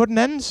 På den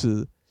anden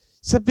side,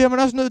 så bliver man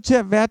også nødt til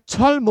at være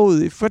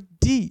tålmodig,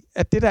 fordi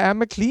at det, der er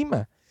med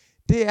klima,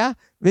 det er,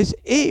 hvis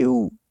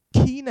EU,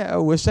 Kina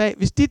og USA,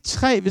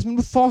 hvis man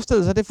nu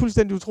forestiller sig, det er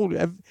fuldstændig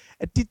utroligt,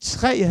 at de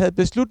tre havde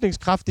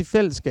beslutningskraft i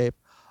fællesskab,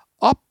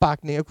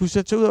 opbakning og kunne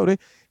sætte sig ud over det,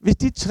 hvis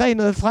de tre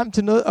nåede frem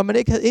til noget, og man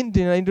ikke havde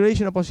Indien og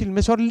Indonesien og Brasilien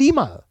med, så var det lige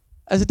meget.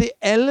 Altså, det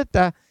er alle, det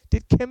er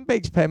et kæmpe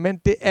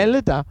eksperiment, det er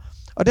alle,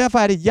 og derfor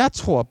er det, jeg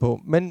tror på,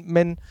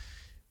 men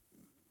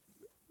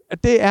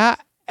det er,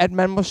 at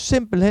man må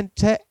simpelthen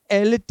tage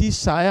alle de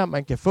sejre,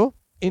 man kan få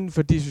inden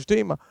for de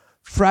systemer.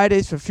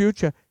 Fridays for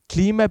Future,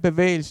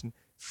 klimabevægelsen,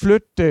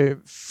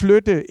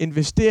 flytte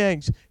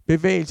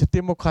investeringsbevægelser,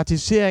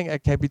 demokratisering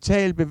af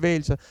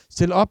kapitalbevægelser,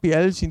 stille op i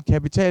alle sine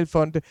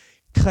kapitalfonde,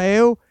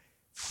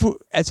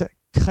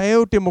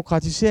 kræve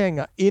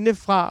demokratiseringer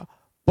indefra,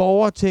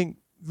 borgerting,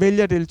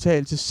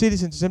 vælgerdeltagelse,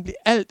 citizen assembly,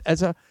 alt,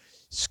 altså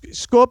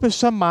skubbe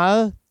så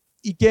meget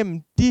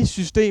igennem de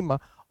systemer,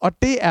 Og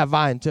det er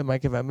vejen til, at man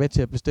kan være med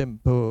til at bestemme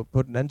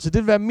på den anden. Så det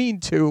vil være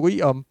min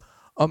teori om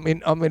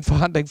en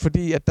forandring,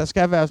 fordi at der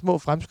skal være små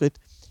fremskridt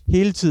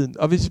hele tiden.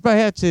 Og hvis vi spørger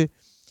her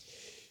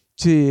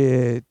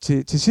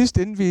til sidst,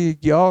 inden vi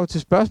giver over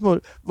til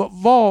spørgsmål,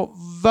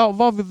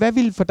 hvad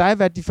ville for dig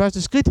være de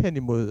første skridt hen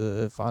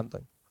imod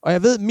forandring? Og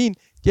jeg ved,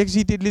 jeg kan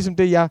sige, det er ligesom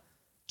det, jeg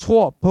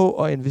tror på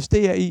og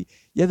investerer i.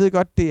 Jeg ved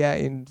godt, det er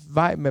en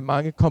vej med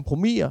mange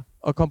kompromiser,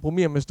 og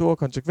kompromiser med store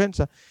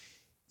konsekvenser.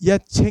 Jeg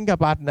tænker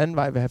bare, at den anden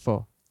vej vil have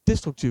for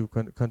destruktive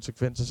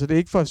konsekvenser. Så det er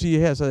ikke for at sige,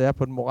 at her så jeg er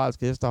på den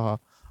moralske hest og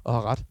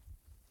har ret.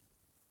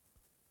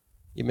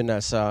 Jamen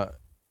altså,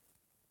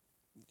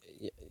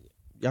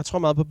 jeg tror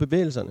meget på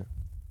bevægelserne.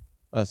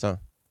 Altså,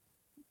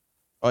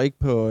 og ikke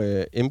på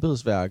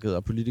embedsværket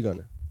og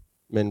politikerne,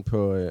 men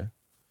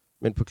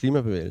på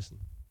klimabevægelsen.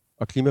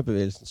 Og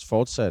klimabevægelsens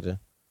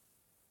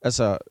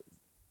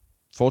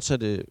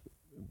fortsatte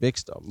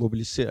vækst og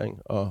mobilisering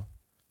og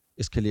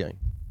eskalering.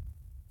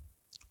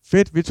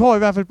 Fedt. Vi tror i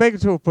hvert fald begge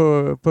to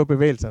på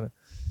bevægelserne.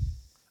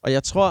 Og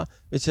jeg tror,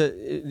 hvis jeg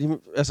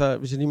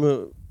lige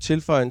må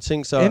tilføje en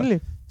ting, så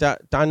endelig. Der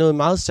er noget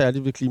meget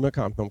særligt ved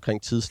klimakampen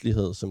omkring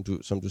tidslighed,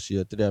 som du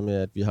siger. Det der med,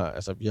 at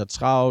vi har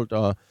travlt,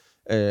 og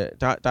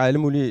der er alle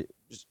mulige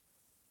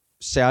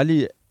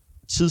særlige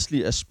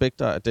tidslige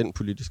aspekter af den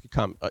politiske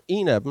kamp. Og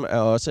en af dem er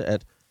også,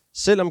 at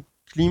selvom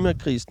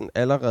klimakrisen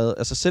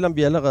selvom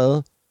vi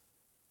allerede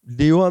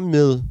lever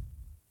med,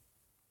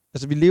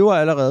 vi lever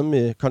allerede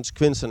med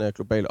konsekvenserne af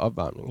global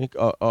opvarmning, ikke?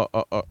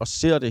 Og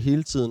ser det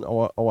hele tiden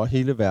over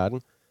hele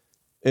verden.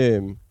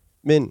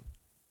 Men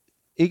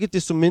ikke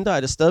desto mindre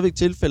er det stadigvæk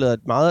tilfældet, at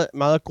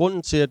meget af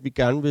grunden til, at vi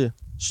gerne vil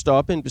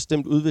stoppe en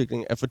bestemt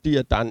udvikling, er fordi,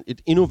 at der er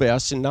et endnu værre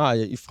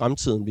scenarie i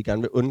fremtiden, vi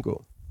gerne vil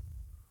undgå.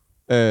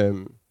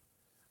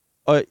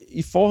 Og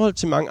i forhold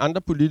til mange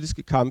andre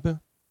politiske kampe,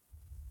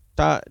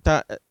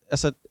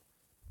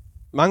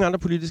 mange andre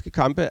politiske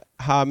kampe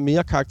har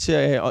mere karakter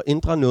af at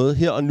ændre noget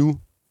her og nu,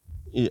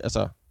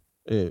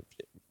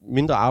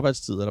 mindre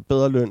arbejdstid, eller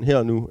bedre løn her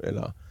og nu,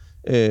 eller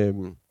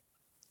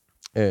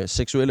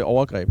seksuelle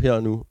overgreb her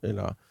og nu,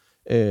 eller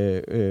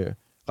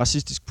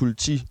racistisk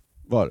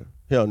politivold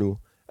her og nu.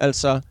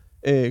 Altså,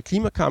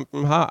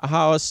 klimakampen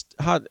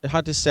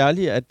har det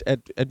særlige,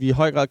 at vi i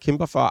høj grad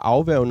kæmper for at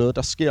afværge noget,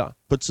 der sker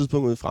på et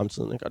tidspunkt ude i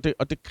fremtiden. Ikke?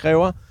 Og det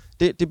kræver,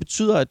 det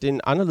betyder, at det er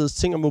en anderledes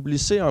ting at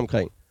mobilisere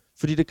omkring.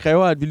 Fordi det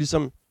kræver, at vi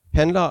ligesom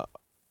handler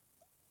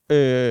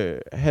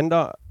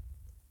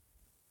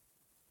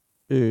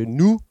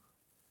nu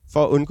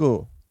for at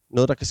undgå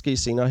noget, der kan ske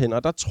senere hen.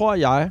 Og der tror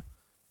jeg,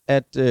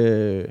 at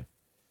det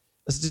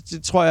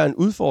tror jeg er en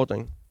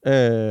udfordring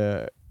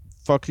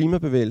for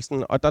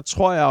klimabevægelsen. Og der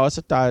tror jeg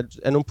også, at der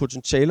er nogle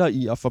potentialer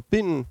i at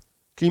forbinde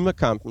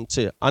klimakampen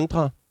til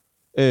andre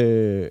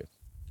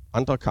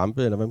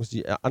kampe, eller hvad man skal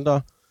sige,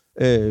 andre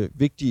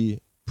vigtige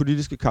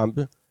politiske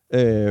kampe.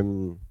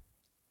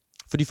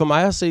 Fordi for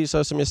mig at se,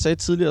 så som jeg sagde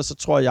tidligere, så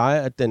tror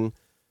jeg, at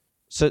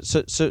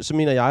så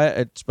mener jeg,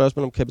 at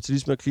spørgsmålet om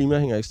kapitalisme og klima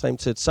hænger ekstremt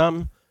tæt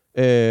sammen.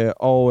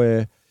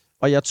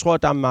 Og jeg tror,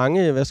 at der er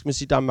mange,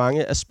 der er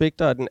mange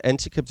aspekter af den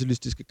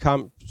antikapitalistiske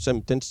kamp,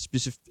 som den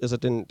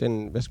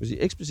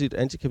eksplicit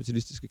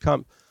antikapitalistiske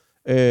kamp,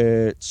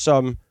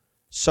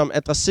 som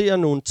adresserer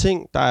nogle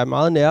ting, der er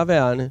meget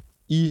nærværende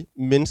i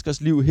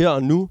menneskers liv her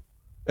og nu,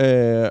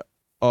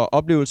 og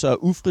oplevelser af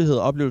ufrihed,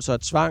 oplevelser af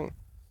tvang,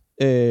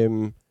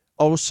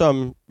 og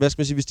som,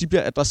 hvis de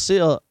bliver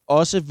adresseret,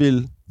 også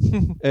vil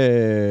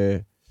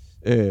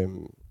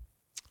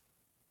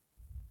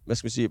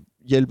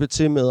hjælpe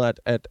til med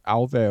at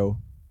afværge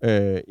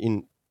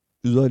en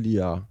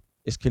yderligere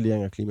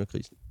eskalering af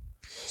klimakrisen.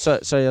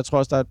 Så jeg tror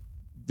også, der er et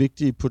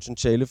vigtigt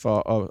potentiale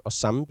for at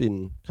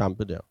sammenbinde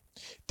kampe der.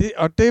 Det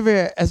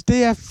er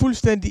jeg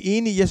fuldstændig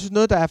enig i. Jeg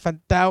synes der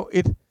er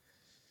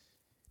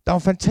jo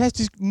en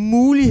fantastisk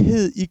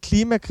mulighed i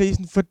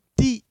klimakrisen,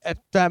 fordi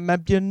at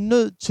man bliver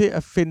nødt til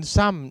at finde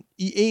sammen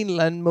i en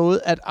eller anden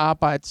måde at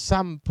arbejde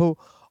sammen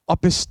på og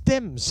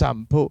bestemme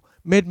sammen på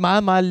med et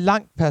meget, meget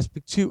langt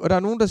perspektiv. Og der er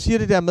nogen, der siger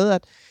det der med,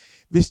 at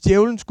hvis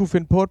djævlen skulle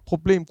finde på et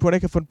problem, kunne han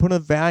ikke have fundet på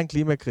noget værre end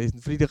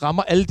klimakrisen, fordi det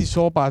rammer alle de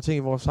sårbare ting i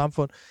vores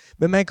samfund.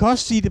 Men man kan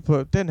også sige det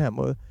på den her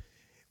måde.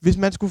 Hvis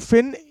man skulle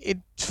finde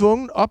en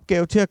tvungen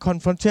opgave til at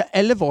konfrontere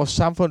alle vores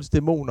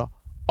samfundsdæmoner,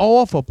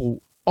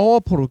 overforbrug,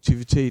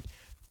 overproduktivitet,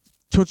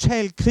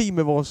 total krig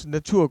med vores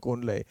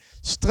naturgrundlag,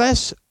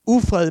 stress,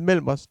 ufred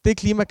mellem os, det er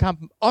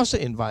klimakampen også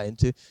en vej ind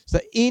til. Så jeg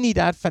er enig,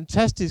 der er et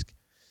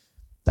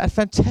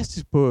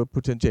fantastisk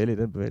potentiale i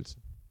den bevægelse.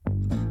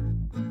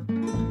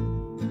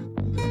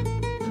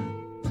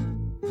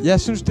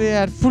 Jeg synes, det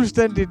er et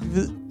fuldstændigt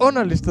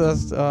vidunderligt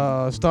sted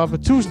at stoppe.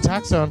 Tusind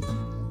tak, Søren.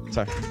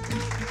 Tak.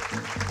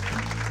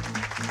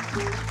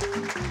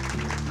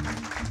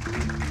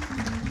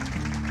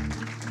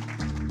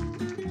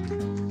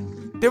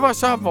 Det var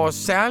så vores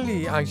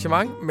særlige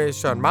arrangement med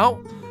Søren Mau,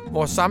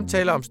 vores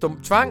samtaler om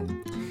stum tvang.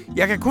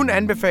 Jeg kan kun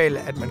anbefale,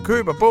 at man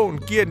køber bogen,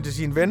 giver den til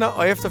sine venner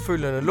og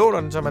efterfølgende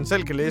låner den, så man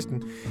selv kan læse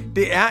den.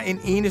 Det er en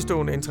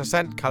enestående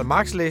interessant Karl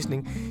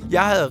Marx-læsning.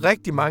 Jeg havde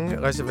rigtig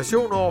mange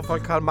reservationer over for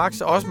Karl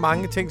Marx, og også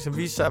mange ting, som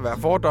viste sig at være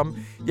fordomme.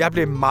 Jeg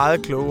blev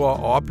meget klogere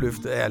og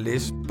opløftet af at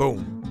læse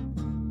bogen.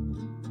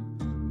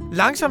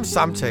 Langsomme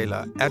samtaler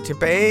er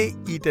tilbage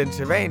i den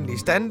sædvanlige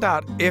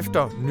standard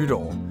efter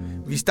nytår.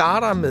 Vi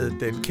starter med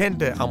den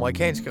kendte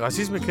amerikanske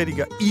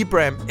racismekritiker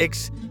Ibram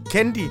X.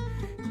 Kendi.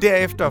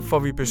 Derefter får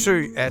vi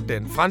besøg af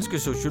den franske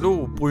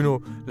sociolog Bruno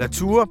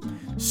Latour.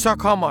 Så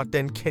kommer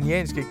den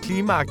kenyanske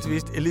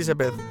klimaaktivist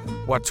Elizabeth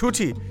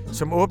Watuti,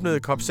 som åbnede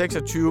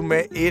COP26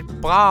 med et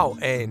brag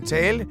af en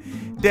tale.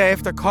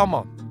 Derefter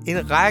kommer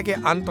en række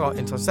andre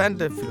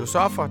interessante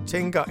filosofer,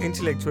 tænkere,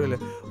 intellektuelle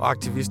og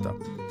aktivister.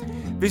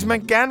 Hvis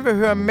man gerne vil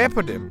høre med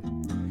på dem,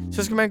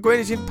 så skal man gå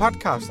ind i sin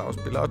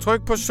podcast-afspiller og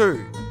trykke på søg.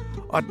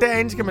 Og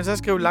derinde skal man så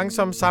skrive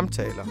langsomme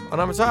samtaler. Og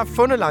når man så har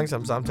fundet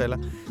langsomme samtaler,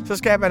 så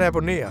skal man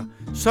abonnere.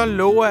 Så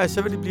lover jeg,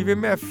 så vil det blive ved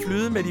med at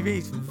flyde med de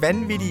mest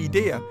vanvittige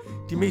idéer,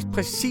 de mest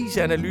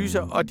præcise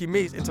analyser og de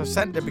mest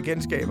interessante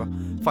bekendtskaber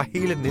fra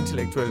hele den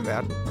intellektuelle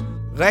verden.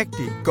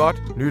 Rigtig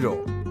godt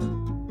nytår!